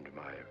 and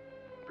my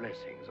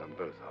blessings on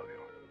both of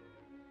you.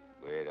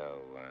 We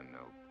don't want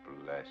no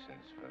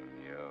blessings from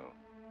you.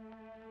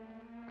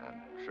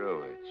 I'm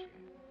through with you.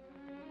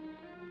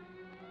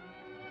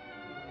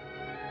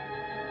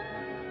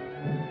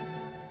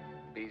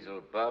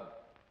 Beelzebub.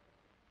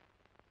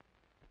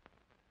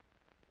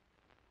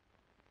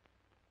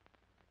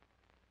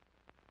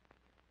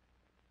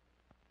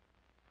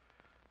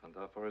 And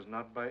therefore is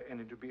not by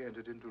any to be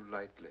entered into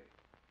lightly,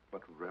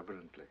 but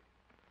reverently,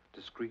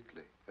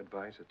 discreetly,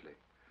 advisedly,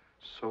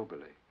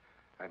 soberly,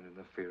 and in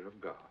the fear of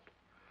God.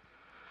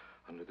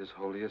 Under this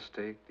holy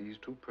estate, these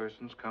two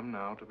persons come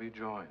now to be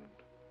joined.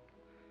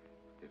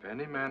 If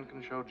any man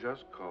can show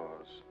just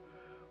cause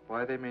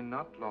why they may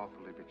not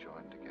lawfully be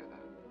joined together,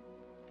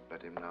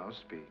 let him now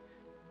speak,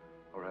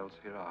 or else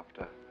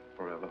hereafter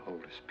forever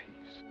hold his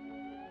peace.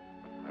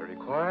 I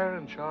require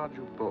and charge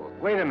you both.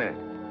 Wait a minute.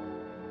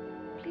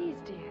 Please,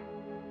 dear.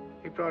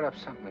 He brought up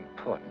something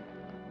important.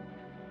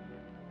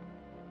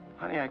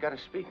 Honey, I gotta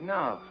speak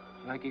now,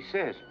 like he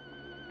says.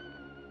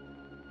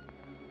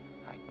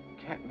 I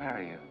can't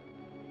marry you.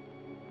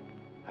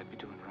 I'd be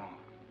doing wrong.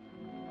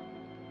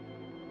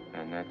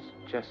 And that's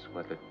just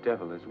what the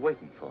devil is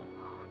waiting for.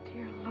 Oh,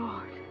 dear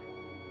Lord.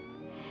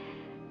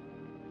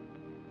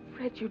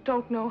 Fred, you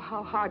don't know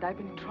how hard I've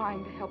been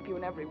trying to help you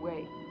in every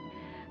way.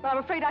 But I'm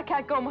afraid I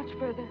can't go much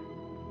further.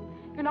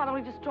 You're not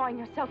only destroying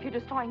yourself, you're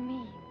destroying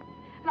me.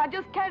 And I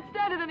just can't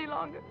stand it any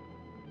longer.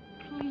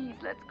 Please,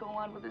 let's go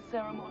on with the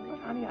ceremony.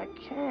 But, honey, I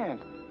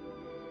can't.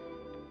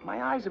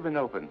 My eyes have been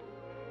opened.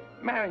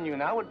 Marrying you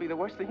now would be the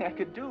worst thing I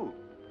could do.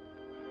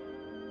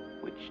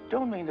 Which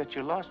don't mean that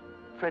you lost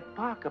Fred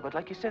Parker, but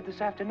like you said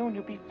this afternoon,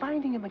 you'll be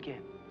finding him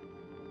again.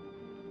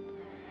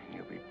 And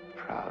you'll be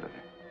proud of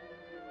him.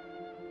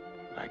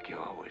 Like you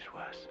always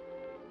was.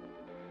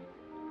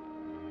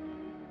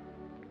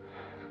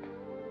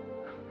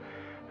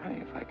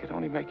 Honey, if I could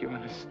only make you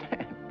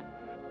understand.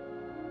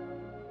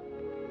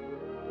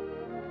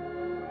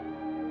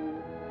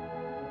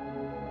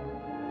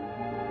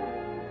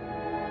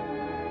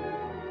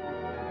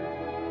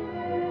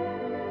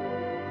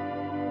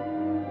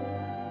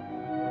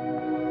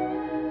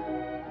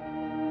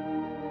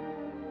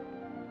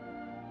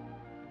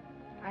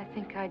 I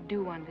think I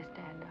do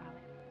understand, darling.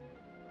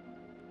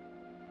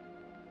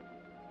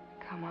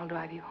 Come, I'll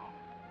drive you home.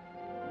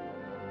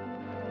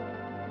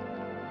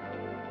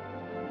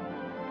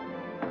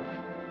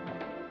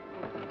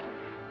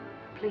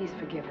 Please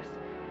forgive us.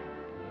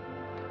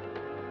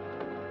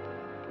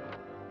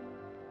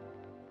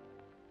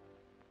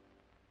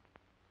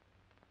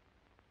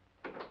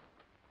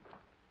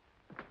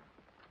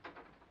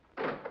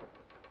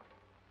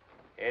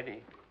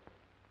 Eddie.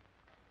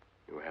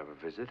 You have a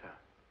visitor.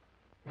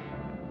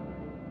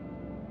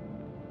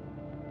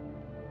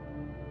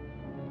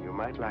 You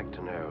might like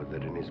to know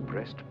that in his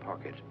breast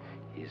pocket,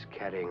 he's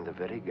carrying the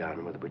very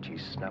gun with which he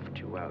snuffed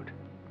you out.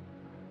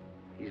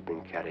 He's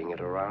been carrying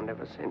it around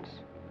ever since.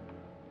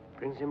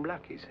 Brings him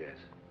luck, he says.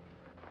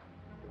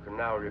 You can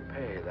now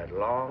repay that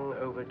long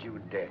overdue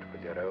debt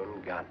with your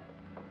own gun.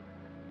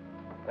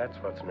 That's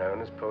what's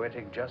known as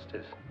poetic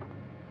justice.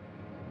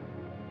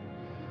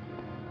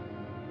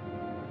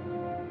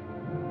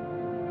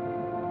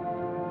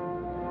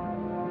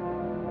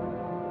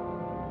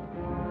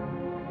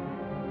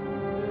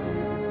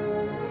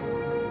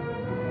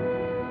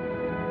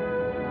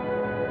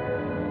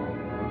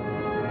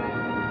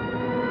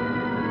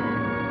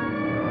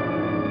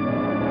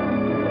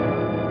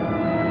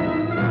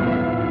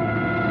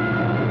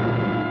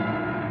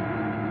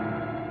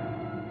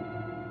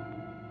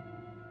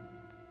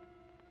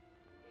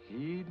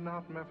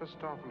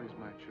 Mephistopheles,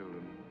 my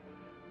children,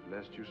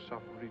 lest you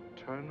suffer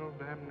eternal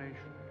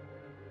damnation.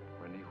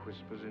 When he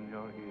whispers in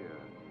your ear,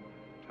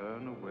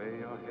 turn away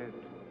your head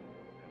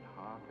and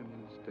hearken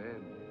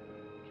instead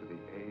to the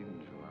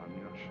angel on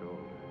your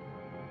shoulder.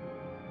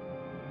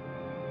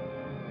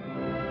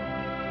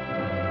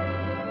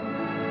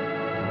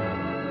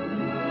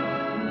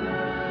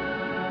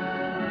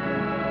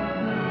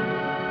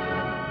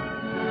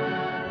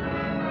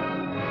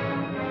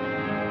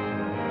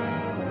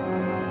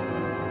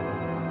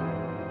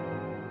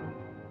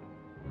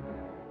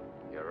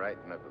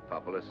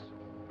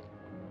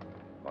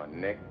 Or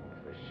Nick,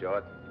 for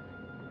short.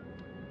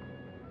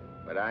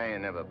 But I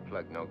ain't never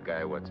plugged no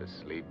guy what's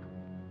asleep.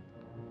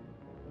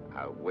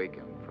 I'll wake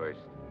him first.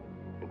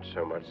 It's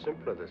so much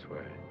simpler this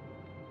way.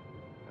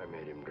 I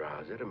made him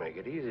drowsy to make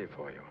it easy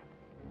for you.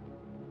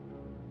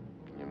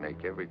 You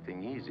make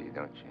everything easy,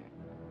 don't you?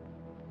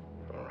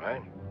 All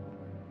right.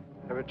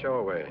 Have it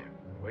your way.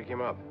 Wake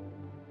him up.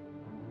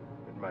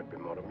 It might be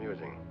more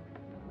amusing.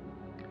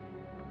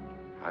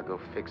 I'll go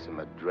fix him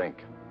a drink.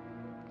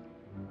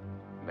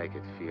 Make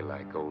it feel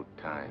like old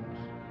times.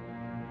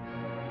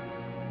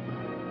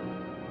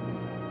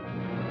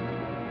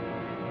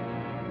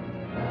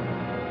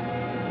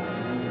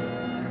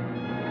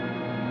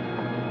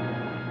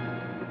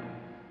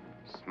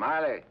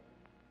 Smiley!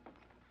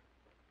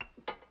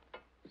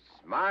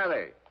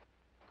 Smiley!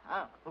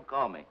 Huh? Who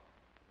called me?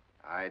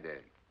 I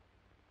did.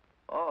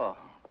 Oh,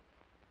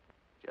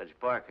 Judge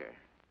Parker.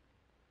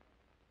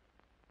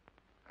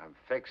 I'm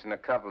fixing a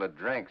couple of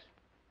drinks.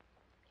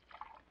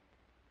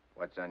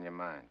 What's on your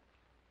mind?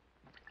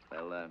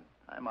 Well,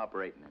 I'm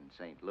operating in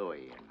St.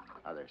 Louis and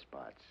other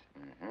spots.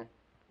 Mm-hmm.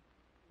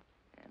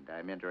 And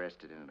I'm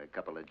interested in a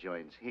couple of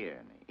joints here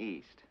in the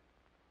East.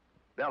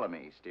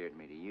 Bellamy steered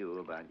me to you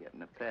about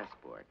getting a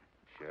passport.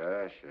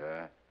 Sure.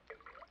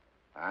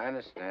 I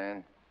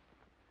understand.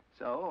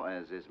 So,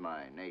 as is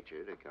my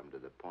nature to come to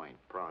the point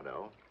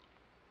pronto,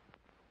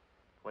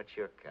 what's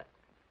your cut?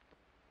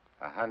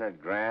 100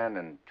 grand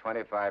and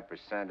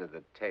 25% of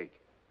the take.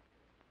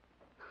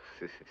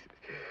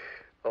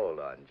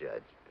 Hold on,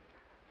 Judge.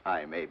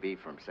 I may be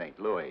from St.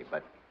 Louis,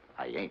 but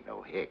I ain't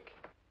no hick.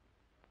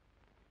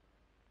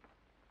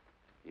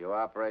 You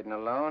operating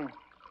alone?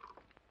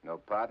 No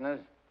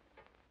partners?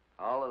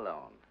 All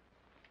alone.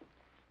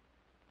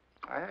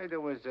 I heard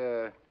there was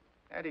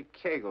Eddie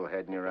Kagel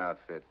heading your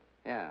outfit.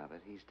 Yeah,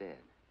 but he's dead.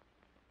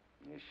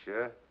 You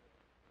sure?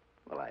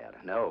 Well, I ought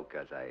to know,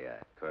 'cause I,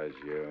 'Cause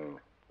you...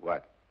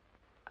 what?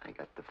 I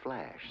got the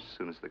flash as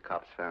soon as the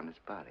cops found his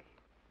body.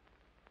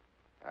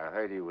 I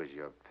heard he was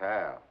your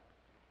pal.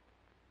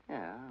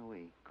 Yeah,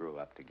 we grew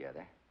up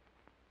together.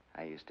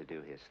 I used to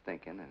do his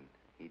thinking, and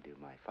he'd do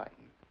my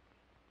fighting.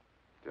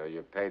 So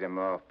you paid him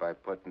off by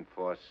putting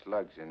 4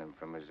 slugs in him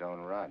from his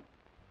own rod.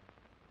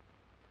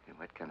 Hey,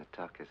 what kind of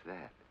talk is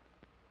that?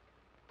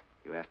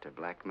 You after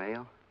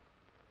blackmail?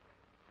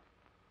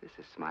 This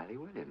is Smiley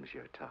Williams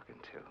you're talking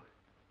to.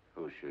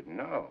 Who should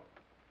know?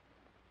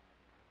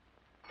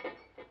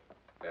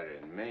 Better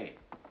than me.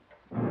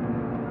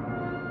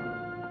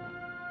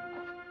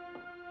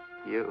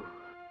 You...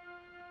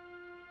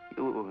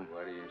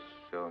 What are you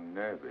so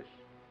nervous?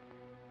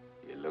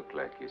 You look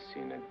like you've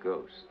seen a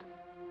ghost.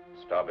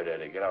 Stop it,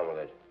 Eddie. Get on with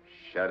it.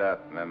 Shut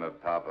up,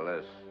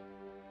 Memopopoulos.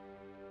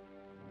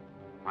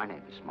 My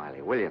name is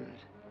Smiley Williams.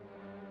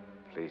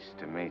 Pleased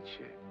to meet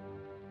you.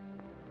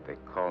 They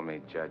call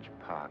me Judge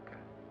Parker.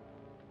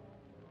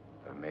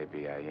 But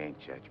maybe I ain't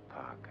Judge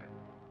Parker.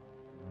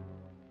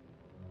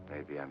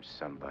 Maybe I'm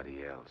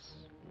somebody else.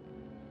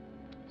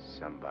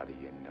 Somebody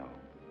you know.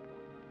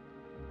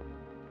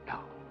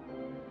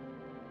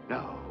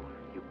 No,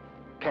 you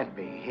can't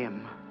be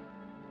him.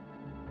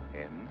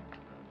 Him?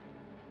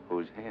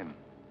 Who's him?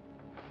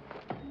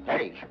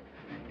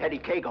 Eddie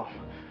Kagel.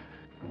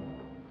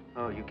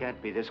 Oh, you can't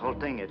be. This whole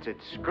thing, it's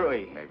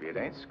screwy. Maybe it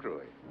ain't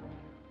screwy.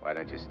 Why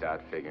don't you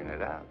start figuring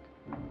it out?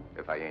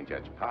 If I ain't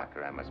Judge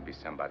Parker, I must be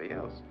somebody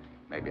else.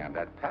 Maybe I'm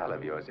that pal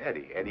of yours,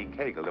 Eddie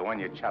Kagel, the one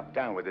you chopped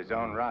down with his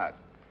own rod.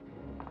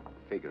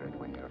 Figure it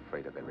when you're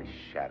afraid of every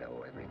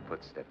shadow, every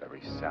footstep,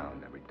 every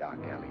sound, every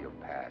dark alley you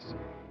pass,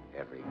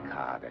 every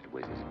car that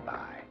whizzes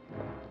by.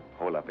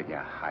 Hole up in your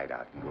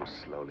hideout and go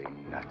slowly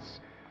nuts,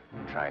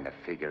 trying to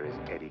figure, is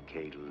Eddie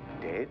Kagel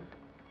dead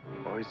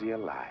or is he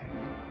alive?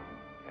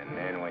 And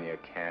then when you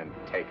can't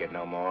take it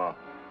no more,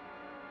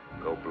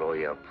 Go blow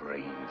your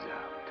brains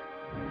out.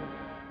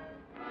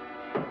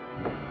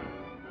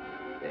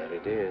 There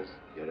it is,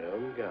 your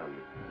own gun.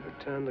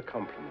 Return the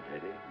compliment,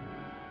 Eddie.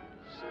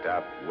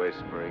 Stop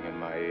whispering in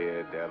my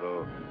ear,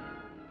 devil.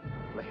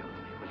 Lay off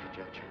me, will you,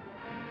 Judge?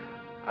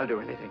 I'll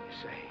do anything you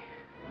say.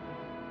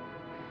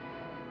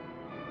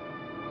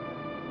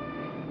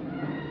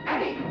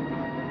 Eddie!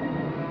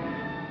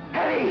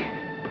 Eddie!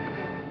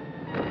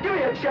 Give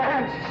me a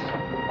chance!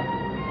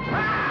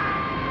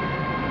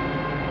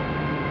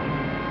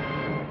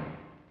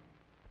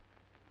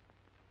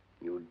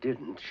 You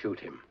didn't shoot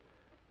him.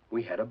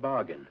 We had a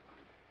bargain.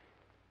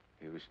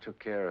 He was took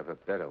care of a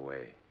better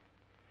way.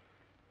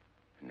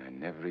 And I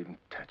never even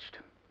touched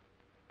him.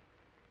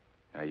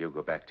 Now you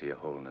go back to your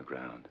hole in the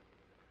ground.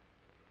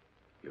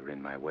 You're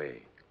in my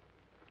way.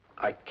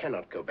 I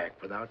cannot go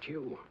back without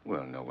you.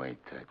 Well, no,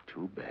 ain't that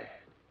too bad.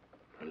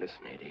 Now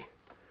listen, Eddie.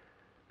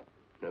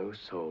 No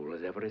soul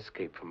has ever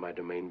escaped from my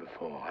domain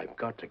before. I've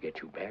got to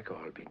get you back or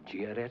I'll be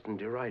jeered at and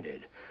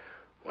derided.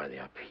 Why,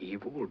 the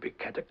upheaval will be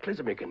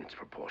cataclysmic in its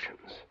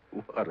proportions.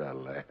 What a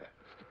laugh.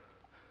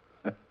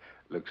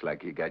 Looks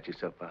like you got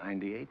yourself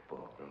behind the 8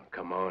 ball. Oh,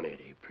 come on,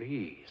 Eddie,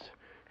 please.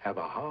 Have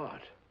a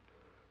heart.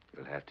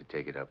 You'll have to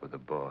take it up with the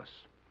boss.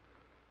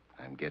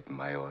 I'm getting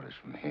my orders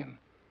from him.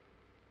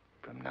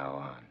 From now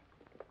on.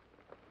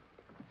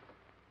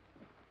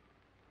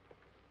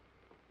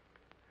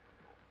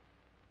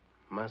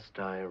 Must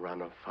I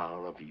run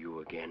afoul of you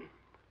again?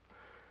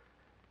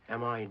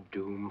 Am I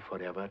doomed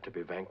forever to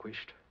be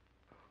vanquished?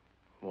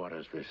 What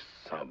has this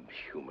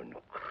subhuman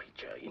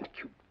creature,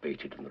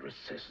 incubated in the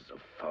recesses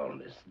of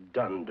foulness,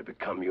 done to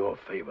become your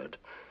favored?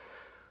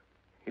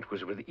 It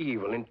was with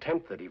evil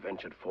intent that he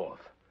ventured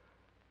forth.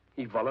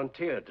 He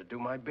volunteered to do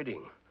my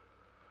bidding.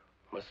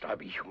 Must I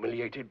be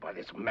humiliated by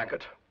this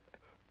maggot?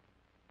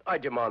 I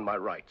demand my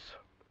rights.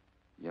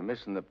 You're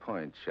missing the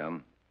point,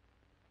 chum.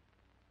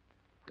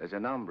 There's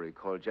an hombre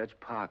called Judge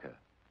Parker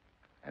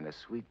and a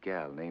sweet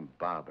gal named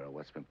Barbara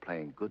what's been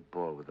playing good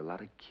ball with a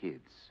lot of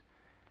kids,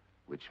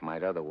 which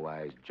might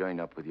otherwise join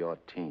up with your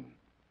team.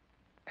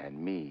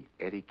 And me,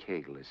 Eddie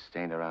Kagel, is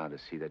staying around to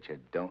see that you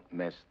don't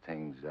mess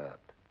things up.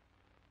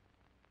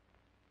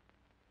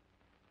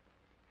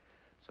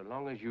 So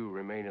long as you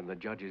remain in the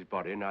judge's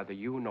body, neither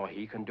you nor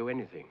he can do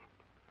anything.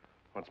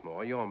 Once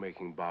more, you're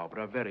making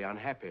Barbara very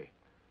unhappy.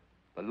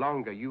 The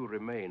longer you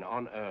remain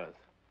on Earth,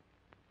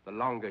 the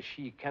longer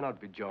she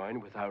cannot be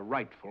joined with her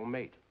rightful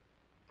mate.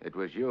 It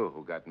was you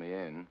who got me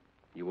in.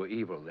 You were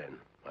evil then.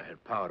 I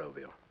had power over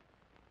you.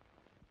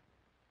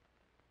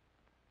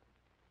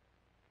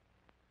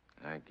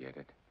 I get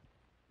it.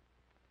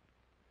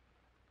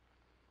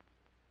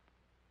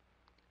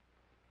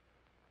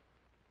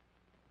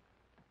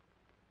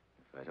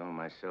 If I don't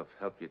myself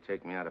help you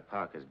take me out of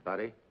Parker's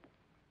body,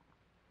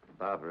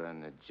 Barbara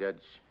and the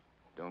judge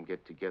don't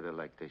get together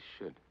like they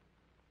should.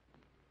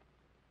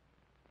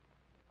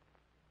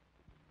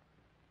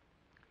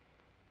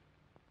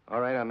 All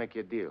right, I'll make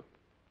you a deal.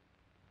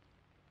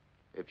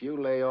 If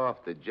you lay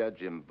off the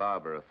judge and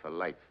Barbara for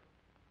life,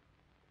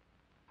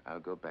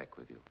 I'll go back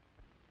with you.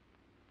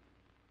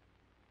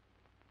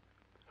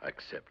 I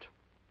accept.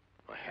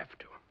 I have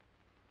to.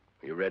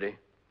 Are you ready?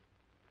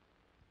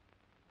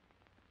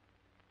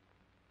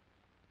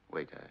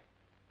 Wait,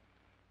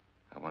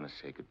 I want to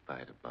say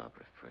goodbye to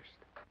Barbara first.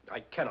 I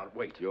cannot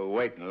wait. You'll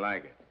wait and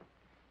like it.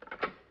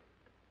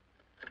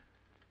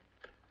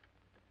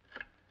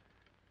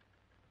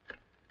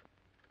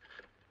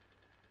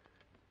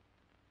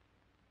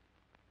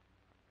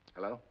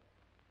 Hello?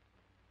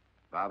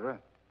 Barbara?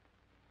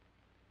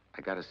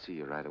 I gotta see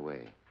you right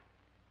away.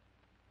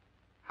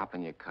 Hop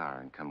in your car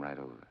and come right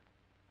over.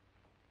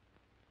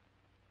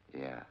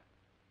 Yeah.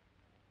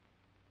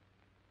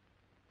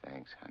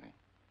 Thanks, honey.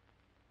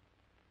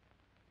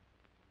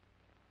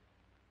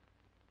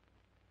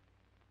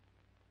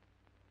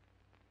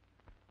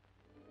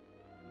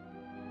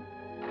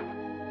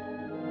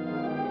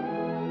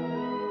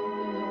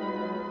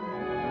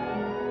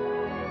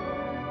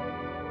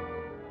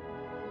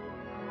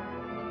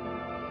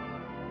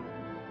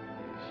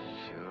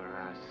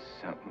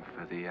 Something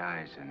for the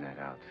eyes in that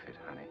outfit,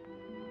 honey.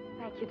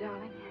 Thank you,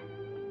 darling.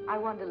 I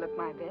wanted to look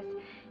my best.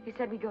 You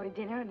said we'd go to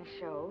dinner and a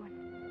show.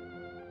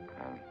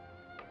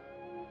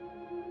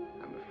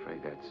 I'm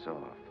afraid that's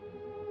off.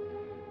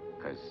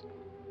 Because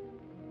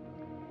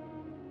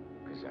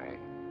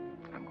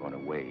I'm going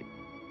away.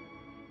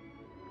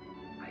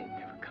 I ain't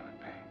never coming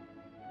back.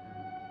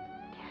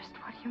 Dearest,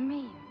 what do you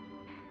mean?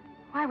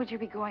 Why would you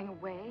be going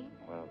away?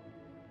 Well,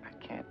 I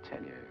can't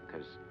tell you,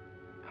 because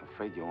I'm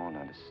afraid you won't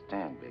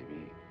understand,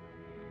 baby.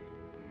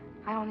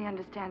 I only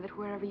understand that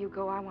wherever you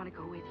go, I want to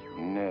go with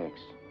you. Nix.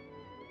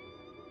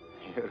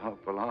 You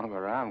don't belong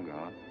where I'm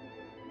going.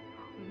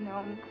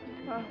 No,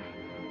 no.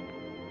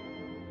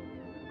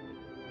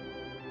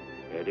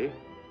 Eddie?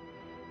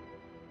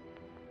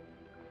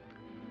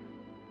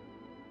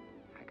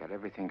 I got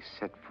everything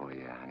set for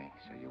you, honey,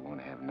 so you won't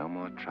have no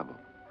more trouble.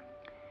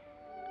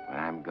 When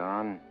I'm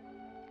gone,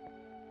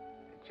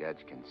 the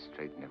judge can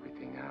straighten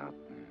everything out,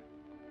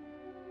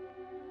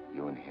 and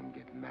You and him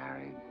get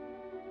married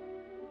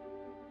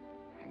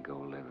and go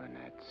live in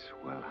that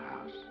swell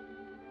house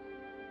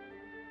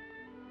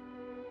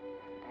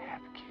and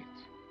have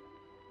kids.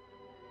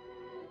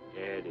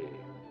 Eddie.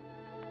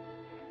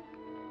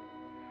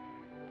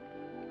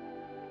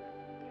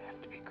 You have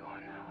to be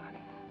going now,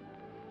 honey.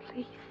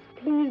 Please,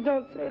 please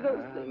don't say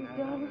those things,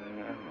 darling.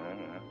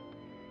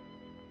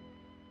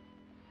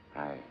 I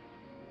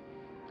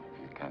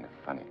feel kind of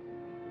funny.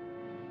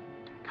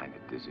 Kind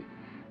of dizzy.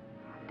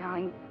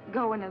 Darling,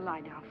 go in and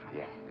lie down for a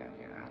minute.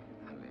 Yeah,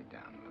 I'll lay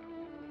down a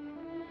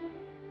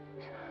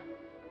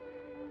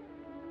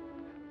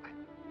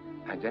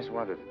little. I just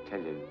wanted to tell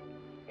you...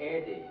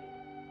 Eddie.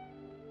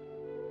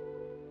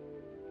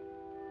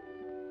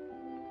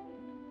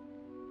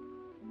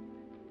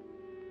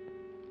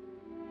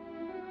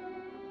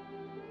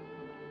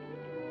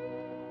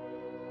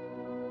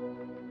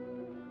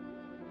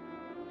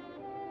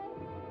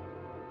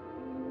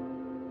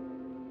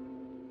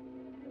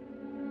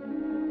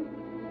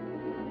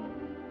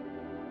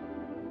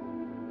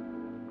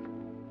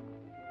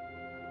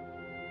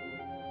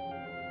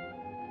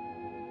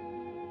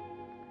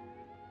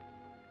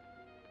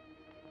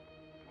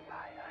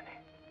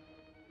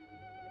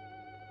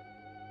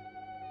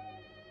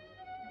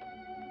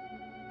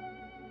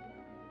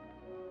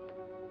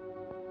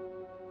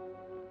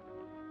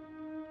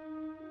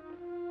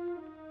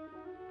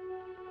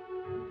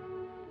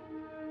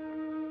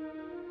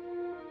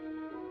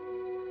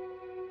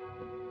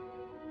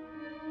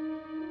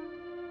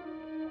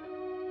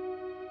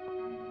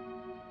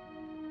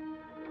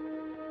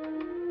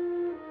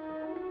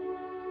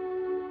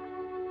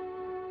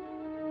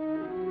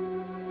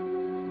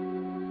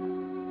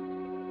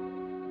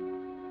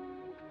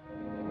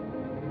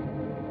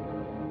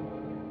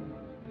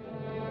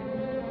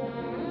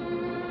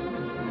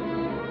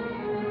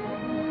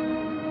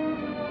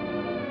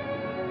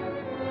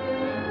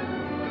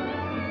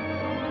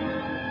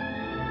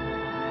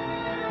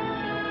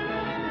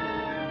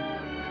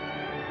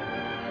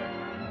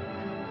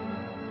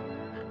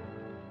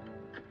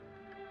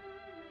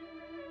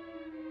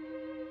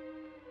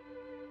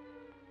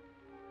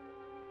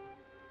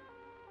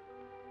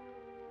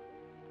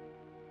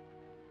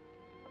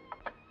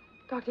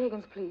 Dr.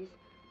 Higgins, please.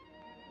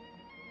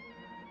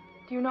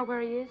 Do you know where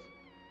he is?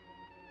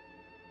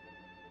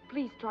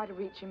 Please try to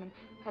reach him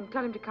and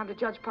tell him to come to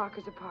Judge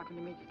Parker's apartment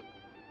immediately.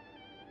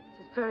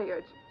 This is very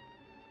urgent.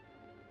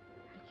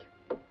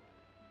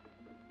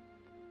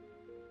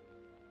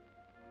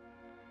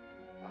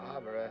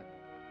 Barbara.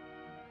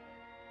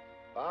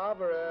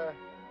 Barbara.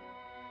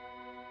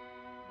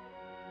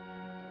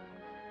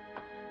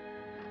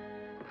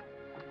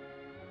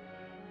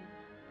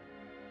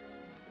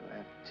 You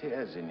have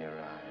tears in your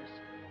eyes.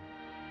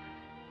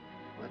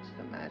 What's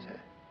the matter?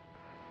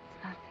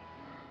 It's nothing.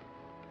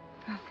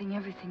 Nothing.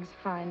 Everything's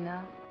fine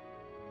now.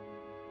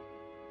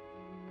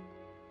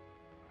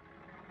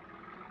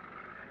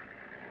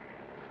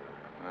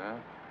 Well,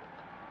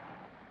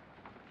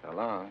 so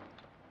long.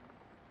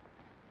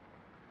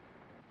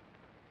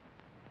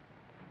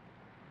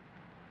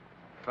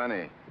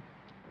 Funny.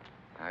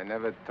 I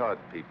never thought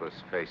people's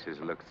faces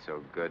looked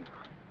so good.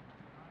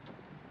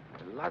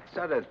 There's lots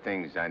of other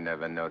things I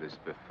never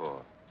noticed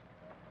before.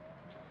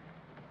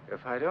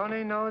 If I'd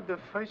only known the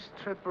first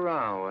trip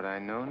around what I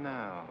know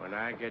now. When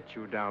I get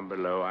you down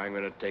below, I'm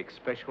going to take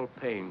special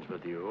pains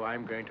with you.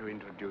 I'm going to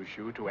introduce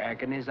you to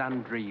agonies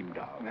undreamed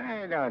of.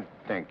 I don't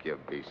think you'll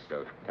be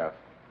so tough.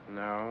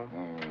 No?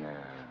 No.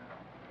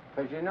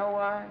 Because you know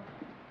why?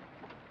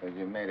 Because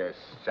you made a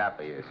sap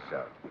of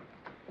yourself.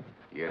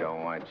 You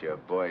don't want your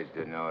boys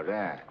to know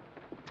that.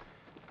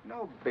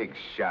 No big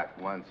shot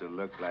wants to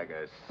look like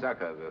a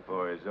sucker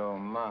before his own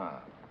mom.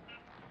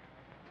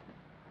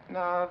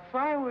 Now, if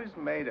I was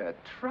made a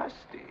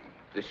trustee...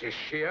 This is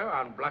sheer,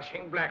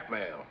 unblushing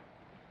blackmail.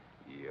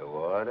 You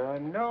ought to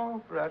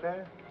know,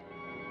 brother.